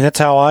is, yeah. I mean, that's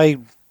how I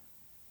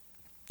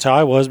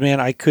was,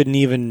 man. I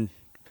couldn't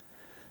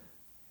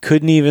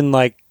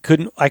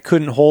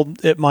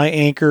hold at my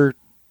anchor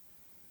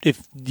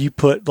if you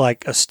put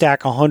like a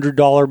stack of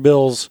 $100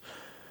 bills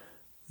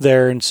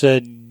there and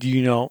said,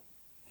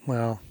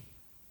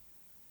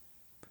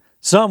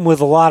 something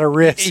with a lot of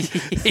risk.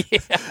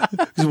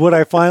 Is what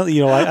I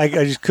finally, I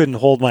just couldn't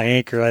hold my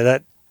anchor.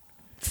 That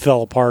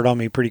fell apart on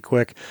me pretty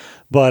quick.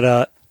 But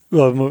I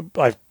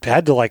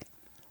had to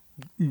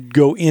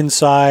go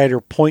inside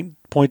or point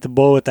the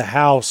bow at the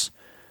house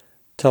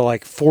to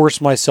force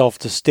myself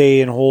to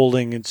stay and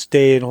holding and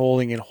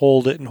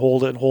hold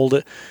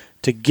it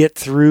to get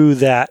through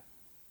that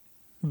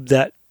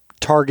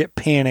target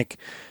panic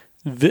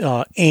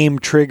aim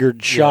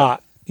triggered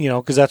shot,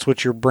 because that's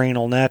what your brain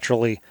will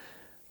naturally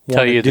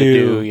tell you to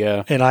do.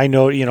 Yeah. And I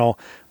know,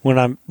 when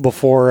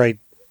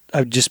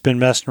I've just been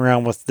messing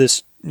around with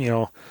this,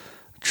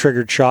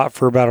 triggered shot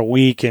for about a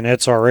week, and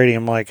it's already,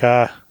 I'm like,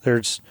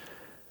 there's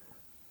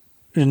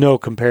no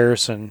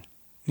comparison.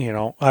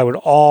 I would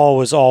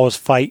always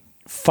fight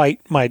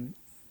my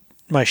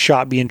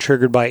shot being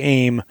triggered by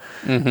aim.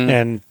 Mm-hmm.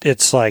 And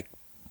it's like,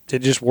 it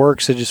just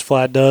works. It just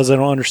flat does. I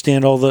don't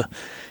understand all the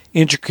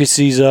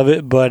intricacies of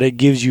it, but it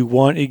gives you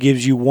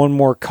one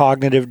more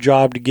cognitive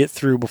job to get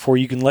through before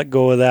you can let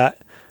go of that.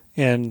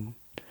 And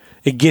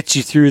it gets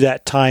you through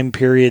that time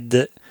period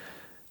that,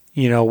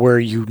 where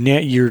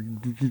your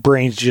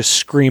brain's just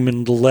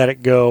screaming to let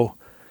it go.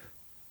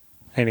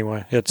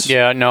 Anyway,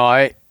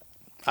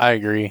 I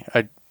agree.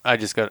 I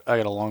got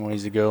a long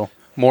ways to go.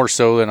 More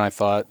so than I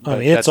thought. I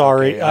mean, it's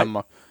already.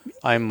 Okay.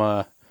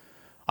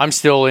 I'm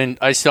still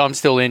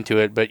into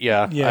it, but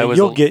yeah.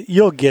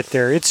 You'll get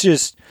there. It's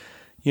just,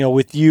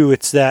 with you,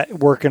 it's that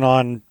working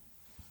on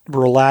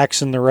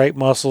relaxing the right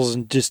muscles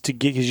and just to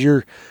get, because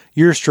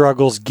your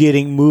struggles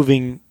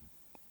moving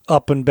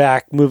up and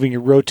back,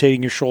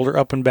 rotating your shoulder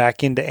up and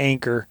back into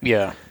anchor.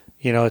 Yeah.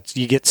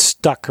 You get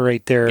stuck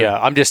right there. Yeah,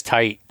 I'm just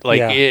tight. Go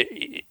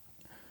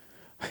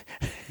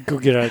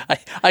get it.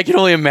 I can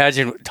only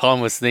imagine what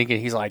Tom was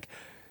thinking. He's like,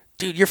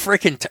 dude, you're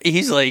freaking...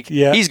 He's like,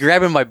 he's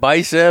grabbing my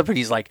bicep, and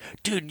he's like,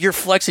 dude, you're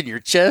flexing your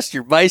chest,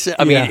 your bicep.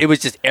 I mean, it was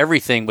just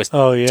everything was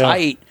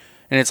tight.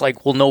 And it's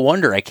like, well, no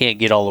wonder I can't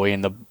get all the way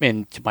into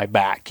my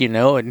back,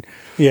 And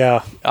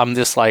I'm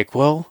just like,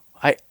 well,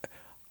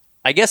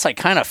 I guess I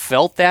kind of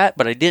felt that,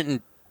 but I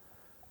didn't.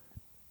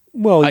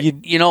 Well,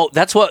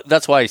 that's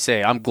why I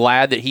say I'm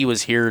glad that he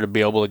was here to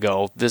be able to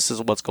go, this is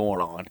what's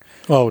going on.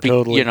 Oh,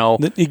 totally.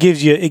 It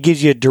gives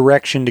you a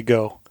direction to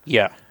go.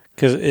 Yeah.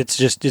 Because it's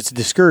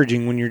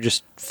discouraging when you're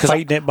just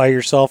fighting it by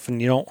yourself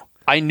and you don't.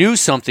 I knew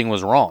something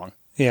was wrong.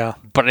 Yeah.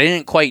 But I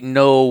didn't quite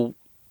know.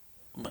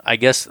 I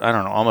guess, I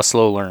don't know. I'm a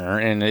slow learner,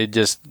 and it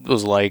just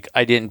was like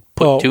I didn't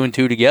put two and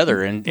two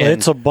together. And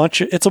it's a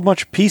bunch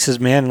of pieces,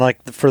 man.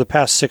 Like for the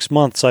past 6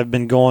 months, I've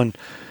been going,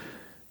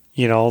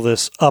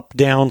 this up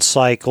down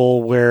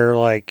cycle where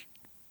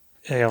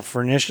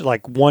for initial,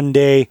 like one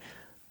day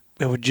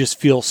it would just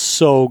feel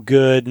so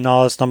good and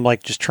all this. And I'm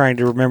like just trying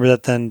to remember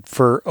that. Then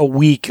for a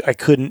week, I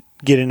couldn't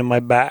get into my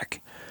back,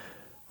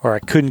 or I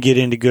couldn't get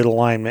into good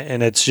alignment,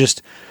 and it's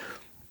just,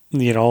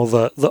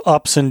 the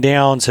ups and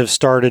downs have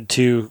started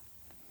to,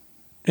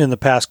 in the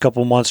past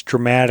couple months,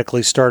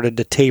 dramatically started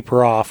to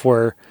taper off,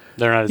 where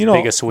they're not as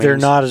big as swings. They're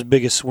not as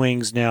big as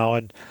swings now,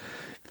 and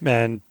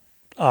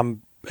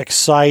I'm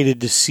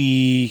excited to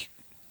see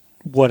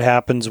what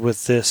happens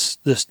with this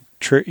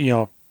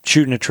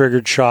shooting a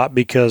triggered shot,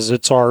 because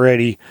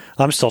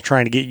I'm still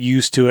trying to get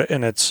used to it,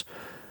 and it's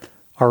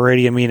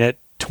already, at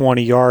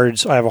 20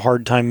 yards, I have a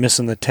hard time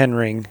missing the 10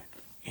 ring,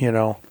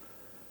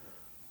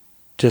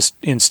 just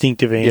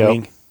instinctive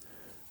aiming. Yep.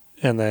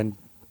 And then,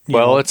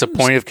 it's a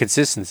point of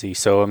consistency.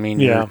 So,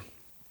 yeah.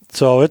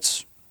 So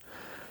it's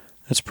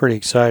pretty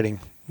exciting.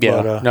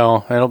 Yeah.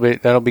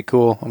 But, that'll be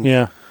cool.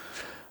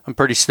 I'm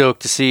pretty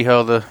stoked to see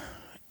how the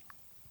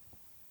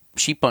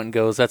sheep hunting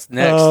goes. That's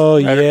next. Oh,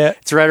 yeah.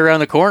 It's right around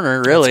the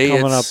corner, really. It's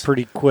coming up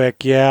pretty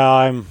quick. Yeah,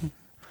 I'm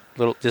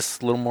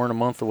just a little more than a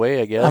month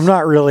away, I guess. I'm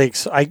not really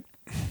excited.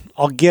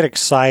 I'll get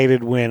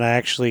excited when I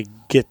actually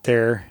get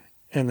there,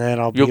 and then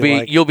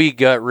you'll be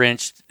gut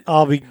wrenched.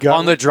 I'll be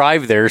on the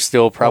drive there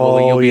still,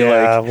 probably.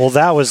 Oh, well,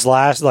 that was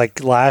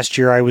last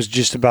year. I was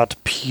just about to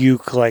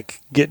puke,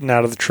 getting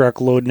out of the truck,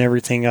 loading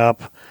everything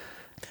up.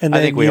 And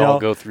then, I think we all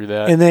go through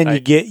that. And then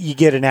you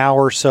get an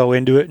hour or so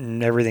into it,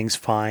 and everything's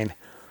fine.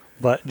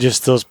 But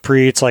just those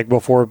it's like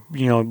before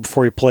you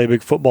play a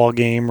big football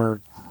game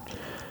or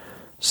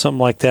something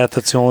like that.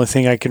 That's the only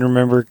thing I can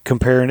remember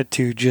comparing it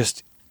to.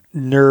 Just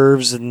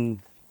nerves, and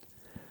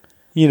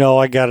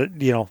I got it.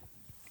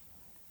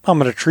 I'm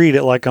going to treat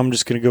it like I'm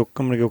going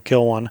to go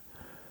kill one.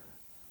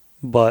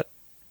 But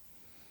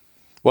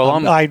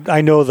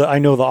I know the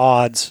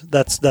odds.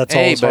 That's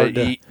always hard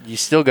to. You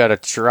still got to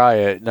try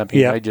it.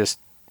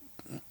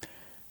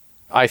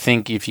 I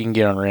think if you can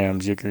get on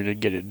rams, you're going to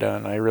get it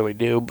done. I really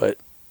do, but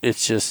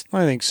it's just.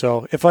 I think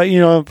so. If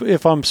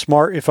I'm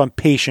smart, if I'm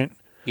patient.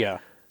 Yeah.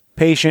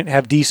 Patient,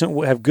 have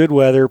good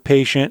weather,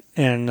 patient,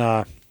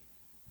 and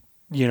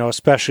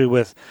especially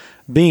with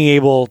being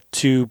able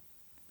to,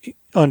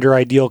 under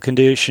ideal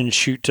conditions,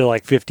 shoot to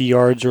 50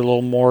 yards or a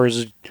little more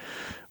is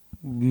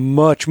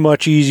much,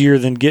 much easier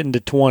than getting to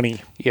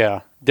 20.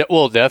 Yeah.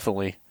 Well,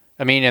 definitely.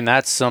 And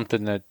that's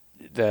something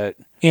that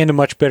and a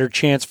much better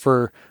chance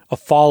for a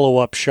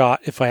follow-up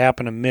shot if I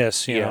happen to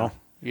miss, you know.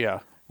 Yeah.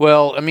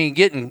 Well,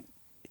 getting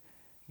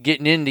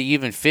into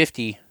even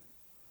 50.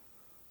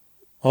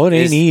 Oh, it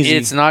ain't easy.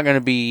 It's not going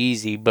to be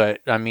easy,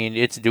 but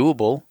it's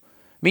doable.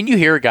 You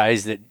hear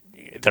guys that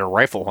are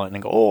rifle hunting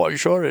and go, "Oh, I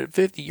shot it at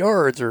 50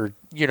 yards," or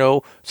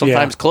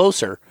sometimes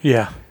closer.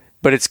 Yeah.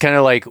 But it's kind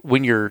of like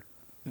when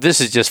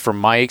this is just from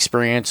my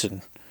experience,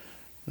 and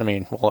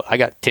I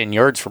got 10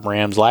 yards from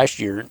rams last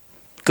year.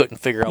 Couldn't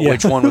figure out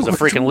which one was a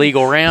freaking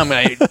legal ram.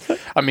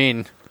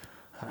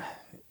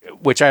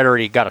 Which I'd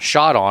already got a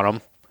shot on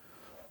them,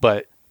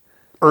 but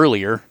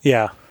earlier.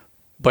 Yeah.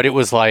 But it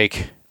was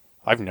like,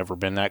 I've never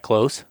been that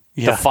close.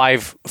 Yeah.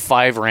 The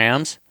five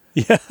rams.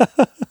 Yeah.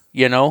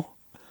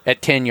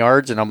 At 10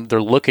 yards, and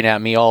they're looking at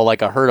me all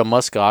like a herd of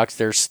muskox.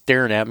 They're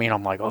staring at me, and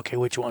I'm like, okay,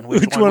 which one?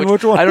 Which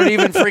one? I don't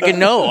even freaking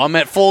know. I'm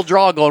at full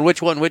draw going,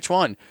 which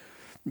one?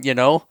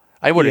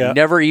 I would have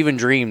never even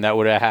dreamed that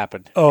would have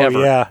happened. Oh,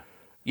 ever.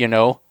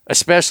 Yeah.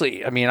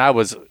 Especially, I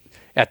was,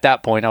 at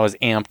that point, I was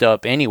amped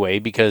up anyway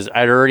because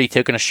I'd already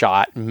taken a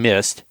shot,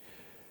 missed.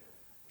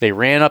 They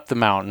ran up the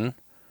mountain,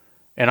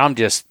 and I'm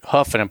just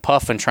huffing and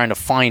puffing trying to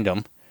find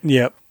them.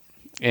 Yep.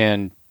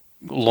 And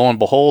lo and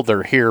behold,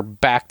 they're here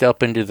backed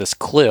up into this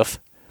cliff.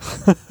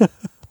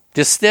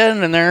 Just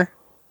standing there.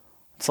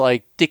 It's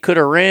like they could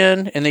have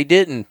ran, and they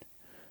didn't.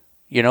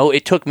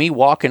 It took me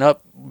walking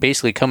up,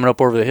 basically coming up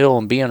over the hill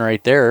and being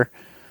right there.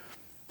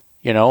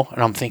 And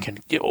I'm thinking,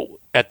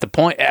 at the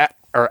point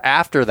or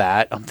after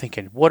that, I'm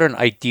thinking, what an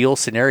ideal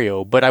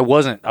scenario. But I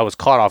wasn't. I was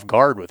caught off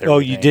guard with everything. Oh,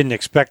 you didn't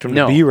expect them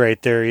to be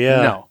right there,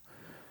 yeah. No.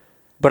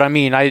 But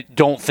I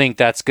don't think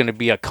that's going to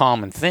be a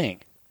common thing.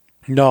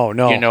 No. One,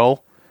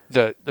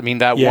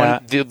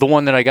 the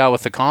one that I got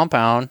with the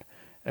compound,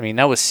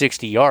 that was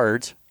 60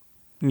 yards.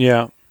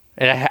 Yeah.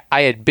 And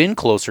I had been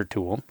closer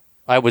to him.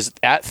 I was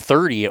at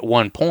 30 at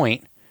one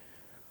point,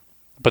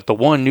 but the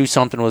one knew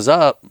something was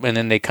up, and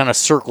then they kind of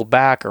circled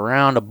back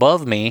around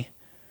above me,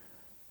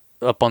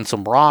 up on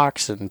some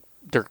rocks, and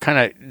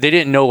they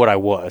didn't know what I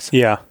was.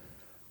 Yeah.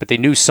 But they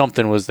knew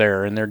something was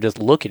there, and they're just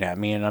looking at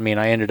me, and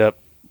I ended up,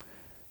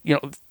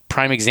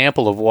 prime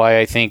example of why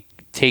I think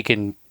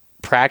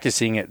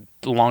practicing at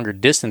longer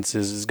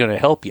distances is going to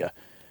help you.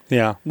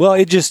 Yeah. Well,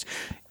 it just,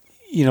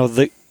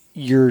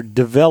 you're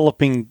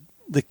developing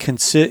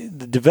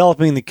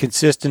developing the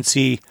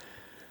consistency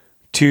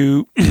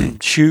to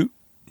shoot,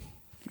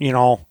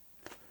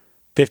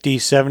 50,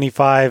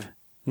 75,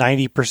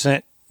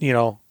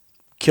 90%,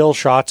 kill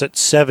shots at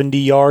 70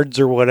 yards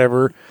or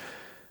whatever,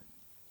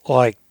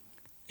 like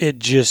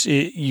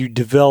you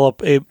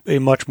develop a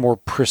much more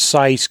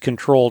precise,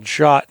 controlled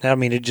shot. I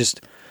mean, it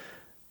just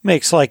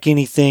makes like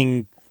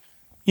anything,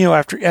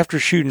 after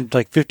shooting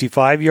like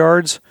 55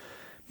 yards,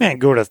 man,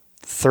 go to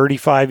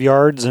 35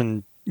 yards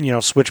and,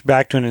 switch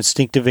back to an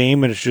instinctive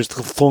aim and it's just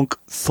thunk,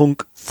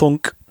 thunk,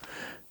 thunk.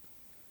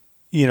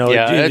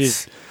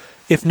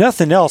 If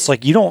nothing else,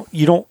 like you don't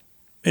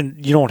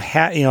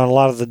have, a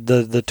lot of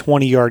the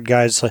 20-yard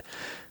guys, like,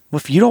 well,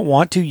 if you don't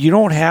want to, you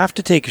don't have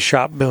to take a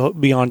shot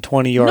beyond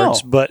 20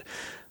 yards. No. But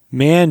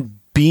man,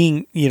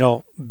 being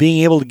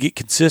able to get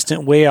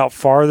consistent way out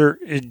farther,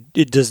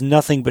 it does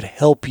nothing but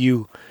help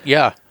you.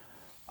 Yeah.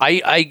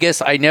 I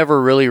guess I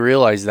never really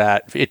realized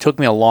that. It took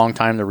me a long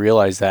time to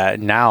realize that.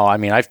 Now, I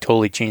mean, I've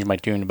totally changed my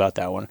tune about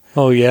that one.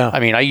 Oh, yeah. I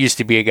mean, I used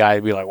to be a guy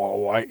to be like, well,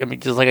 why? I mean,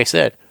 just like I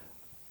said,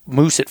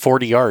 moose at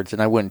 40 yards,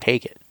 and I wouldn't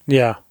take it.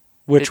 Yeah,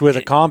 which with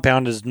a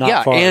compound is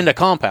not far. Yeah, and a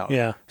compound.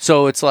 Yeah.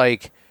 So it's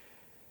like,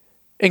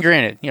 and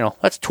granted,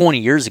 that's 20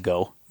 years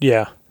ago.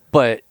 Yeah.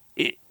 But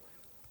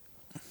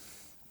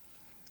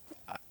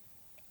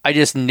I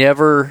just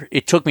never,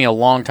 it took me a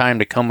long time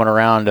to come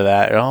around to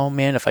that. Oh,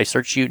 man, if I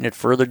start shooting at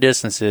further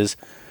distances,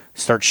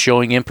 start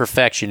showing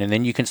imperfection, and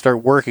then you can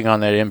start working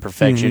on that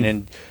imperfection,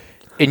 and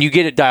you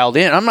get it dialed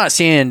in. I'm not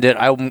saying that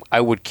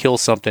I would kill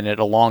something at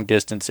a long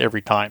distance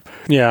every time.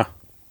 Yeah.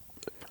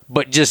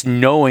 But just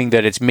knowing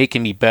that it's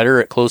making me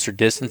better at closer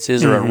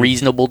distances or at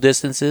reasonable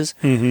distances,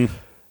 to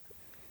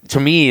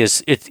me,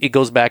 it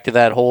goes back to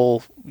that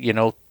whole,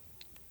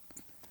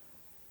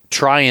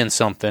 trying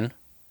something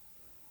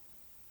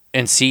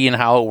and seeing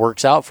how it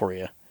works out for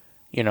you.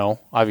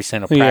 Obviously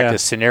in a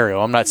practice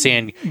scenario. I'm not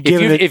saying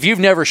if you've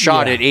never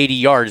shot at 80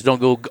 yards, don't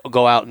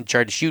go out and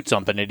try to shoot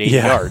something at 80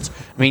 yards.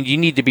 I mean, you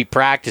need to be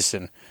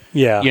practicing.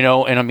 Yeah.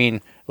 And I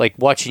mean, like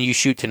watching you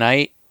shoot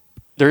tonight,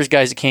 there's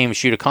guys that can't even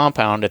shoot a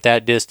compound at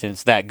that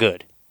distance that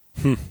good.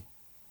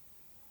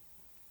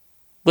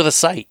 With a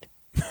sight.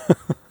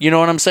 You know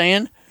what I'm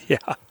saying?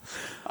 Yeah.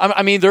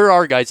 I mean, there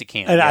are guys that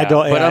can't. And I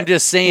don't. But I'm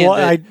just saying.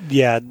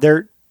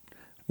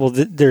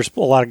 There's a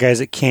lot of guys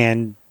that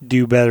can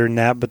do better than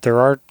that, but there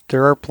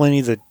are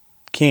plenty that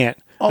can't.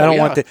 Oh, I don't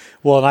want to.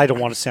 Well, and I don't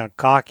want to sound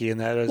cocky in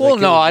that. Well,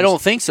 no, I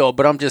don't think so.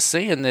 But I'm just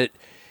saying that.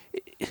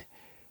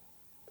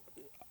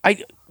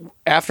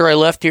 After I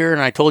left here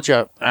and I told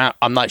you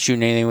I'm not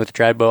shooting anything with the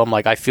trad bow, I'm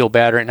like, I feel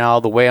bad right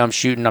now. The way I'm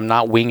shooting, I'm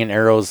not winging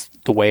arrows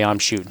the way I'm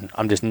shooting.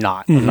 I'm just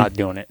not. I'm not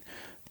doing it.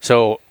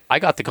 So I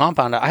got the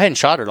compound. I hadn't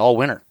shot it all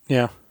winter.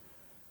 Yeah.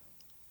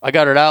 I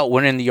got it out,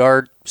 went in the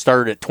yard,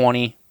 started at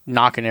 20,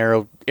 knocking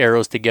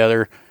arrows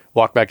together,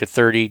 walked back to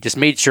 30, just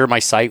made sure my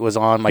sight was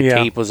on, my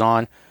tape was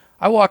on.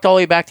 I walked all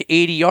the way back to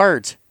 80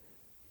 yards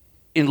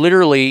in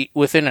literally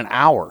within an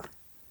hour.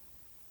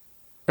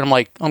 And I'm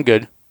like, I'm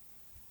good.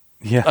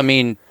 Yeah. I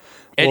mean,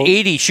 at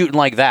 80 shooting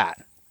like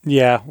that.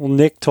 Yeah. Well,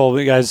 Nick told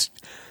me, guys,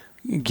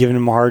 giving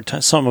him a hard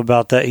time, something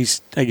about that.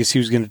 I guess he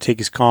was going to take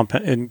his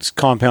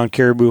compound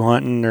caribou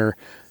hunting, or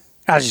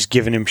I was just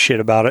giving him shit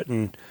about it,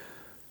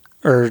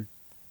 or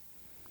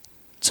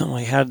something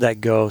like, how did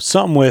that go?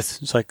 Something with,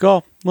 it's like,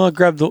 oh, well,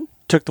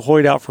 took the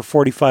Hoyt out for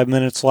 45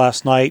 minutes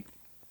last night,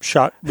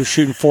 was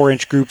shooting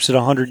 4-inch groups at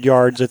 100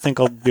 yards. I think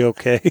I'll be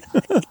okay.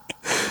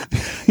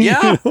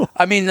 Yeah.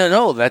 I mean,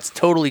 no, that's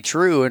totally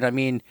true. And I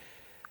mean,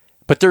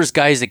 but there's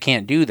guys that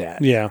can't do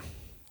that. Yeah.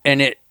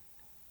 And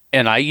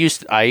I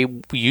used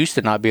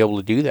to not be able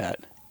to do that.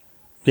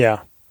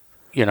 Yeah.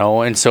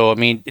 And so, I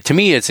mean, to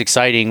me, it's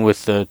exciting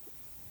with the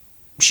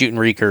shooting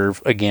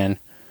recurve again.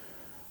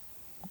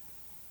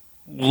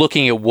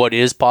 Looking at what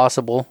is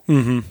possible.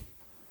 Mm-hmm.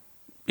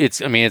 It's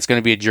going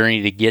to be a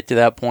journey to get to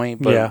that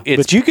point, but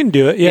but you can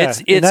do it. Yeah.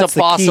 It's a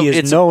possible.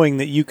 It's knowing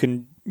that you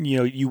can,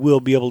 you will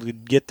be able to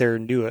get there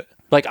and do it.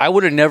 Like I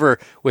would have never,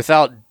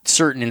 without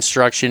certain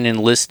instruction and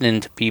listening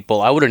to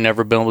people, I would have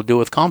never been able to do it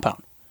with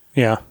compound.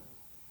 Yeah.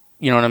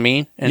 You know what I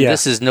mean? And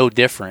this is no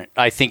different.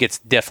 I think it's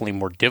definitely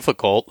more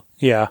difficult.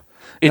 Yeah.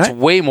 It's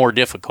way more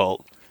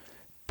difficult.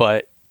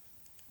 But,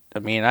 I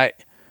mean, I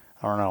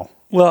don't know.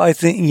 Well, I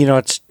think,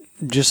 it's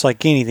just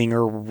like anything,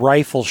 or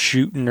rifle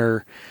shooting,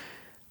 or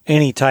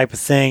any type of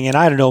thing. And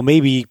I don't know,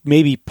 maybe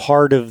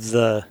part of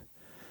the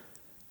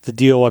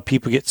deal why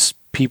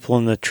people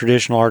in the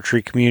traditional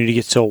archery community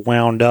get so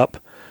wound up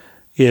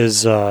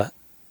is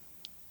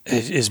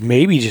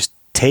maybe just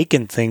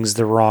taking things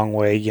the wrong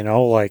way,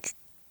 like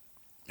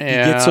you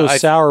get so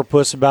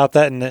sourpuss about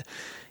that. And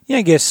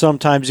I guess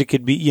sometimes it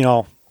could be,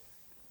 and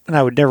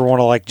I would never want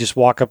to like just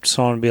walk up to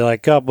someone and be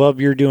like, oh, bub,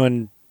 you're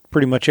doing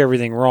pretty much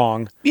everything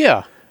wrong.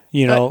 Yeah.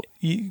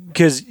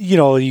 Because,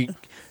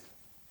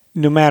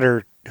 no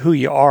matter who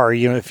you are,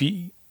 if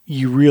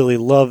you really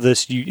love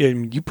this,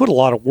 you put a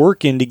lot of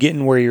work into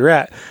getting where you're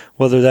at,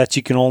 whether that's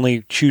you can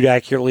only shoot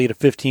accurately to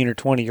 15 or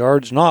 20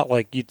 yards, not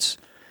like it's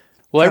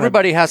Well,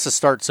 everybody has to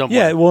start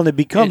somewhere. Yeah, well, and it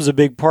becomes a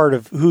big part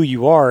of who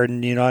you are,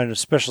 and and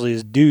especially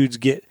as dudes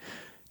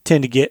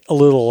tend to get a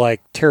little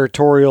like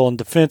territorial and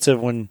defensive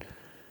when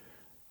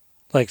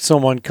like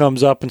someone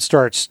comes up and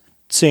starts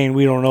saying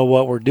we don't know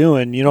what we're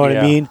doing. You know what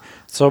I mean?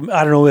 So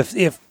I don't know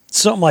if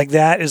something like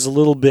that is a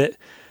little bit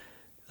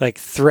like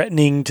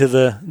threatening to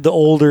the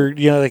older,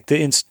 like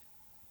the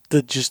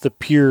just the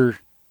pure.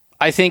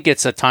 I think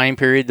it's a time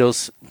period.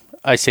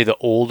 The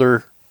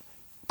older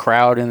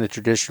crowd in the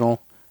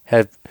traditional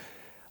have.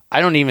 I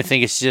don't even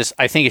think it's just.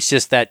 I think it's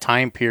just that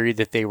time period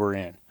that they were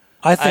in.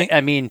 I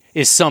mean,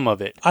 is some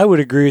of it. I would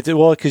agree with it.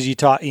 Well, because you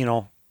taught,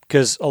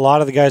 because a lot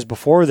of the guys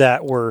before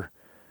that were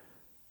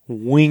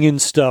winging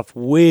stuff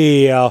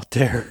way out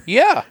there.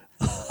 Yeah,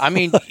 I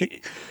mean,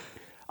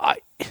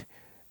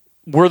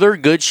 were there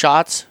good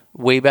shots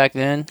way back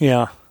then?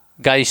 Yeah,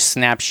 guys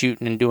snap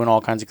shooting and doing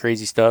all kinds of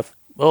crazy stuff.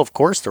 Well, of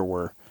course there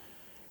were,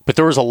 but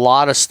there was a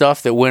lot of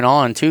stuff that went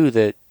on too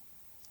that.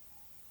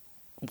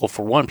 Well,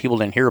 for one, people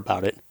didn't hear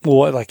about it.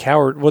 Well, like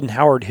wasn't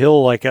Howard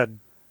Hill like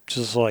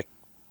just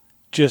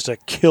a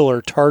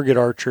killer target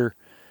archer?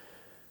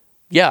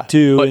 Yeah,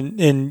 too,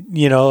 and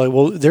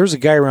well, there's a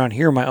guy around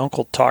here. My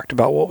uncle talked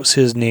about what was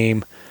his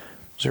name?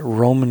 Was it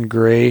Roman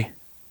Gray?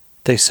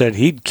 They said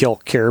he'd kill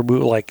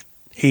caribou like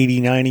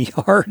 80, 90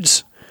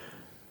 yards.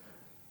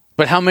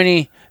 But how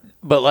many?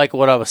 But like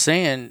what I was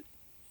saying,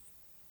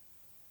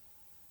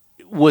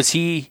 was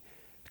he?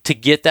 To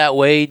get that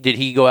way, did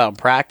he go out and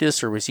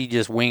practice, or was he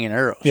just winging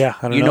arrows? Yeah,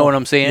 I don't know. You know what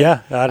I'm saying?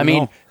 Yeah, I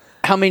mean,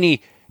 how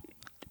many?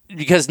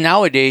 Because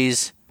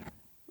nowadays,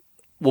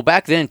 well,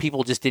 back then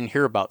people just didn't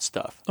hear about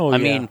stuff. Oh, I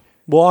mean,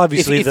 well,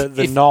 obviously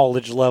the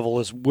knowledge level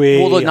is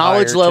way. Well, the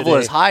knowledge level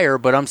today. is higher,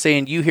 but I'm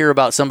saying you hear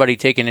about somebody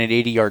taking an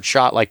 80-yard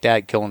shot like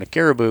that, killing a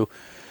caribou.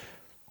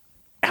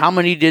 How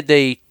many did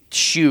they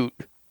shoot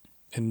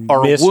and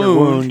miss or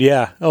wound?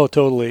 Yeah. Oh,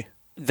 totally.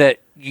 That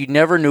you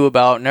never knew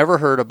about, never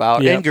heard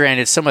about. Yep. And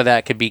granted, some of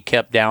that could be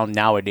kept down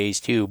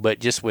nowadays too, but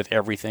just with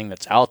everything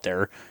that's out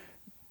there,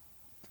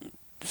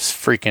 it's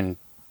freaking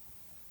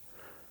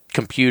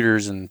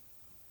computers and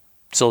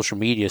social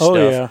media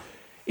stuff,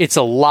 it's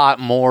a lot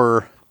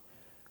more,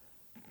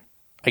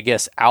 I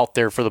guess, out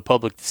there for the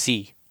public to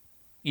see.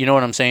 You know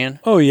what I'm saying?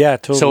 Oh, yeah,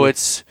 totally.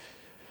 So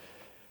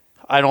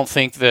I don't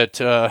think that...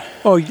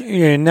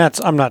 and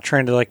I'm not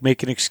trying to like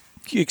make an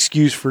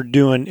excuse for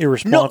doing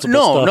irresponsible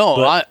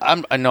stuff.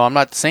 I'm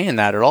not saying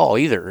that at all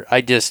either.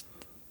 I just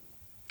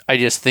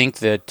think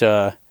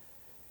that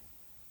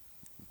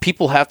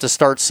people have to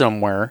start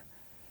somewhere,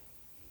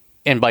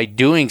 and by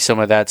doing some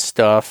of that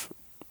stuff,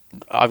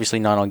 obviously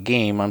not on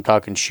game, I'm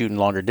talking shooting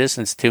longer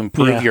distance to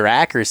improve your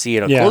accuracy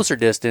at a closer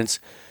distance.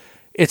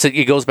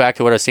 It goes back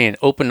to what I was saying,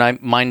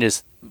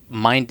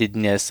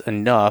 open-mindedness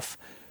enough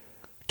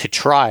to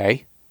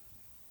try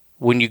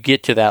when you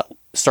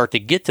start to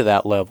get to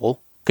that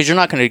level. Because you're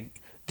not going to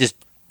just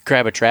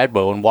grab a trad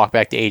bow and walk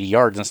back to 80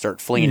 yards and start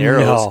flinging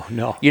arrows.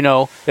 No.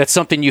 That's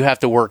something you have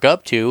to work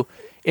up to.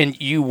 And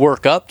you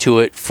work up to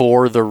it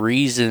for the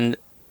reason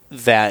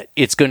that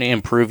it's going to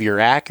improve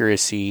your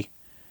accuracy.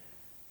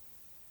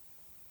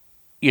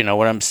 You know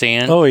what I'm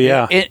saying? Oh,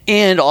 yeah.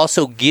 And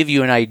also give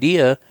you an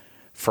idea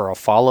for a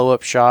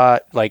follow-up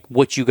shot, like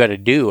what you got to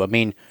do. I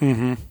mean,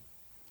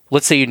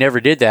 let's say you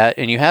never did that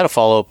and you had a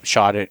follow-up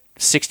shot at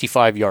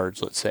 65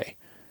 yards, let's say.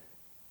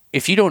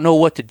 If you don't know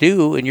what to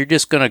do and you're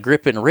just going to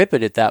grip it and rip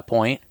it at that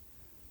point,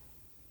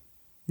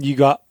 you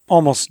got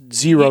almost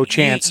zero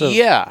chance of...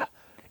 Yeah.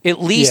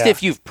 At least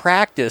if you've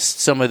practiced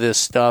some of this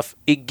stuff,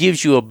 it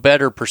gives you a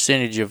better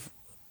percentage of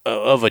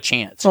a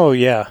chance. Oh,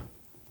 yeah.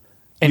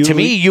 And to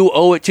me, you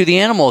owe it to the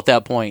animal at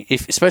that point,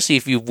 especially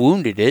if you've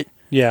wounded it.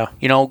 Yeah.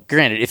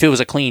 Granted, if it was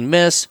a clean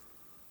miss,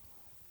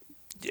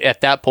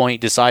 at that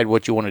point, decide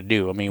what you want to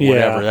do. I mean,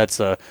 whatever.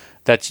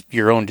 That's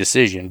your own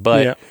decision.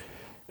 But,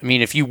 I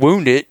mean, if you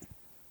wound it,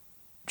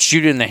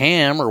 shoot it in the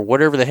ham or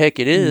whatever the heck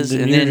it is,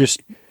 and then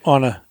just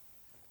on a...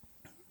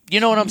 You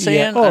know what I'm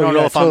saying? I don't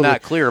know if I'm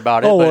that clear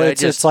about it. Oh,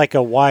 but it's like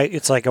a why.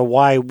 It's like a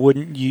why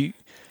wouldn't you?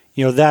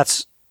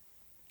 That's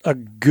a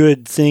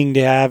good thing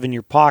to have in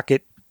your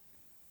pocket.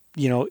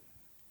 It's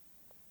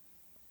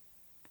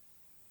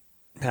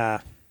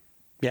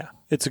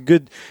a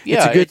good.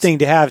 It's a good thing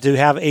to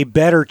have a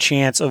better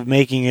chance of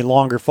making a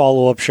longer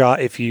follow up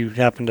shot if you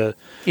happen to.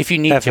 If you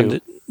need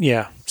to.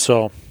 Yeah.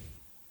 So.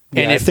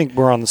 Yeah, and I think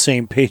we're on the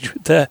same page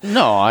with that.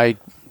 No, I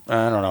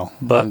don't know.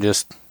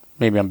 But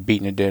maybe I'm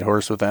beating a dead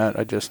horse with that.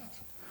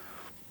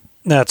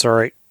 That's all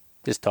right.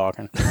 Just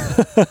talking.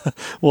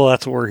 Well,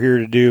 that's what we're here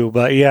to do.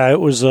 But yeah, it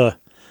was I'm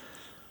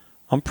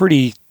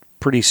pretty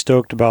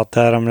stoked about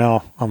that. I'm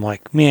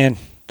like, man,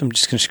 I'm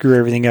just gonna screw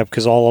everything up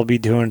because all I'll be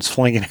doing is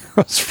flinging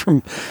arrows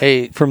from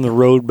the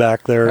road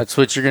back there. That's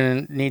what you're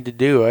gonna need to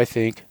do, I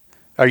think.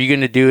 Are you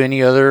gonna do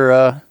any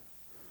other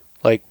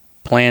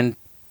planned?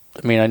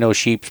 I mean, I know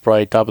sheep's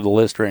probably top of the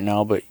list right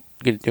now, but you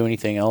gonna do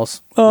anything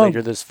else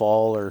later this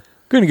fall or?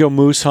 Going to go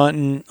moose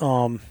hunting.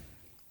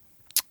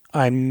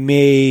 I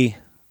may.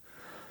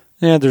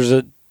 Yeah, there's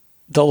the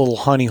little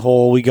honey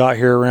hole we got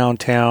here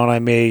around town. I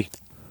may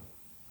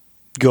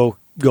go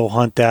go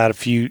hunt that a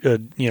few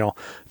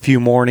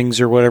mornings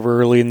or whatever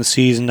early in the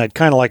season. I'd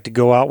kind of like to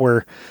go out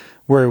where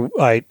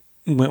I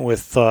went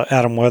with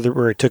Adam Weather,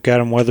 where I took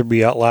Adam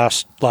Weatherby out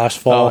last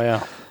fall.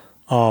 Oh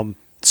yeah.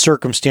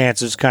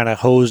 Circumstances kind of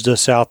hosed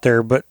us out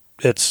there, but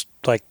it's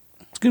going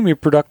to be a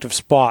productive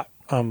spot.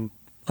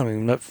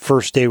 That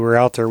first day we were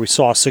out there, we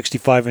saw a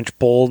 65-inch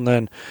bull and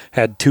then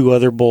had two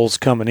other bulls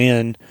coming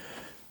in,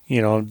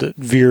 that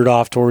veered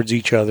off towards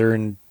each other,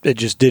 and it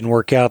just didn't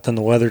work out. Then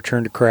the weather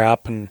turned to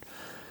crap and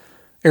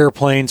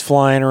airplanes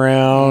flying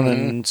around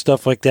and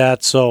stuff like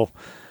that. So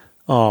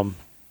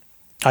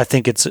I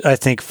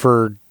think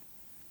for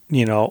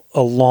a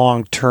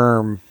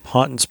long-term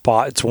hunting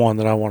spot, it's one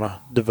that I want to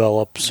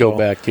develop. So, go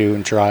back to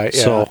and try. Yeah.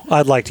 So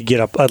I'd like to get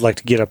up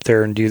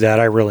there and do that.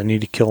 I really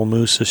need to kill a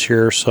moose this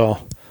year,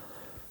 so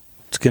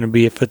it's going to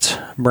be, if it's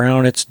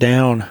brown, it's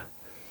down.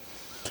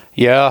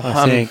 Yeah,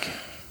 I think.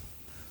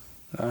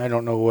 I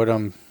don't know what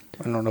I'm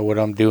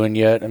doing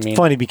yet. I mean, it's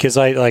funny because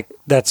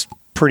that's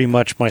pretty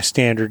much my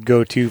standard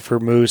go-to for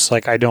moose.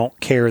 I don't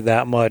care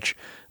that much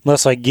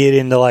unless I get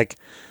into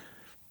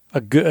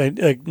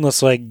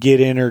unless I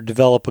get in or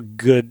develop a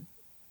good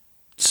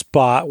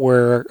spot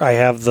where I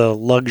have the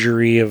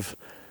luxury of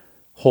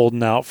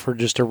holding out for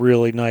just a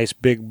really nice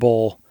big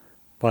bull.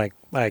 I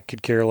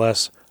could care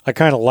less. I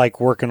kind of like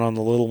working on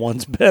the little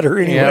ones better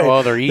anyway. Yeah,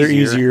 well, they're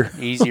easier.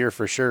 Easier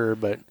for sure.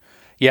 But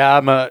yeah,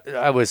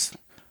 I was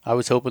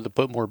hoping to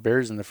put more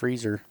bears in the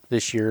freezer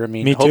this year. I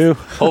mean, me too.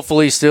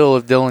 Hopefully, still,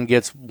 if Dylan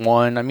gets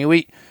one. I mean,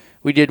 we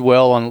did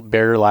well on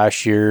bear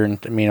last year, and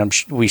I mean,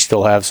 we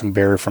still have some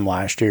bear from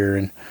last year,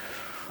 and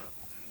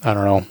I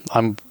don't know.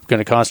 I'm going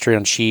to concentrate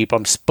on sheep.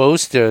 I'm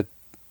supposed to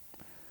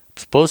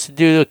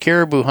do a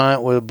caribou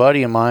hunt with a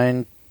buddy of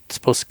mine. It's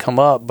supposed to come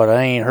up, but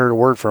I ain't heard a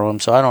word from him,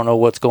 so I don't know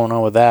what's going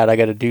on with that. I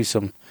got to do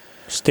some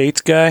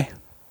States guy.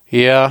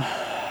 Yeah,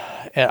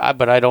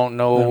 but I don't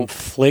know. Them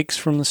flakes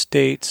from the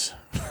States.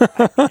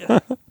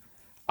 I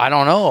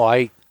don't know.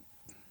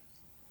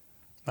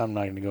 I'm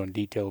not going to go in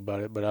detail about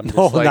it, but I'm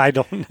just I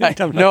don't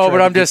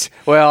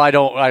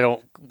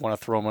want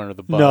to throw him under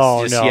the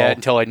bus yet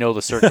until I know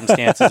the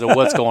circumstances of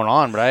what's going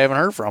on. But I haven't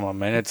heard from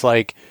him, and it's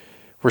like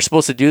we're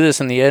supposed to do this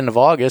in the end of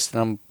August,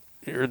 and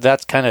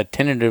that's kind of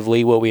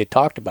tentatively what we had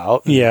talked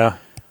about. Yeah,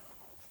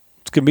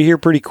 it's going to be here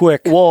pretty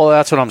quick. Well,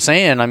 that's what I'm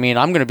saying. I mean,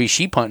 I'm going to be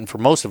sheep hunting for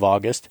most of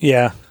August.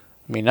 Yeah,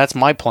 I mean that's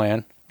my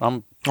plan.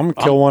 I'm going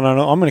to kill one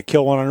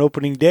on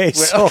opening day.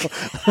 So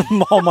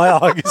all my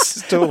August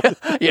is still.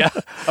 Yeah.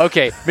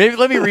 Okay. Maybe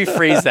let me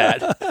rephrase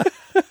that.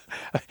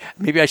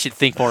 Maybe I should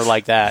think more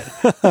like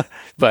that.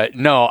 But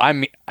no,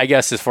 I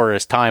guess as far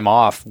as time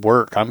off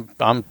work,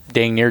 I'm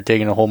dang near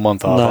taking a whole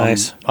month off.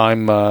 Nice.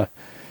 I'm going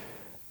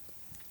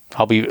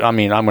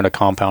to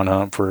compound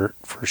hunt for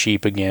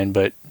sheep again,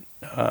 but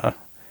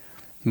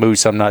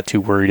moose I'm not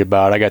too worried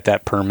about. I got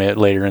that permit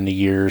later in the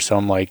year, so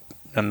I'm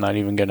not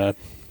even going to.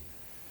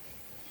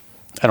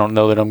 I don't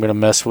know that I'm going to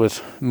mess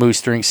with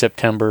moose during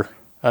September.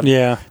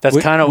 Yeah. That's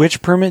kind of...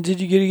 Which permit did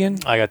you get again?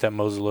 I got that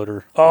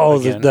muzzleloader. Oh,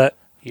 that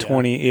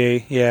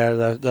 20A.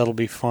 Yeah, that'll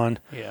be fun.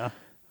 Yeah.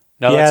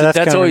 No, that's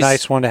kind of a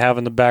nice one to have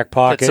in the back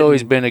pocket. It's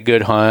always been a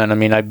good hunt. I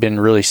mean, I've been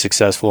really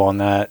successful on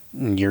that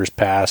in years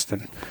past,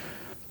 and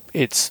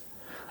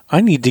I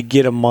need to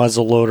get a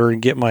muzzleloader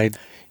and get my...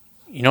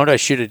 You know what I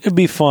should have... It'd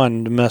be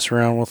fun to mess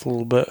around with a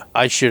little bit.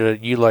 I should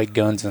have... You like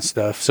guns and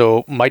stuff.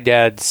 So my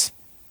dad's...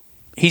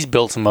 He's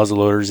built some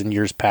muzzleloaders in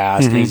years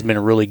past, and he's been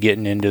really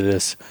getting into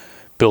this,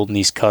 building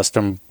these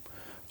custom,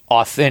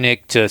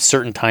 authentic to a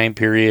certain time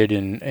period,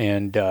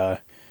 and I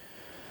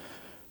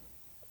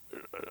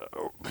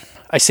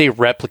say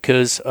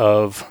replicas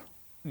of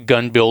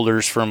gun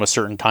builders from a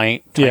certain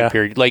time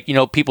period. Like,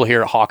 people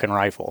here at Hawk and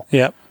Rifle.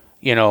 Yeah.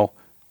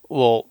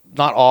 Well,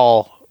 not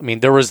all. I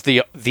mean, there was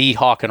the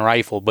Hawk and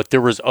Rifle, but there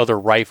was other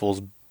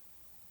rifles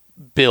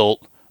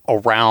built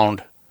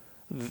around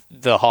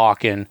the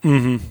Hawk,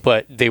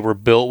 but they were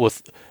built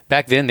with,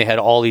 back then they had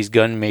all these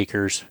gun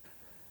makers,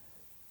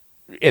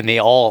 and they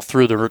all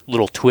threw their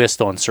little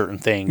twist on certain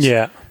things.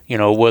 Yeah.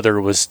 Whether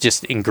it was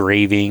just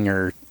engraving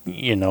or,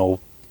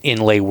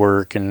 inlay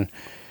work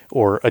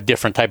or a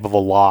different type of a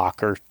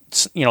lock or,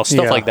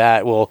 stuff like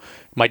that. Well,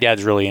 my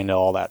dad's really into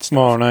all that stuff.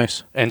 Oh,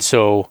 nice. And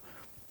so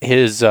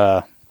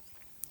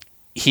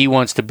he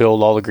wants to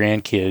build all the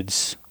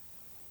grandkids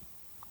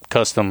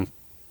custom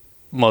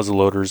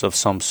muzzleloaders of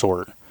some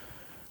sort.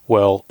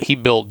 Well, he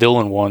built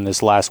Dylan one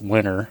this last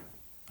winter.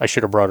 I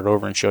should have brought it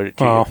over and showed it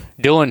to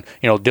you.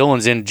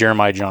 Dylan's in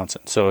Jeremiah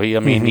Johnson. So,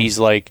 he's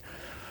like,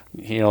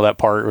 that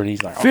part when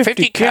he's like,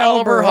 50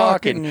 caliber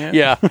Hawk.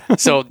 Yeah.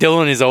 So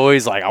Dylan is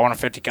always like, I want a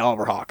 50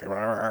 caliber Hawk.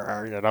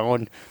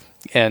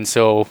 And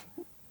so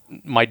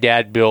my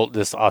dad built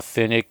this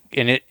authentic,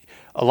 and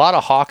a lot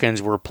of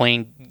Hawkins were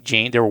plain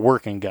Jane. They were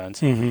working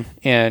guns.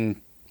 And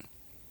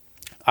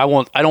I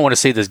don't want to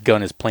say this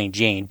gun is plain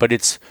Jane, but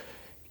it's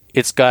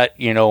got,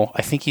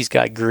 I think he's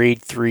got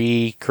grade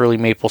 3 curly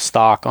maple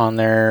stock on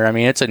there. I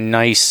mean, it's a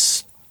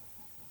nice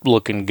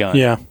looking gun.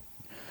 Yeah.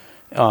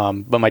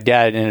 But my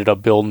dad ended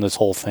up building this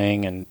whole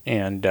thing,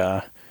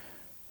 and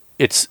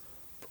it's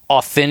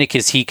authentic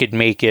as he could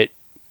make it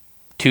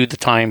to the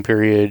time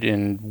period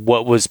and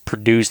what was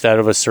produced out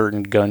of a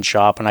certain gun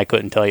shop, and I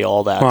couldn't tell you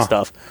all that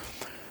stuff.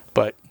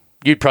 But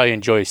you'd probably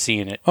enjoy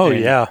seeing it. Oh, and,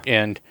 yeah.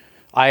 And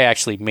I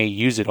actually may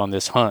use it on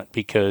this hunt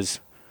because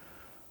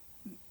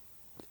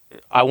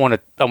I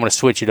want to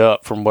switch it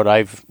up from what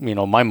I've,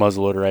 my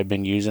muzzleloader I've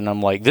been using.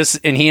 I'm like this,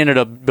 and he ended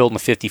up building a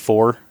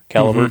 54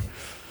 caliber.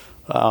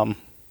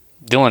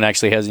 Dylan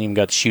actually hasn't even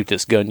got to shoot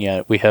this gun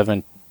yet. We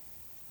haven't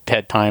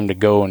had time to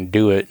go and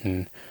do it,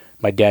 and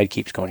my dad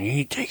keeps going, you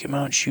need to take him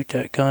out and shoot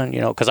that gun,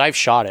 because I've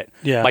shot it.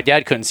 Yeah. My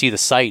dad couldn't see the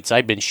sights.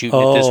 I've been shooting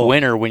it this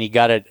winter when he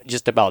got it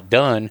just about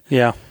done.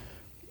 Yeah.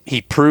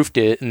 He proofed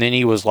it, and then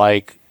he was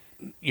like,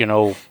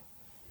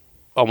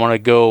 I want to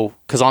go,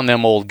 because on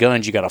them old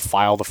guns, you got to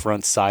file the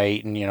front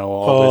sight and,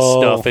 all this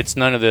stuff. It's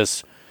none of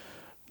this,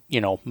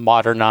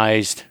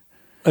 modernized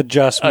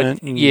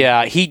adjustment.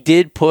 Yeah, he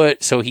did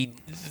put,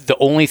 the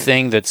only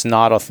thing that's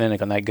not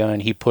authentic on that gun,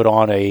 he put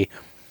on a,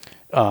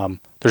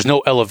 there's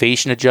no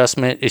elevation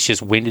adjustment. It's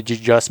just windage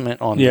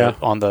adjustment on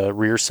the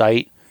rear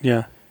sight.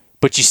 Yeah.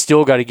 But you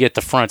still got to get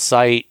the front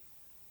sight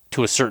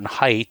to a certain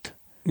height.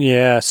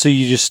 Yeah. So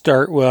you just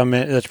start,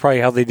 that's probably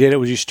how they did it,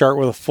 was you start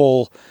with a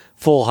full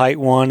height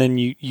one, and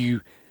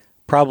you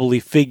probably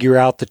figure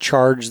out the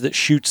charge that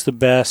shoots the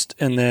best,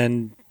 and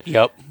then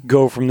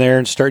go from there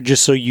and start,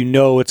 just so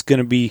it's going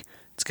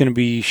to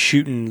be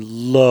shooting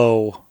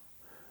low.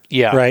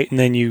 Yeah. Right. And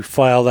then you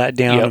file that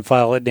down and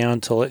file it down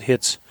until it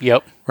hits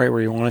right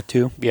where you want it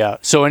to. Yeah.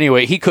 So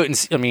anyway, he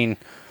couldn't,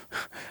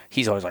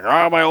 he's always like,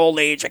 my old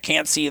age, I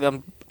can't see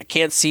them. I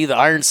can't see the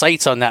iron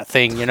sights on that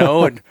thing,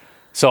 and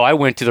so I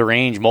went to the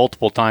range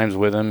multiple times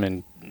with him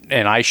and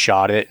I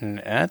shot it, and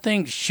that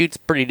thing shoots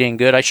pretty dang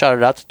good. I shot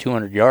it out to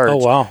 200 yards. Oh,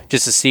 wow.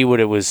 Just to see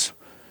what it was,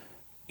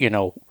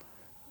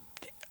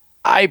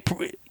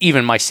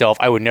 even myself,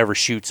 I would never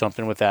shoot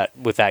something with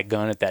that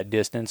gun at that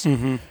distance.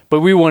 Mm-hmm.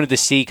 But we wanted to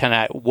see kind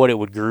of what it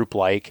would group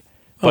like.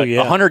 But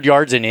 100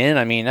 yards and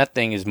in, that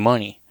thing is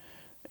money.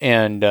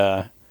 And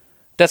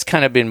that's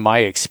kind of been my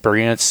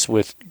experience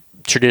with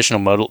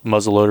traditional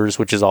muzzleloaders,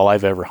 which is all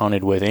I've ever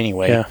hunted with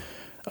anyway. Yeah.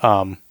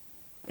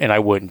 And I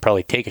wouldn't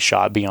probably take a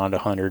shot beyond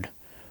 100.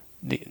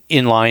 The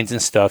inlines and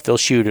stuff, they'll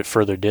shoot at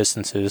further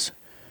distances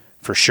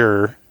for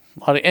sure.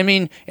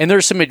 And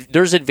there's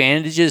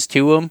advantages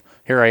to them.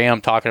 Here I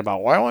am talking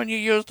about, why wouldn't you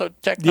use the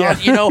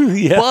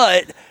technology,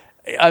 But,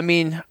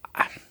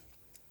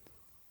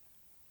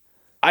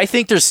 I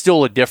think there's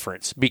still a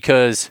difference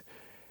because,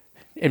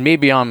 and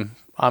maybe I'm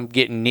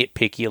getting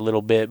nitpicky a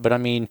little bit, but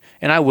and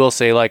I will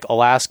say, like,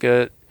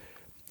 Alaska,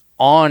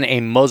 on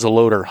a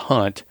muzzleloader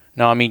hunt,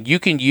 now, you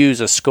can use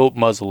a scoped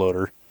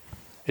muzzleloader.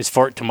 As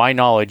far to my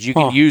knowledge, you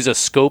can use a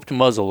scoped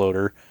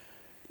muzzleloader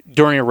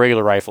during a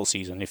regular rifle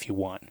season if you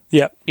want.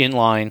 Yep.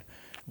 Inline,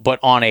 but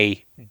on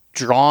a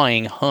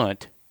drawing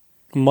hunt,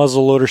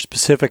 muzzleloader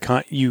specific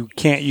hunt, you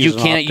can't use.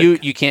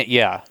 You can't.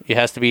 Yeah, it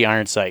has to be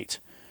iron sights.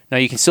 Now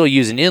you can still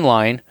use an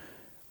inline,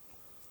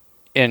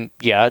 and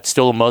it's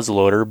still a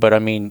muzzleloader. But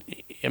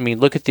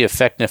look at the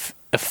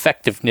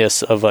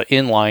effectiveness of an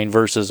inline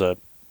versus a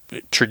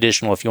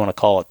traditional, if you want to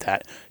call it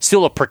that.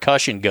 Still a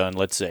percussion gun,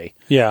 let's say.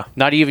 Yeah. You're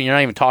not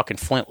even talking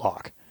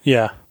flintlock.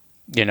 Yeah.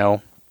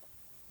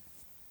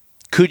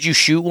 Could you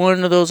shoot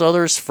one of those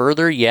others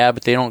further? Yeah,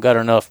 but they don't got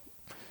enough,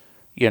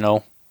 they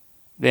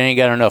ain't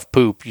got enough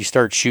poop. You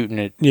start shooting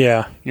it.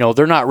 Yeah.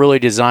 They're not really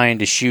designed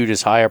to shoot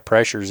as high of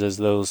pressures as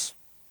those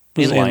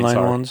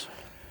inline ones.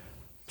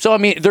 So,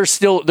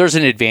 there's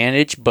an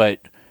advantage, but,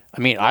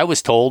 I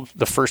was told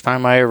the first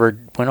time I ever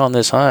went on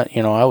this hunt,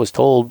 I was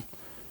told,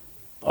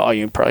 oh,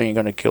 you probably ain't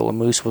going to kill a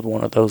moose with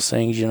one of those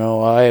things.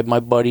 My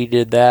buddy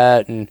did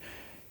that, and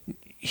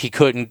he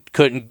couldn't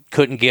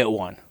get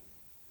one.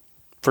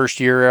 First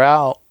year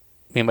out,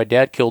 me and my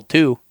dad killed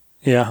 2.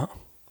 Yeah.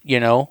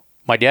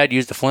 My dad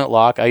used a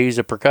flintlock. I used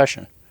a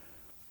percussion.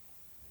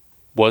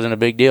 Wasn't a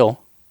big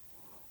deal.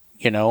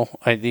 I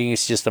think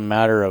it's just a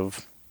matter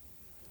of,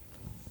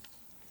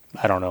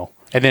 I don't know.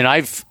 And then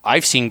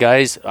I've seen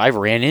guys, I've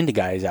ran into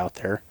guys out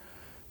there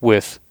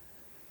with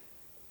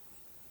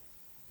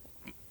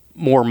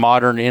more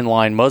modern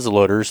inline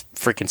muzzleloaders.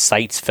 Freaking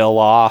sights fell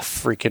off.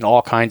 Freaking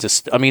all kinds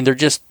of they're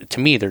just, to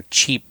me, they're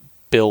cheap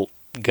built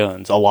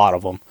guns, a lot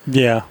of them.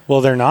 Yeah.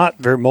 Well, they're not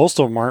very, most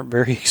of them aren't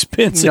very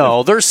expensive.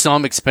 No, there's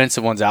some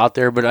expensive ones out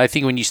there, but I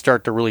think when you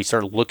start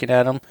looking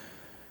at them,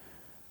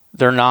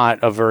 they're not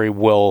a very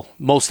well,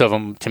 most of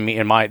them, to me,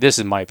 this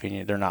is my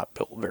opinion, they're not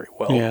built very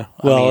well. Yeah.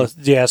 Well,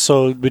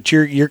 so, but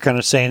you're kind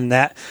of saying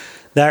that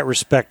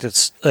respect,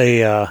 it's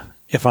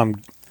if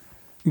I'm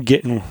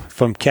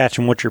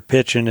catching what you're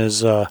pitching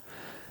is,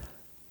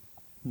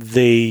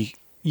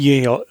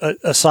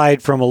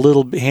 aside from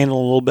handling a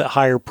little bit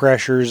higher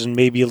pressures and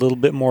maybe a little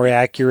bit more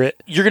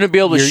accurate, you're going to be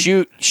able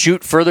to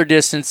shoot further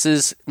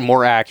distances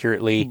more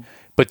accurately,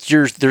 but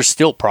there's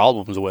still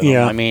problems with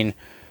them.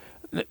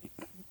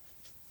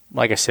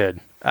 Like I said,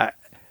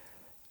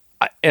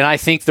 I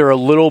think they're a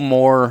little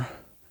more,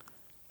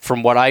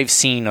 from what I've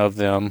seen of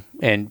them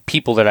and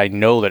people that I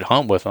know that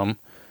hunt with them,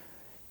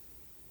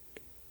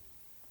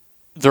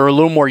 they're a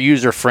little more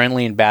user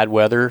friendly in bad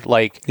weather.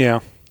 Like,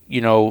 you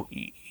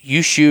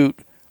shoot,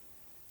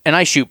 and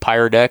I shoot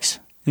Pyrodex.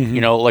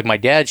 Like my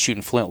dad's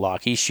shooting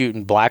flintlock. He's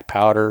shooting black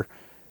powder.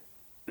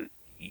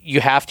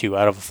 You have to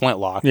out of a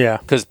flintlock. Yeah.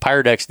 Because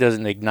Pyrodex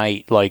doesn't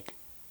ignite like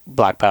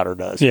black powder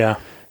does. Yeah.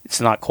 It's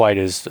not quite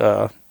as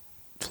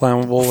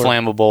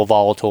flammable,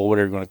 volatile,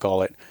 whatever you want to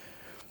call it.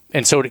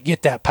 And so to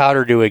get that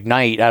powder to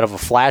ignite out of a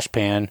flash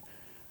pan,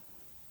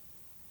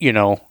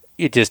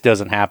 it just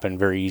doesn't happen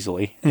very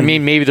easily. I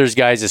mean, maybe there's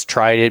guys that's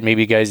tried it.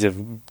 Maybe guys have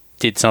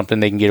did something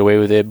they can get away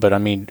with it. But I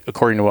mean,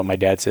 according to what my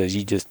dad says,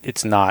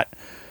 it's not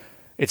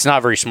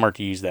very smart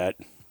to use that.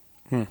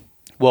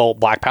 Well,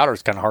 black powder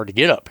is kind of hard to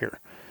get up here.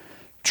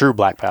 True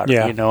black powder.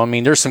 Yeah. I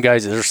mean, there's some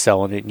guys that are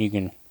selling it,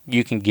 and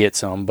you can get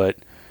some, but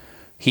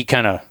he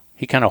kind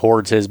of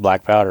hoards his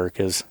black powder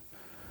because,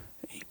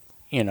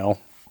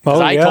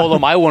 I told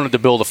him I wanted to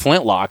build a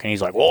flintlock, and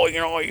he's like, well,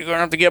 you're going to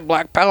have to get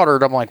black powder.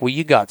 And I'm like, well,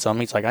 you got some.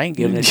 He's like, I ain't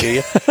giving it to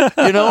you.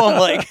 I'm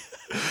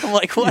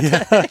like, what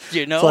the heck,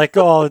 It's like,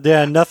 oh,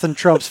 yeah, nothing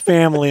trumps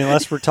family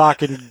unless we're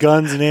talking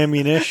guns and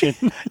ammunition.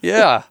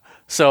 Yeah.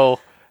 So,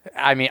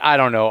 I mean, I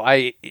don't know.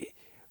 I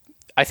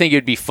think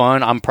it'd be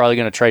fun. I'm probably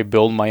going to try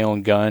building my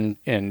own gun,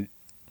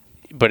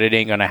 but it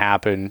ain't going to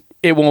happen.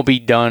 It won't be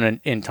done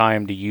in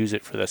time to use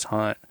it for this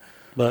hunt.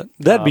 But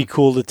that'd be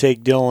cool to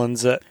take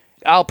Dylan's.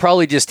 I'll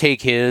probably just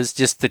take his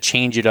just to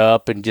change it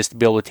up and just to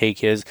be able to take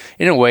his.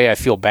 In a way, I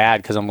feel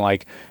bad because I'm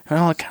like,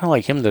 I kind of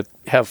like him to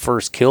have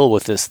first kill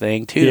with this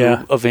thing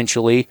too,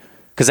 eventually.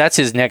 Because that's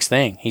his next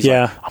thing. He's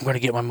like, I'm going to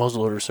get my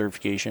muzzleloader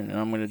certification, and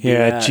I'm going to do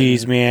that. Yeah,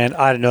 geez, man.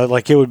 I don't know.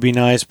 Like, it would be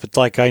nice, but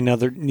like I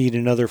need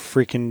another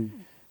freaking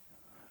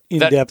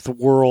in-depth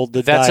world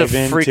to dive into.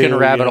 That's a freaking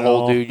rabbit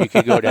hole, dude, you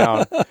could go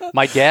down.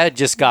 My dad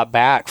just got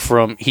back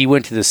he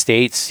went to the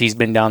States. He's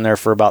been down there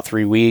for about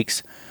 3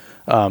 weeks,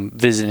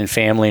 visiting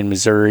family in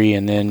Missouri,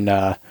 and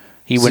then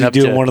he went up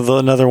to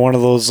another one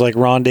of those like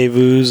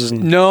rendezvous.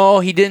 No,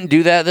 he didn't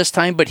do that this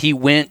time, but he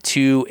went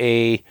to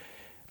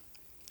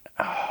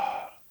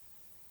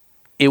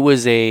it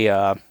was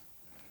I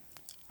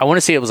want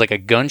to say it was like a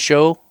gun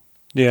show.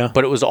 Yeah.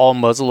 But it was all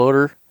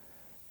muzzleloader.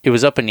 It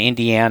was up in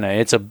Indiana.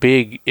 It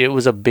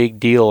was a big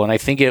deal, and I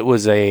think it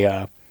was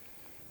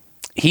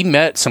he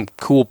met some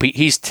cool people.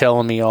 He's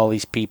telling me all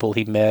these people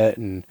he met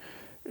and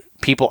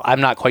people. I'm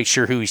not quite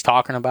sure who he's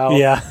talking about.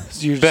 Yeah,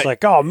 so you're just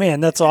like, oh man,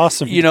 that's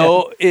awesome.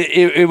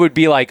 It would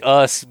be like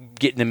us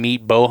getting to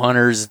meet bow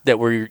hunters that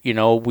we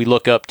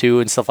look up to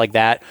and stuff like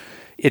that.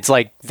 It's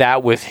like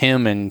that with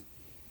him and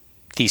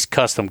these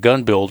custom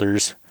gun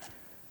builders.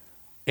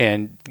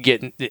 And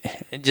getting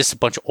just a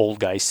bunch of old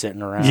guys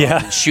sitting around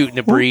and shooting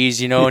the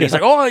breeze, and he's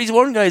like, oh, these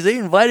one guys, they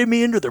invited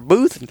me into their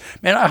booth, and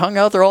man, I hung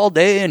out there all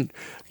day, and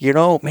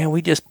man,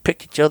 we just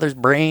picked each other's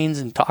brains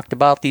and talked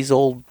about these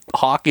old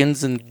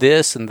Hawkins and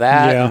this and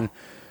that, and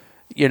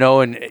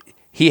and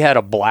he had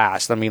a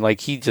blast. I mean,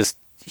 like he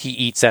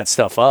eats that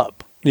stuff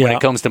up when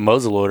it comes to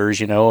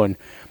muzzleloaders, and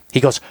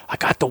he goes, I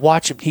got to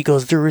watch him. He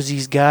goes, there was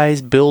these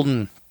guys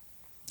building.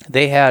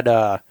 They had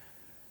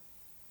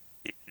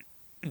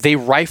they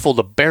rifled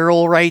a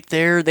barrel right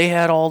there. They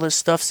had all this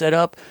stuff set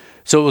up.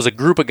 So it was a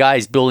group of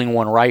guys building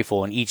one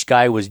rifle, and each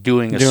guy was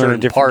doing a certain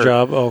different part.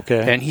 Job.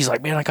 Okay. And he's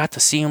like, man, I got to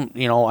see him.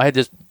 I had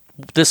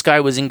this guy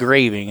was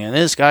engraving, and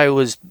this guy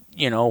was,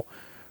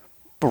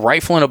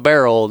 rifling a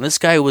barrel, and this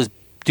guy was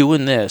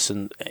doing this.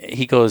 And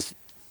he goes,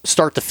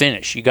 start to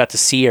finish. You got to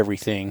see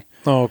everything.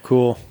 Oh,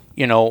 cool.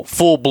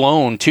 Full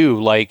blown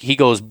too. Like he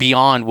goes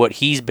beyond what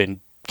he's been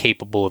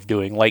capable of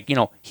doing. Like,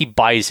 he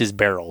buys his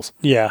barrels.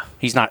 Yeah.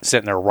 He's not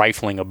sitting there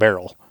rifling a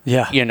barrel.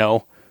 Yeah.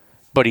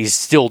 But he's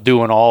still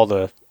doing all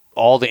the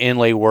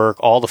inlay work,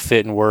 all the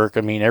fitting work.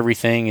 I mean,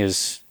 everything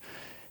is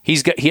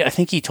I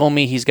think he told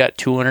me he's got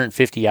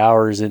 250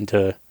 hours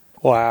into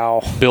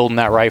building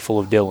that rifle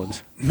of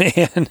Dylan's.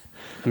 Man.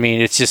 I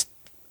mean, it's just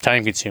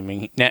time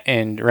consuming.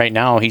 And right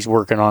now he's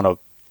working on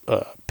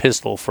a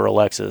pistol for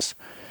Alexis.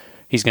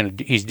 He's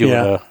doing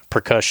a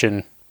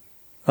percussion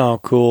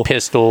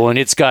pistol, and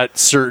it's got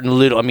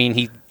certain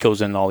he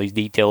goes into all these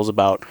details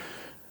about,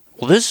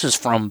 well, this is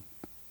from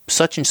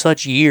such and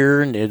such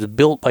year, and it's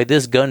built by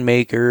this gun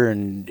maker,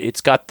 and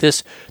it's got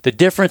this. The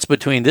difference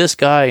between this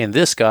guy and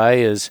this guy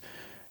is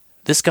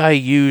this guy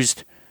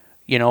used,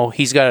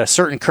 he's got a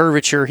certain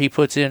curvature he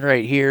puts in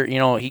right here.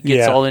 He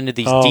gets all into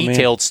these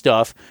detailed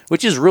stuff,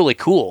 which is really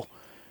cool.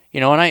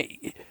 And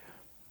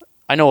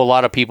I know a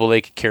lot of people, they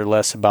could care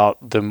less about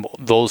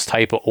those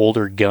type of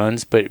older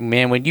guns, but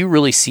man, when you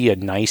really see a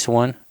nice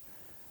one,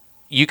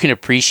 you can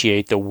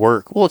appreciate the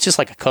work. Well, it's just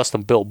like a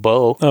custom built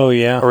bow. Oh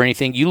yeah. Or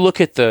anything. You look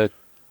at the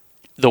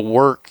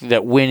work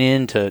that went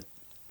into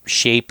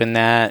shaping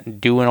that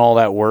and doing all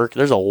that work.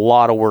 There's a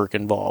lot of work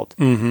involved.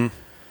 Mm-hmm.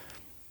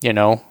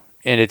 And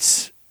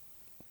it's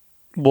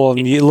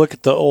and you look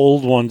at the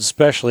old ones,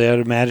 especially. I'd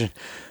imagine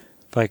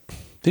like.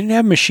 They didn't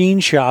have machine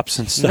shops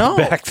and stuff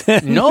back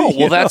then. No,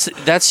 well,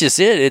 that's just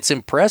it. It's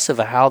impressive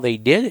how they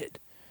did it.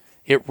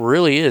 It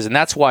really is. And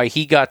that's why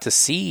he got to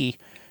see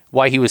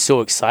why he was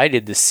so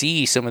excited to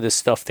see some of this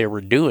stuff they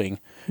were doing.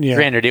 Yeah.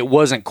 Granted, it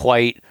wasn't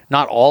quite,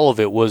 not all of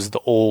it was the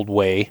old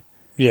way.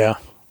 Yeah.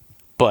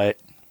 But,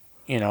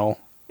 you know,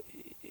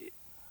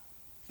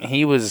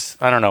 he was,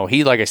 I don't know,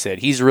 like I said,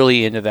 he's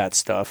really into that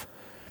stuff.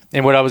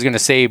 And what I was going to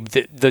say,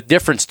 the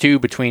difference too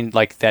between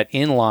like that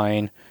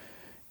inline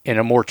and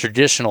a more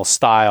traditional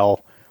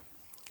style,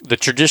 the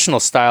traditional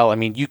style, I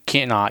mean, you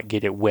cannot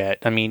get it wet.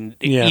 I mean,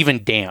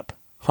 even damp.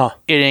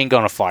 It ain't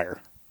going to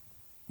fire,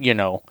 you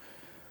know.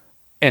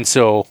 And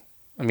so,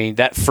 I mean,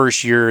 that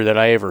first year that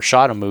I ever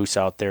shot a moose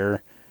out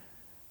there,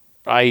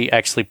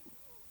 the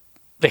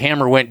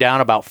hammer went down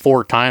about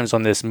 4 times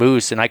on this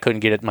moose, and I couldn't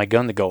get my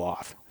gun to go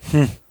off.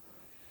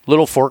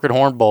 Little forked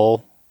horn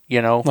bull,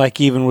 you know. Like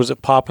even, was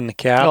it popping the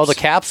caps? Oh, the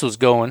caps was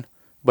going,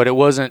 but it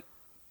wasn't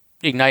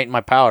igniting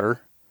my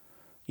powder,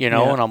 you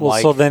know, and I'm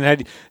like... So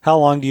then how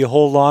long do you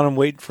hold on and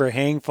wait for a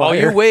hang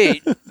fire? Oh,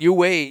 you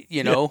wait,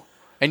 you know.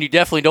 And you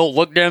definitely don't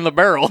look down the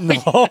barrel.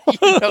 No.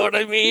 You know what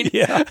I mean?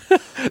 Yeah.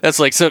 That's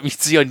like something you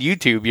see on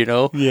YouTube, you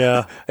know?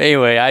 Yeah.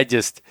 Anyway,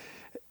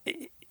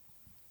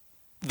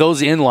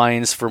 those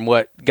inlines, from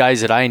what guys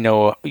that I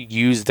know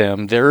use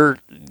them,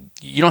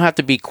 you don't have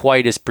to be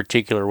quite as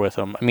particular with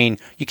them. I mean,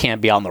 you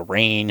can't be out in the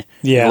rain,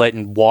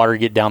 letting water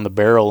get down the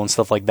barrel and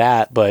stuff like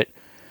that. But,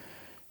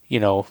 you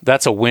know,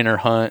 that's a winter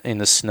hunt in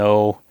the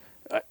snow.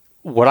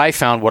 What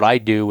I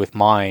do with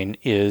mine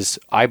is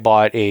I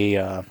bought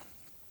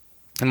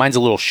and mine's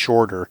a little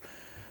shorter.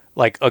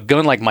 Like a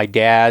gun like my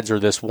dad's or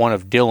this one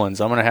of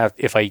Dylan's, I'm going to have,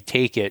 if I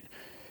take it,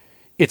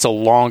 it's a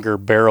longer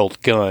barreled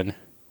gun.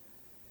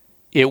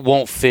 It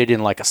won't fit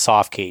in like a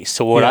soft case.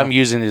 So what I'm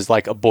using is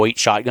like a Boyd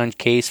shotgun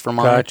case for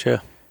mine.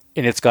 Gotcha.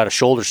 And it's got a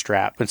shoulder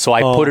strap. And so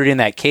I put it in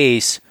that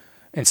case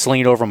and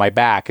sling it over my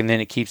back, and then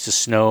it keeps the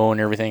snow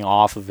and everything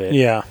off of it.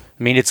 Yeah.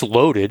 I mean, it's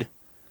loaded.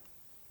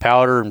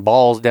 Powder and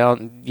balls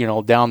down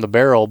the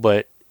barrel,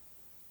 but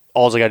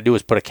all I got to do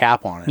is put a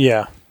cap on it.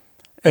 Yeah.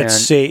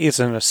 It's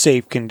in a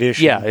safe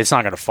condition. Yeah, it's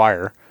not going to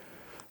fire.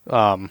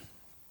 But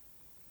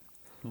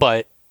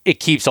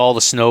it keeps all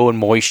the snow and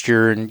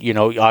moisture, and, you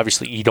know,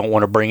 obviously you don't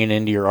want to bring it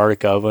into your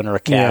Arctic oven or a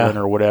cabin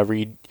or whatever.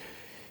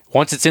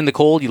 Once it's in the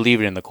cold, you leave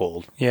it in the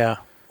cold. Yeah.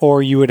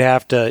 Or you would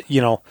have to,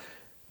 you know,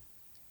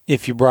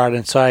 if you brought it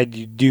inside,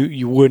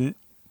 you wouldn't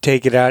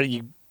take it out.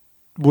 You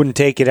wouldn't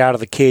take it out of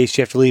the case.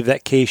 You have to leave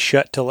that case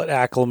shut till it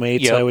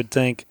acclimates, I would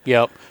think.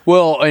 Yep.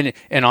 Well,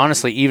 and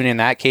honestly, even in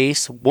that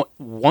case,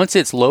 once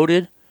it's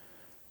loaded,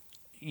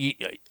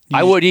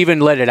 I would even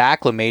let it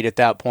acclimate at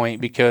that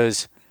point,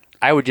 because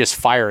I would just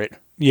fire it.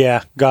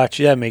 Yeah,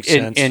 gotcha. That makes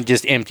sense. And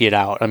just empty it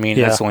out. I mean,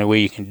 that's the only way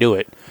you can do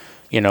it,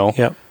 you know.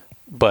 Yep.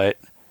 But,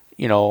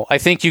 you know, I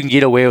think you can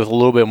get away with a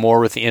little bit more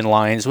with the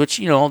inlines, which,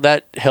 you know,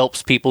 that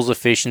helps people's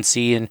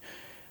efficiency. And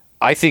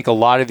I think a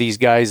lot of these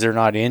guys are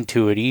not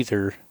into it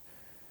either.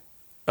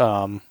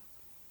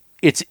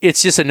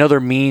 It's just another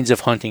means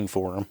of hunting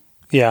for them.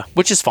 Yeah.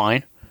 Which is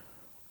fine,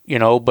 you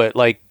know, but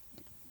like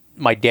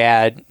my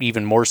dad,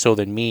 even more so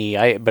than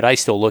me, but I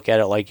still look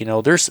at it like, you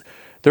know, there's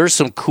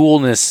some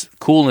coolness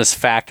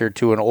factor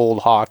to an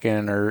old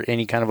Hawken or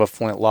any kind of a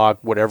flintlock,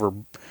 whatever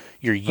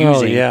you're using.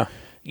 Oh, yeah.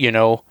 You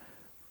know,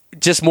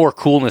 just more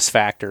coolness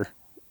factor.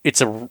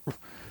 It's I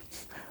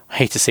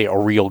hate to say a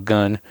real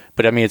gun,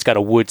 but I mean, it's got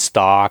a wood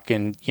stock,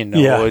 and, you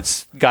know,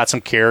 it's got some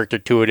character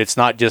to it. It's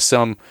not just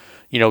some,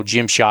 you know,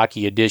 Jim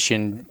Shockey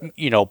edition,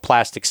 you know,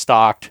 plastic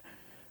stocked,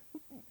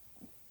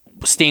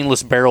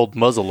 stainless barreled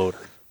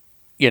muzzleloader.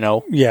 You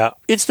know? Yeah.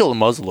 It's still a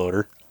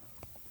muzzleloader,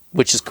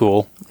 which is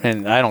cool.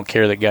 And I don't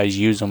care that guys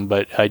use them,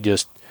 but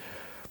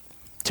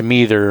to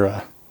me,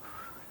 they're,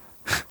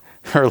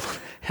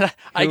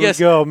 I guess.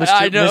 We go,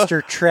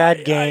 Mr.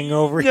 Trad Gang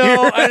over here.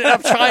 No,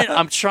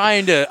 I'm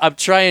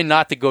trying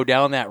not to go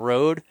down that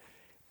road,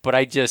 but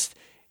I just,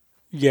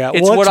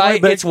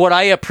 it's what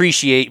I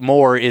appreciate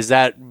more is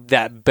that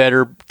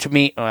better, to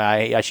me,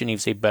 I shouldn't even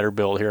say better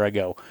build, here I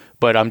go,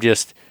 but I'm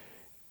just.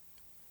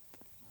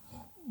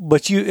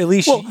 But you, at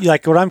least,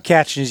 like what I'm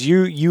catching is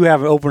you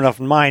have an open enough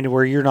mind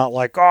where you're not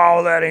like,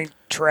 oh, that ain't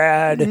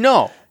trad.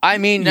 No, I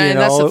mean, and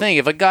that's the thing.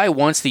 If a guy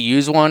wants to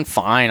use one,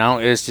 fine.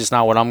 It's just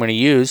not what I'm going to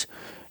use,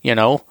 you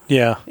know?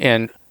 Yeah.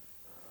 And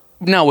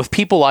now with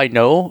people I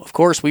know, of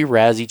course, we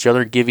razz each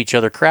other, give each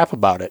other crap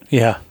about it.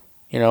 Yeah.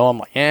 You know, I'm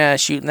like,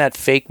 shooting that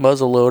fake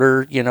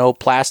muzzleloader, you know,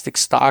 plastic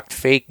stocked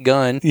fake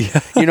gun.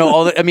 Yeah. You know,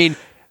 all that. I mean,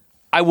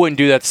 I wouldn't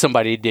do that to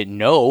somebody I didn't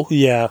know.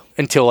 Yeah.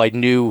 Until I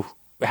knew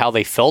how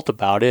they felt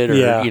about it,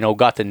 or you know,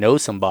 got to know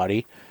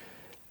somebody.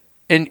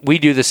 And we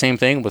do the same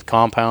thing with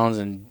compounds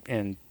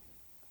and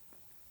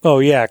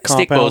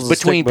stick bows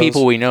between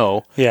people we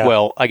know. Yeah.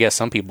 Well, I guess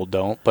some people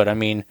don't, but I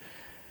mean,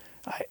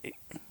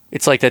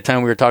 it's like that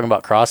time we were talking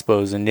about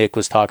crossbows, and Nick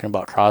was talking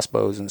about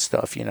crossbows and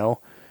stuff. You know,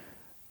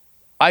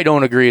 I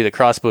don't agree that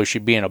crossbows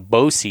should be in a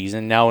bow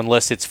season now,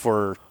 unless it's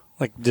for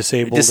like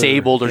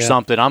disabled or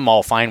something. I'm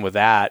all fine with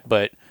that,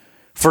 but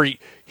for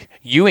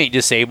you ain't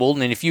disabled,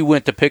 and if you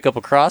went to pick up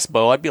a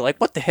crossbow, I'd be like,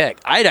 what the heck?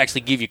 I'd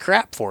actually give you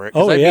crap for it.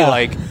 I'd be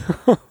like,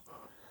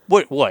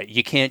 what?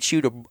 You can't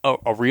shoot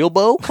a real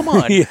bow? Come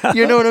on.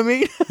 You know what I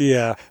mean?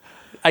 Yeah.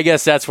 I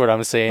guess that's what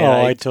I'm saying.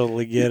 I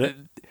totally get it.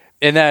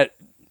 And that,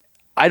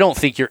 I don't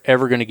think you're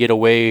ever going to get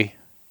away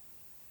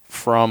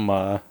from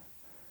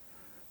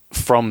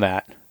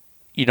that.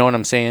 You know what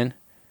I'm saying?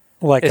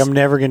 Like, I'm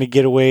never going to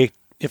get away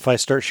if I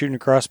start shooting a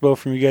crossbow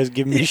from you guys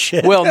giving me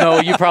shit. Well, no,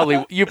 you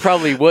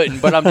probably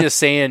wouldn't. But I'm just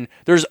saying,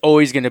 there's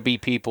always going to be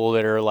people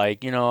that are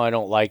like, I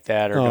don't like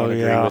that or don't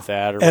agree with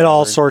that. Or at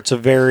all sorts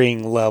of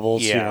varying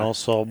levels,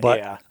 So,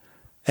 but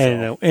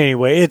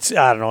anyway, it's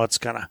I don't know. It's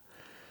kind of.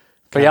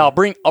 But yeah, I'll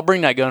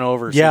bring that gun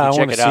over. So you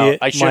can check it out.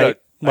 I should have.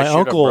 My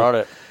uncle brought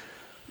it.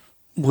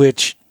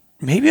 Which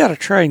maybe I ought to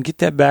try and get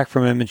that back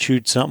from him and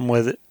shoot something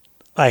with it.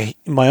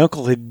 My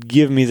uncle had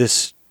given me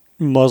this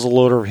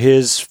muzzleloader of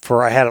his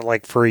I had it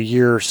like for a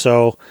year or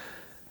so,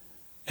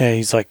 and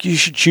he's like, you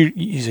should shoot.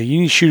 He said,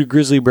 you need to shoot a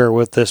grizzly bear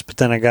with this. But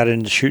then I got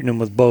into shooting him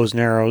with bows and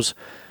arrows,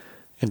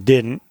 and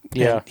didn't.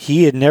 Yeah, and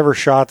he had never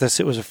shot this.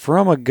 It was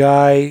from a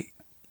guy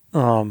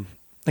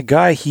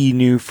he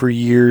knew for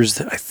years.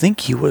 That I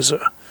think he was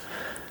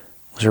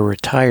a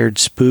retired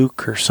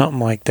spook or something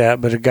like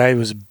that. But a guy who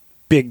was a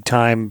big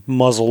time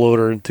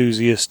muzzleloader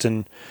enthusiast,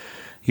 and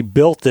he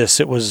built this.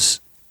 It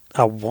was,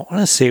 I want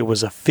to say it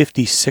was a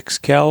 56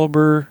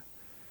 caliber.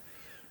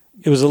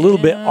 It was a little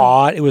bit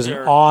odd. It was an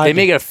odd. They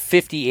make it a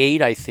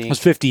 58, I think. It was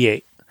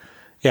 58.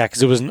 Yeah,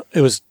 because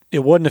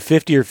it wasn't a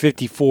 50 or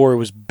 54. It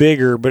was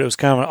bigger, but it was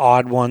kind of an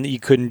odd one that you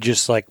couldn't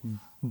just like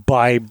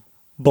buy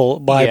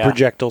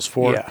projectiles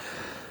for. Yeah.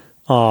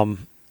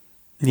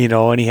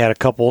 And he had a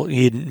couple.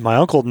 My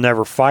uncle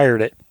never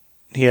fired it.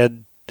 It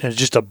was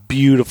just a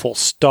beautiful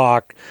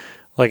stock,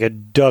 like a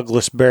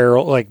Douglas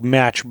barrel, like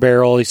match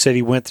barrel. He said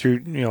he went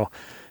through,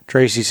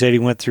 Tracy said he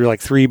went through like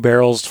 3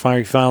 barrels to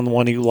finally found the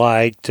one he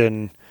liked,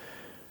 and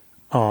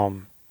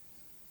kind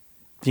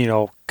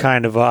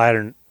of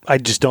I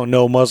just don't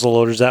know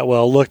muzzleloaders that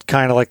well. Looked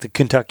kind of like the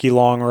Kentucky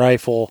long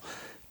rifle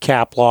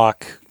cap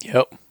lock.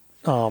 Yep.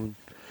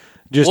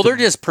 They're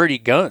just pretty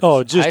guns.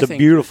 Oh, just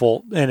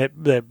beautiful, and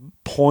it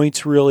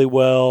points really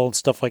well and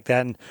stuff like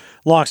that. And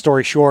long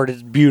story short,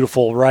 it's a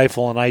beautiful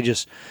rifle. And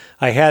there's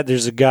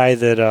a guy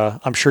that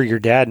I'm sure your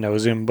dad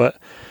knows him, but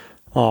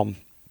I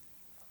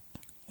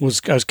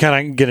was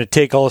kind of gonna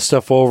take all this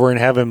stuff over and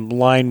have him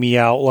line me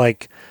out.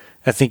 Like,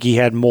 I think he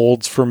had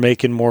molds for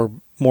making more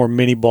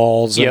mini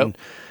balls,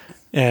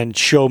 and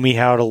show me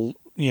how to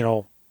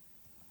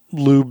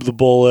lube the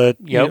bullet.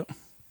 Yep.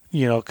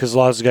 Because a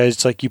lot of the guys,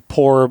 it's like you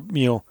pour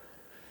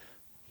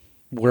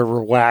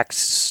whatever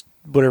wax,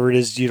 whatever it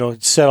is,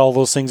 set all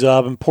those things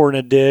up and pour in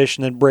a dish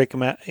and then break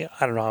them out.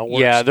 I don't know how it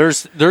works. Yeah,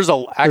 there's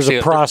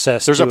a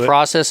process. There's a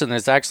process, and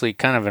it's actually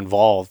kind of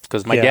involved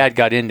because my dad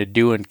got into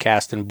doing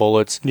casting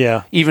bullets.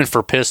 Yeah, even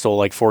for pistol,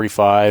 like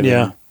 45,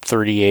 and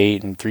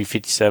 38, and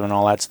 357,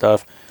 all that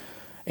stuff,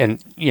 and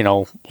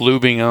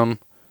lubing them.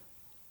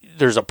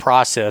 There's a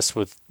process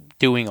with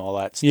doing all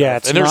that stuff. Yeah,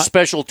 and there's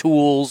special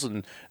tools,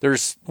 and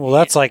there's... Well,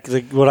 that's like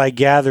what I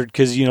gathered,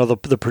 because,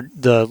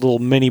 the little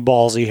mini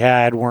balls he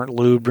had weren't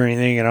lubed or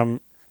anything, and I'm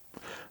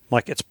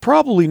like, it's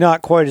probably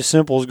not quite as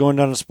simple as going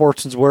down to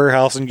Sportsman's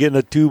Warehouse and getting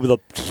a tube of the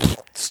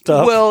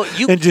stuff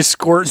and just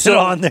squirting it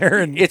on there.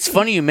 And it's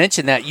funny you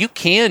mentioned that. You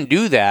can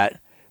do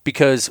that,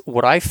 because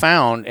what I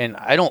found, and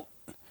I don't...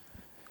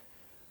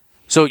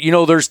 So,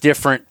 there's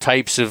different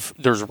types of...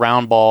 There's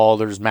round ball,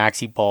 there's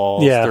maxi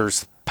balls,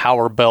 there's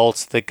power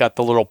belts that got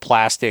the little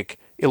plastic.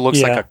 It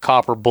looks like a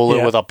copper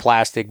bullet with a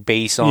plastic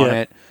base on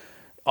it.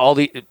 All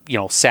the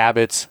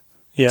sabots,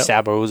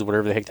 sabos,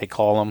 whatever the heck they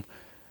call them.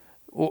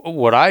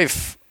 What I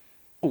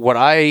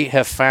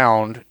have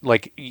found,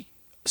 like,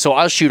 so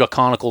I'll shoot a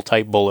conical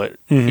type bullet.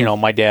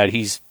 Mm-hmm. My dad,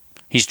 he's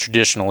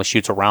traditional. He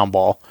shoots a round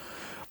ball,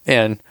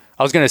 and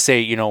I was gonna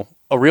say, a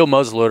real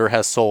muzzleloader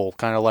has soul,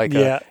 kind of like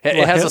it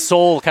has a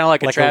soul, kind of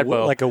like a trad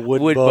bow, like a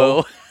wood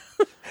bow.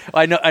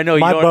 I know.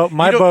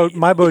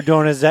 My bow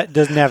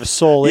doesn't have a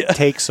soul. It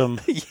takes them.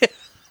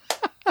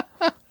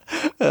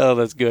 Oh,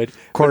 that's good.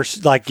 Of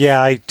course, I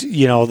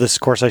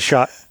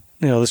shot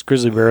this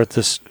grizzly bear with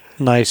this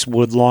nice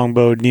wood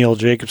longbow Neil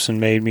Jacobson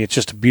made me. It's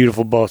just a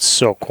beautiful bow. It's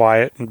so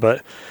quiet,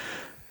 but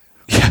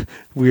I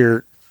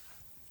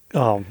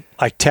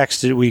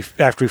texted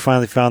after we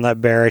finally found that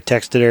bear. I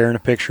texted Aaron a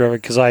picture of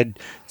it because I'd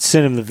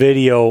sent him the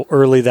video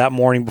early that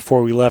morning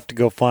before we left to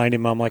go find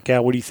him. I'm like,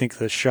 what do you think of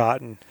this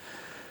shot? And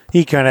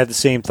he kind of had the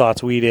same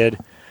thoughts we did.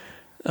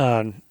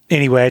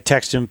 Anyway, I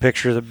texted him a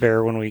picture of the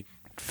bear when we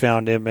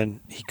found him, and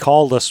he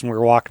called us when we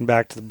were walking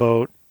back to the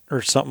boat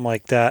or something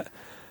like that. I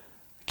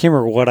can't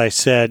remember what I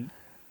said.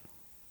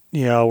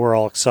 We're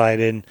all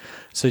excited. And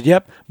said,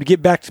 "Yep, we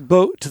get back to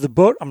the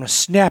boat. I'm going to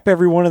snap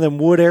every one of them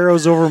wood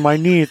arrows over my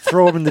knee and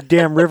throw them in the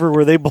damn river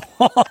where they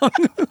belong."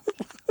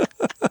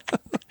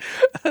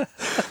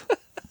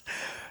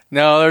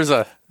 No,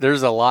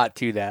 there's a lot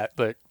to that,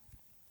 but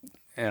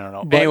I don't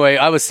know. But anyway,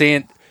 I was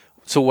saying.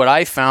 So what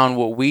I found,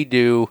 what we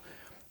do,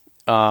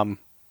 because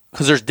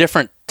there's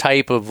different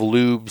type of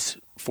lubes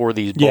for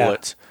these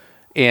bullets,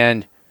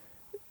 and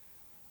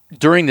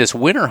during this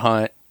winter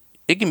hunt,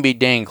 it can be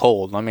dang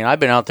cold. I mean,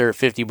 I've been out there at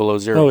 50 below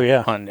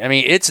zero hunting. I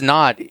mean, it's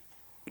not.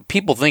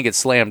 People think it's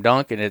slam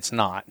dunk, and it's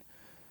not.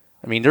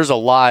 I mean, there's a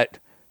lot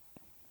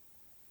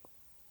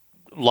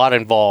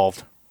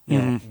involved, you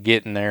know,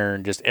 getting there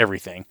and just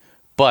everything.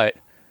 But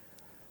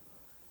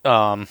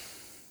in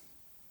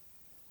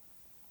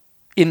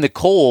the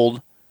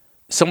cold,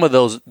 some of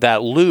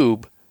that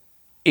lube,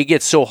 it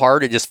gets so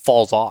hard it just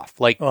falls off.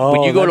 Like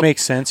when you go to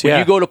makes sense. When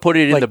you go to put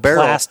it in the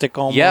barrel, plastic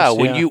almost. Yeah,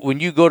 when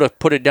you go to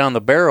put it down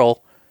the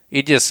barrel,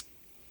 it just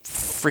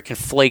freaking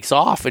flakes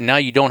off, and now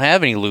you don't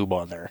have any lube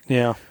on there.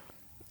 Yeah.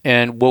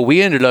 And what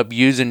we ended up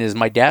using is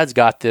my dad's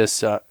got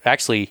this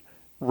actually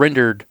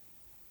rendered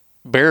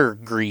bear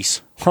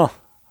grease.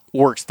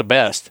 Works the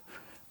best.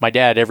 My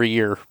dad every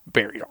year,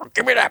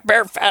 give me that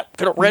bear fat.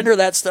 Gonna render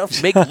that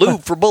stuff. Make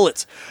lube for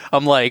bullets.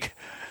 I'm like,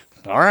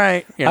 all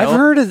right. You know?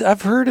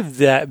 I've heard of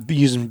that,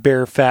 using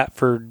bear fat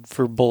for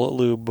bullet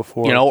lube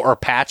before. You know, or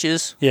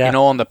patches. Yeah. You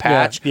know, on the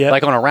patch. Yeah. Yep.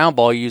 Like on a round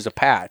ball, you use a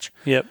patch.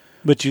 Yep.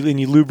 But you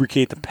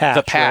lubricate the patch.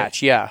 The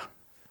patch, right? yeah.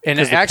 And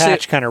the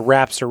patch kind of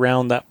wraps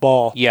around that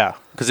ball. Yeah,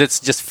 because it's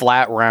just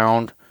flat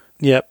round.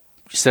 Yep.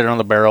 You set it on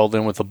the barrel,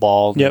 then with the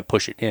ball, and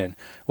push it in.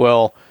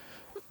 Well,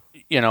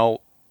 you know,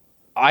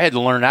 I had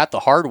to learn that the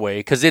hard way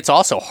because it's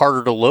also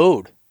harder to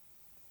load.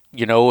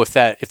 You know, if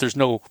there's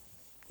no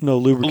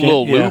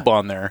lubricant, lube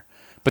on there,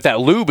 but that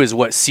lube is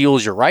what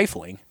seals your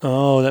rifling.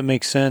 Oh, that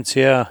makes sense.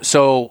 Yeah.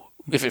 So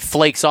if it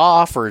flakes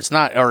off or it's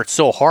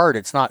so hard,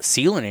 it's not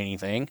sealing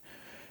anything.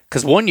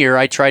 Because one year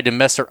I tried to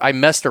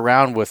messed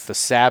around with the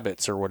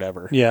sabots or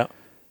whatever. Yeah.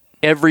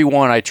 Every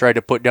one I tried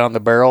to put down the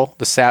barrel,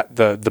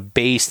 the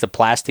base, the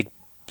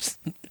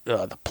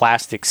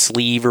plastic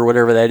sleeve or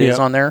whatever that is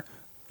on there,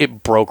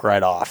 it broke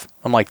right off.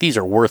 I'm like, these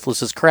are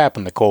worthless as crap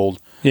in the cold.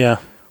 Yeah.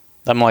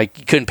 I'm like,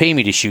 you couldn't pay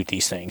me to shoot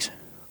these things.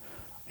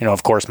 You know,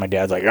 of course, my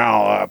dad's like,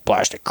 oh,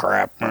 plastic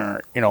crap.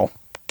 You know,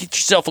 get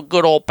yourself a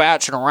good old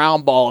patch and a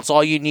round ball. It's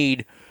all you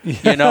need.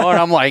 You know, and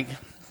I'm like,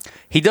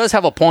 he does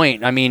have a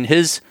point. I mean,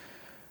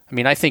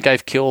 I think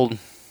I've killed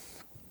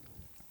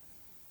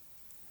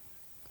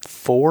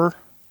four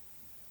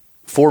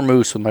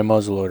moose with my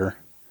muzzleloader.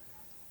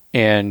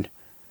 And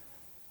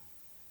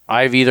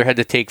I've either had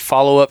to take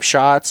follow-up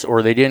shots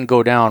or they didn't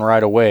go down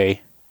right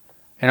away.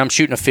 And I'm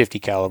shooting a 50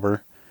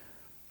 caliber.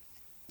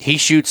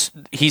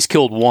 He's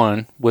killed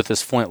one with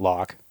his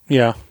flintlock.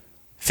 Yeah.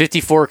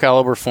 54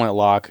 caliber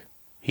flintlock.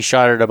 He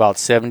shot it about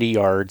 70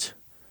 yards.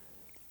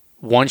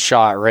 One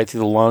shot right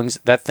through the lungs.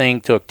 That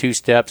thing took 2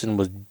 steps and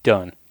was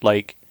done.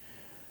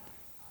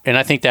 And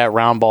I think that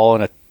round ball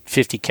in a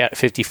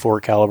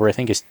 54 caliber, I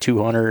think is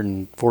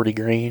 240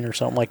 grain or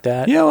something like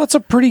that. Yeah, well, that's a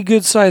pretty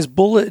good sized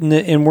bullet,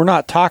 and we're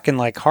not talking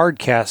like hard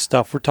cast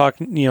stuff. We're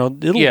talking, you know,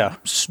 it'll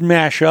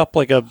smash up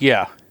like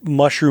a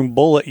mushroom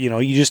bullet. You know,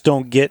 you just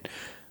don't get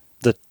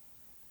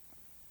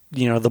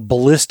the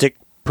ballistic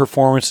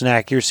performance and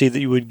accuracy that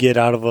you would get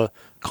out of a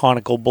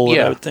conical bullet.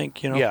 I would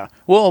think. You know. Yeah.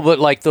 Well, but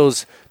like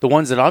the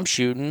ones that I'm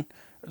shooting,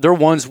 they're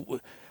ones.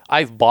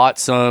 I've bought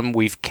some,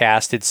 we've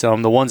casted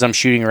some. The ones I'm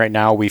shooting right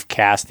now, we've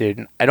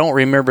casted. I don't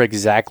remember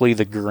exactly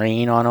the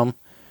grain on them,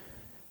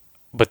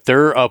 but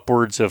they're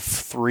upwards of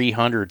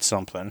 300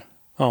 something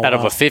out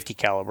of a 50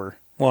 caliber.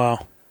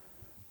 Wow.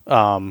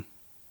 And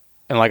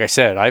like I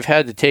said, I've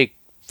had to take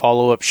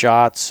follow-up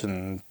shots,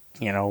 and,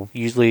 you know,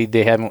 usually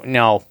they haven't.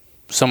 Now,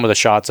 some of the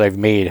shots I've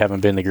made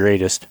haven't been the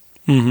greatest,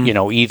 you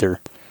know, either.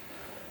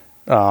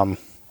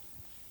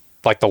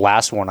 Like the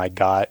last one I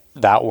got,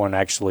 that one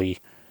actually,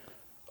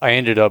 I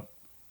ended up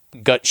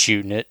gut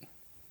shooting it,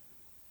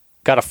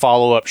 got a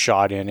follow-up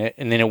shot in it,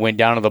 and then it went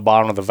down to the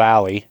bottom of the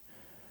valley.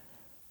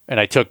 And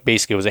I took,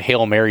 basically, it was a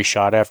Hail Mary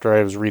shot after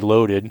I was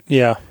reloaded.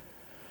 Yeah.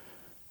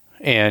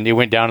 And it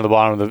went down to the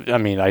bottom of I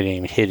didn't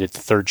even hit it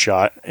the third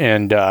shot.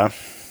 And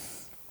I'm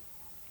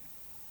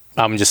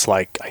just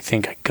like, I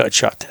think I gut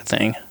shot that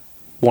thing.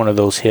 One of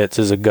those hits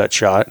is a gut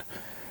shot.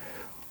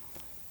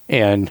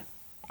 And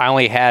I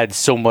only had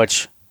so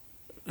many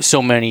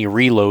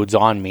reloads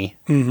on me.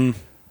 Mm-hmm.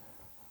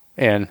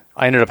 And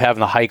I ended up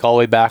having to hike all the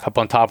way back up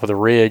on top of the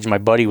ridge. My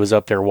buddy was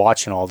up there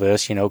watching all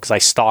this, you know, because I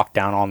stalked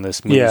down on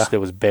this moose that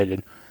was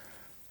bedded.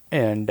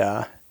 And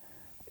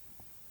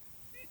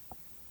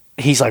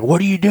he's like,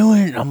 what are you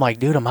doing? I'm like,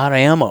 dude, I'm out of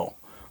ammo.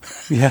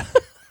 Yeah.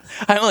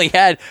 I only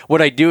had,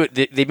 what I do,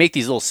 they make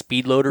these little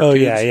speed loader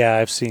tubes. Yeah,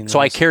 I've seen those. So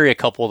I carry a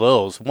couple of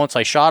those. Once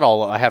I shot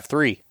I have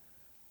 3.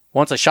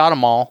 Once I shot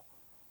them all,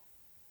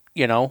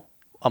 you know,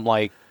 I'm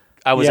like,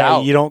 I was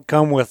out. You don't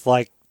come with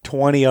like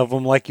 20 of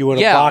them like you would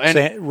a box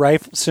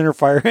rifle center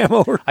fire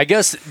ammo. I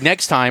guess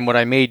next time what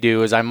I may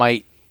do is I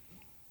might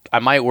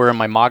wear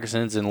my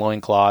moccasins and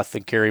loincloth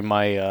and carry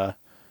my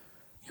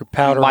your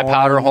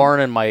powder horn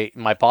and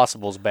my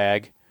possibles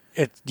bag.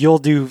 You'll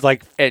do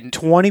like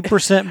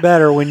 20%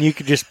 better when you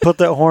could just put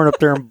that horn up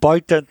there and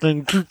bite that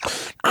thing,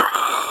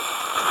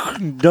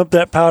 dump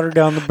that powder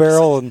down the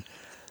barrel, and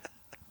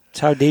that's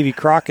how Davy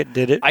Crockett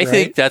did it. I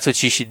think that's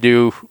what you should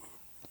do.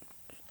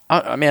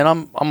 I'm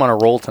on a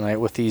roll tonight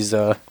with these.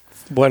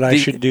 What I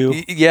should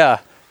do? Yeah,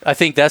 I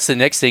think that's the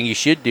next thing you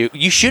should do.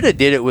 You should have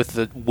did it with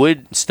the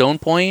wood stone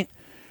point.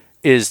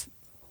 Is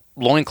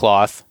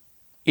loincloth,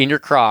 in your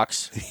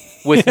Crocs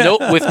with no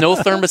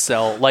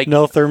Thermacell, like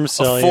no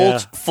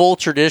Thermacell, full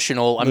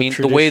traditional. I mean,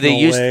 the way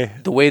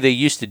they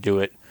used to do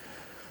it.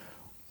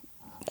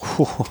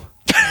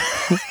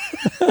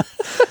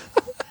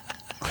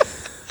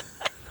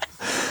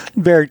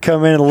 Barry'd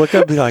come in and look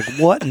up and be like,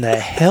 "What in the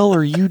hell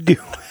are you doing?"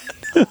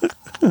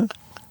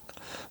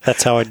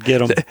 That's how I'd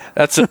get him.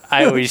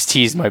 I always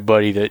tease my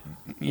buddy that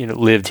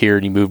lived here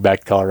and he moved back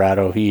to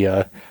Colorado.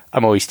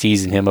 I'm always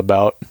teasing him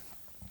about.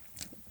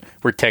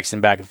 We're texting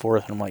back and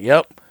forth, and I'm like,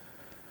 "Yep,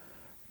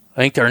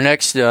 I think our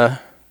next." We're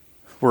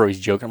always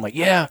joking. I'm like,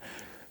 "Yeah,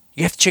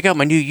 you have to check out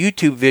my new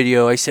YouTube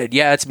video." I said,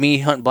 "Yeah, it's me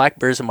hunting black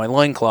bears in my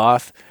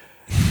loincloth,"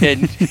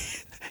 and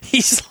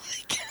he's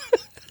like,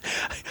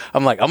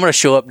 "I'm like, I'm gonna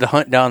show up to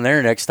hunt down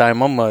there next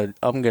time. I'm gonna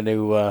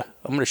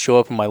show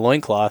up in my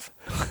loincloth."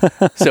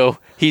 So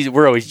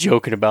we're always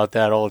joking about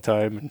that all the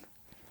time. And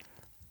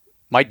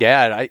my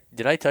dad,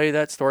 did I tell you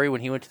that story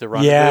when he went to the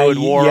rendezvous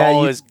and wore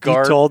all his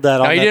garb? You told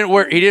that. He didn't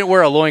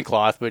wear a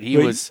loincloth, but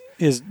was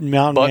his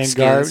mountain man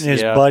garb, and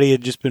his buddy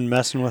had just been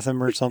messing with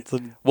him or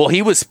something. Well,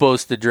 he was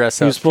supposed to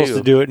dress up. He was supposed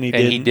to do it, and he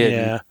didn't. He didn't.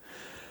 Yeah.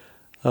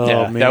 Oh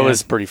man, that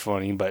was pretty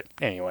funny. But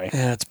anyway,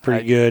 yeah, it's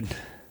pretty good.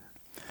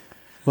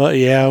 Well,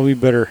 yeah, we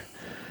better.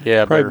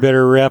 Yeah,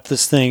 better wrap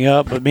this thing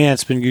up. But man,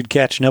 it's been good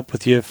catching up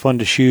with you. Fun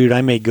to shoot.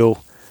 I may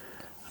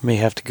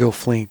have to go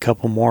fling a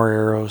couple more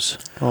arrows.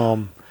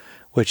 And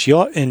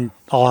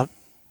I'll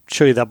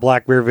show you that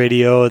black bear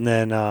video, and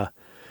then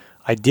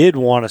I did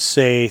want to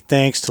say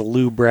thanks to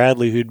Lou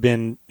Bradley,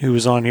 who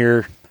was on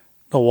here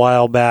a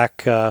while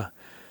back.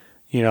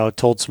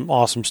 Told some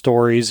awesome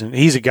stories, and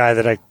he's a guy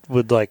that I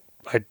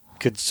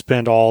could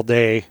spend all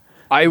day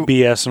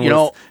BSing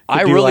with.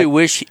 I really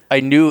wish I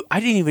knew. I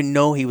didn't even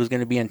know he was going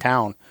to be in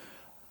town.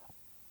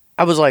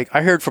 I was like,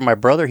 I heard from my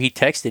brother. He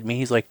texted me.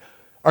 He's like,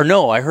 or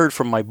no, I heard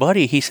from my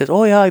buddy. He said,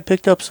 "Oh yeah, I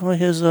picked up some of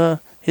his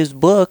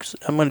books.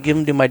 I'm going to give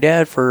them to my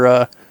dad for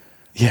a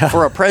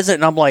present."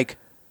 And I'm like,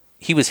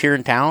 he was here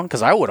in town?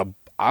 Because I would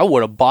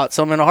have bought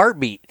some in a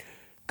heartbeat.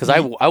 Because I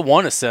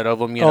want a set of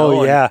them,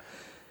 Oh, yeah.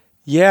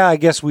 Yeah, I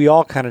guess we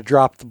all kind of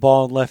dropped the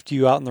ball and left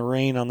you out in the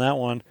rain on that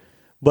one.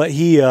 But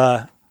he...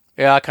 yeah,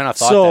 I kind of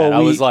thought that. I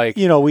was like...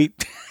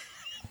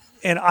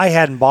 And I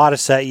hadn't bought a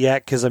set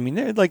yet because, I mean,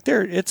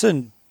 it's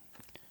an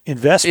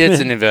investment.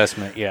 It's an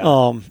investment,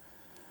 yeah.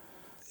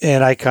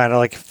 And I kind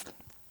of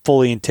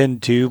fully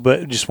intended to,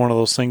 but just one of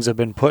those things I've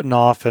been putting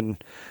off. And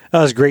it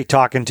was great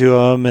talking to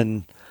him.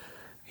 And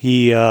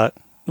he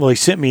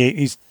sent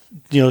me,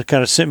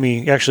 kind of sent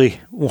me, actually,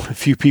 a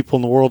few people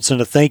in the world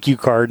send a thank you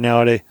card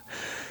nowadays.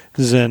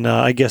 And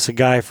I guess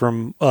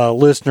a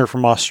listener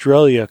from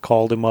Australia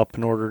called him up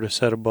in order to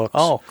set of books.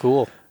 Oh,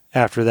 cool.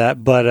 After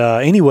that. But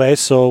anyway,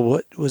 so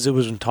what was it?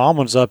 Was when Tom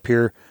was up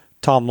here,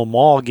 Tom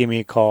Lamal gave me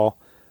a call.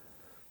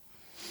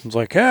 I was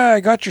like, "Hey,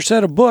 I got your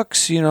set of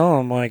books."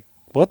 I'm like,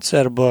 "What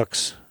set of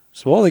books?"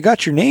 So, well, they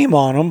got your name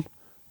on them.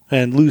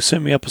 And Lou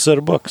sent me up a set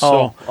of books.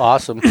 Oh, so,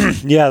 awesome.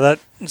 Yeah, I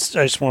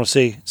just want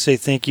to say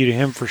thank you to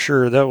him for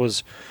sure. That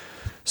was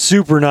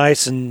super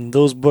nice. And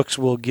those books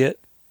will get...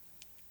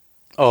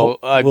 not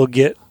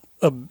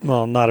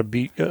a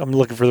beat. I'm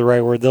looking for the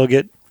right word. They'll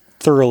get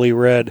thoroughly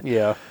read.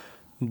 Yeah.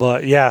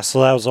 But yeah,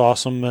 so that was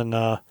awesome. And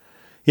I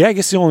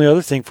guess the only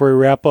other thing before we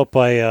wrap up,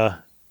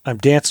 I'm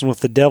dancing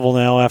with the devil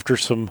now after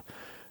some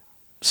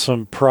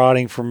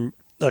prodding from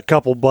a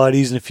couple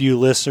buddies and a few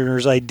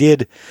listeners. I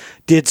did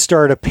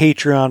start a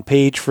Patreon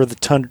page for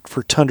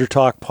Tundra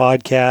Talk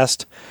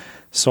podcast,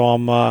 so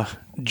I'm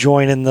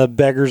joining the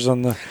beggars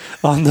on the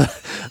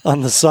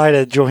side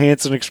of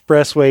Johansson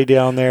Expressway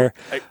down there.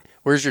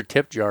 Where's your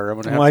tip jar?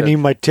 I need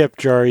my tip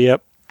jar.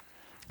 Yep.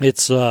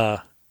 It's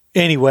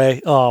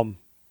anyway.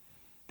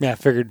 Yeah, I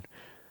figured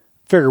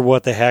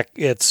what the heck.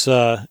 It's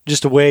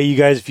just a way, you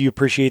guys, if you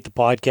appreciate the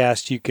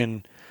podcast, you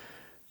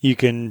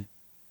can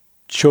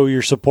show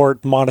your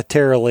support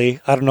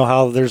monetarily. I don't know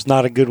how there's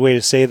not a good way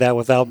to say that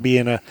without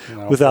being a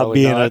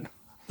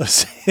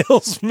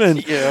salesman.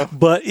 Yeah.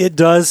 But it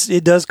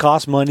does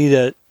cost money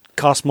to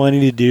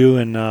do,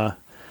 and I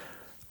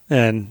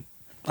mean,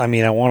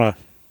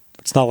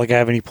 it's not like I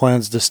have any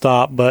plans to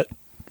stop, but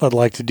I'd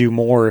like to do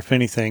more if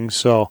anything.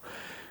 So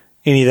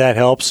any of that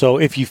helps. So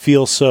if you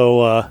feel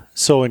so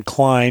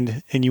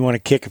inclined and you want to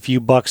kick a few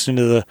bucks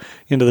into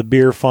the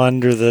beer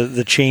fund or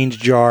the change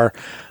jar,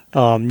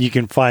 you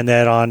can find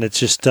that on. It's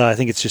just I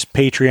think it's just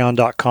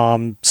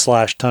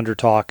patreon.com/Tundra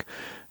Talk,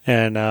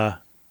 and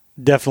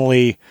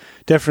definitely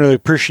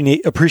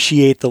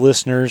appreciate the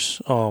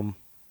listeners.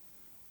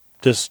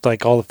 Just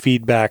like all the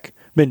feedback.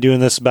 Been doing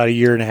this about a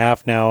year and a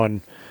half now,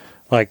 and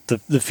like the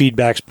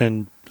feedback's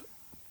been,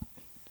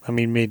 I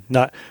mean, maybe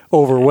not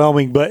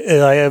overwhelming, but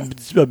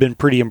I've been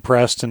pretty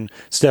impressed, and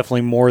it's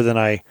definitely more than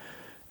I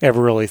ever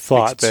really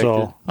thought. Expected.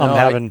 So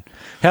I'm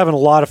having a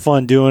lot of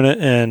fun doing it,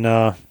 and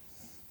at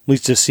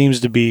least it seems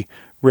to be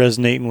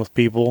resonating with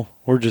people.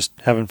 We're just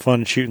having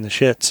fun shooting the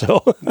shit.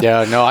 So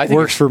yeah, no, I think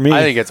works for me.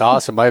 I think it's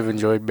awesome. I've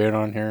enjoyed being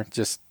on here.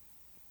 Just,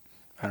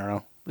 I don't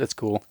know, it's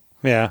cool.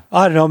 Yeah.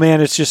 I don't know,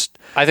 man. It's just,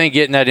 I think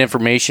getting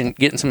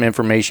some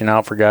information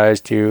out for guys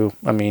too.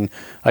 I mean,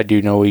 I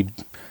do know we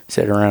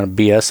sit around and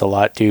BS a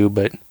lot too,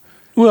 but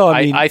well,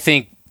 I mean, I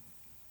think,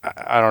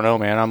 I don't know,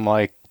 man. I'm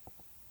like,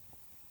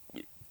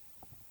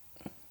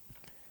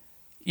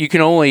 you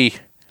can only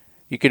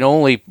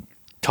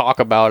talk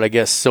about, I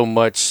guess, so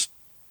much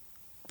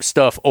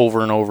stuff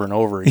over and over and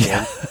over again.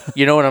 Yeah.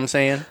 You know what I'm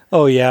saying?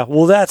 Oh yeah.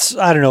 Well, that's,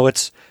 I don't know.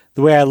 It's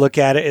the way I look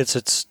at it.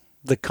 It's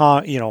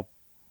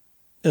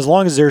as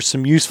long as there's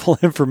some useful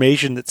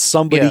information that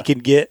somebody can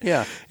get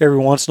every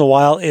once in a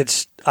while,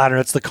 it's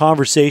the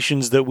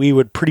conversations that we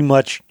would pretty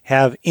much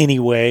have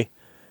anyway,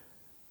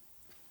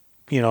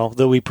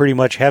 that we pretty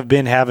much have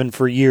been having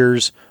for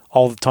years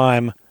all the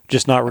time,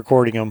 just not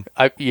recording them.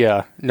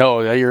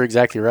 No, you're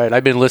exactly right.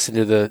 I've been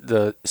listening to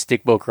the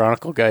Stickbow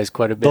Chronicle guys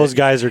quite a bit. Those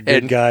guys are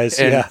good guys.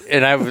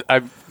 And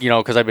I've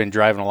because I've been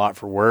driving a lot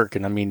for work,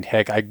 and I mean,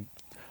 heck, I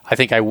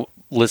think I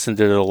listened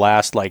to the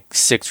last like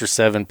 6 or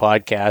 7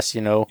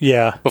 podcasts,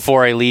 Yeah.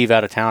 Before I leave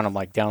out of town, I'm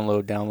like,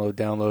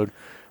 download.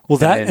 Well,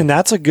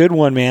 that's a good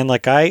one, man.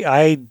 Like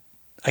I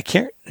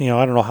can't, I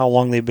don't know how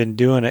long they've been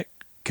doing it,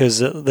 because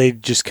they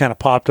just kind of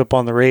popped up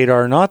on the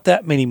radar not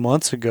that many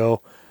months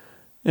ago,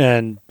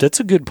 and that's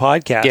a good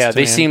podcast. Yeah,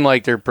 they seem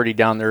like they're pretty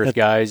down to earth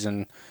guys,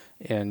 and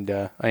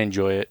I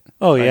enjoy it.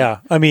 Oh yeah,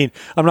 I mean,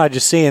 I'm not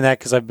just saying that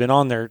because I've been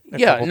on there a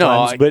couple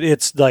times, but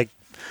it's like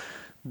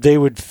they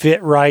would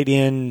fit right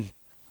in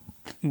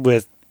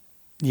with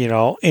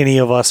any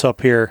of us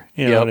up here.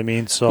 You know what I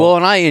mean? So well,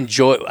 and I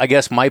enjoy. I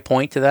guess my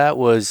point to that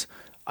was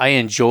I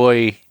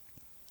enjoy,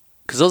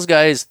 because those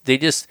guys, they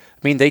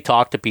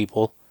talk to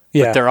people.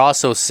 Yeah. But they're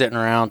also sitting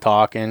around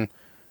talking,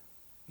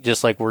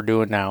 just like we're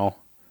doing now.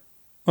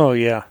 Oh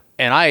yeah.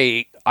 And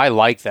I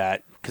like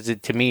that, because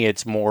to me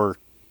it's more,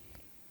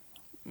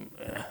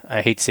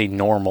 I hate to say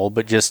normal,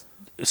 but just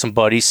some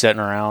buddies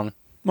sitting around.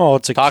 Well,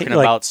 it's talking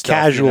about stuff,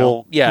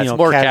 casual. Yeah, it's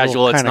more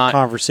casual. It's not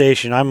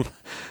conversation. I'm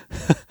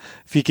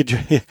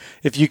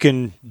if you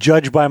can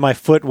judge by my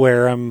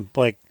footwear, I'm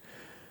like,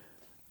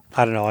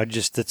 I don't know.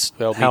 That's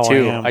me how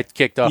too. I am. I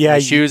kicked off my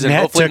shoes, and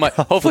hopefully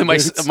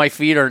my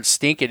feet aren't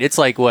stinking. It's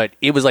like what?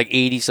 It was like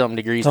 80 something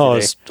degrees today.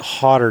 It's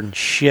hotter than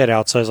shit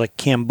outside. It's like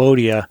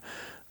Cambodia,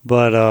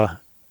 but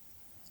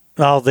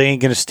they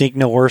ain't gonna stink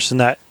no worse than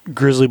that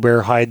grizzly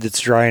bear hide that's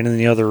drying in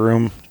the other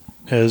room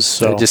is.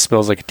 So it just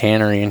smells like a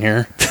tannery in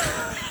here.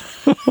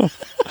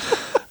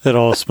 It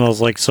all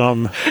smells like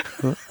something.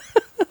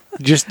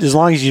 Just as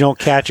long as you don't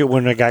catch it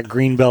when I got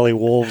green belly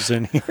wolves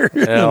in here.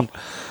 Yeah.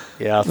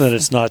 Then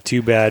it's not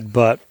too bad.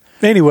 But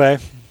anyway,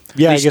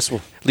 I guess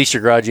at least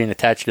your garage ain't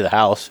attached to the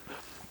house.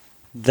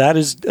 That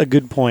is a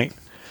good point.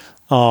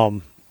 Yeah.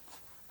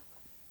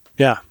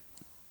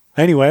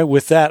 Anyway,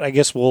 with that, I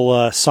guess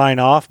we'll sign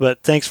off.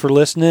 But thanks for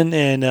listening.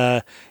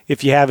 And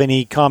if you have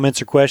any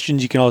comments or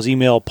questions, you can always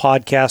email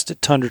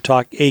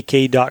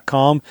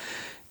podcast@tundratalkak.com.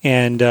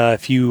 And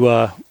if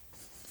you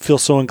feel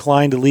so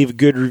inclined to leave a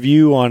good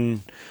review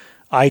on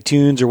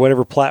iTunes or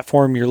whatever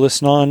platform you're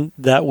listening on,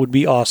 that would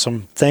be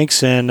awesome.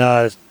 Thanks,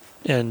 and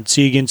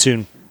see you again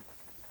soon.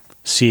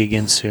 See you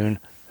again soon.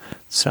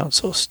 Sounds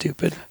so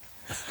stupid.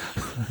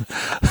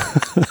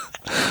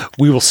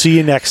 We will see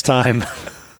you next time.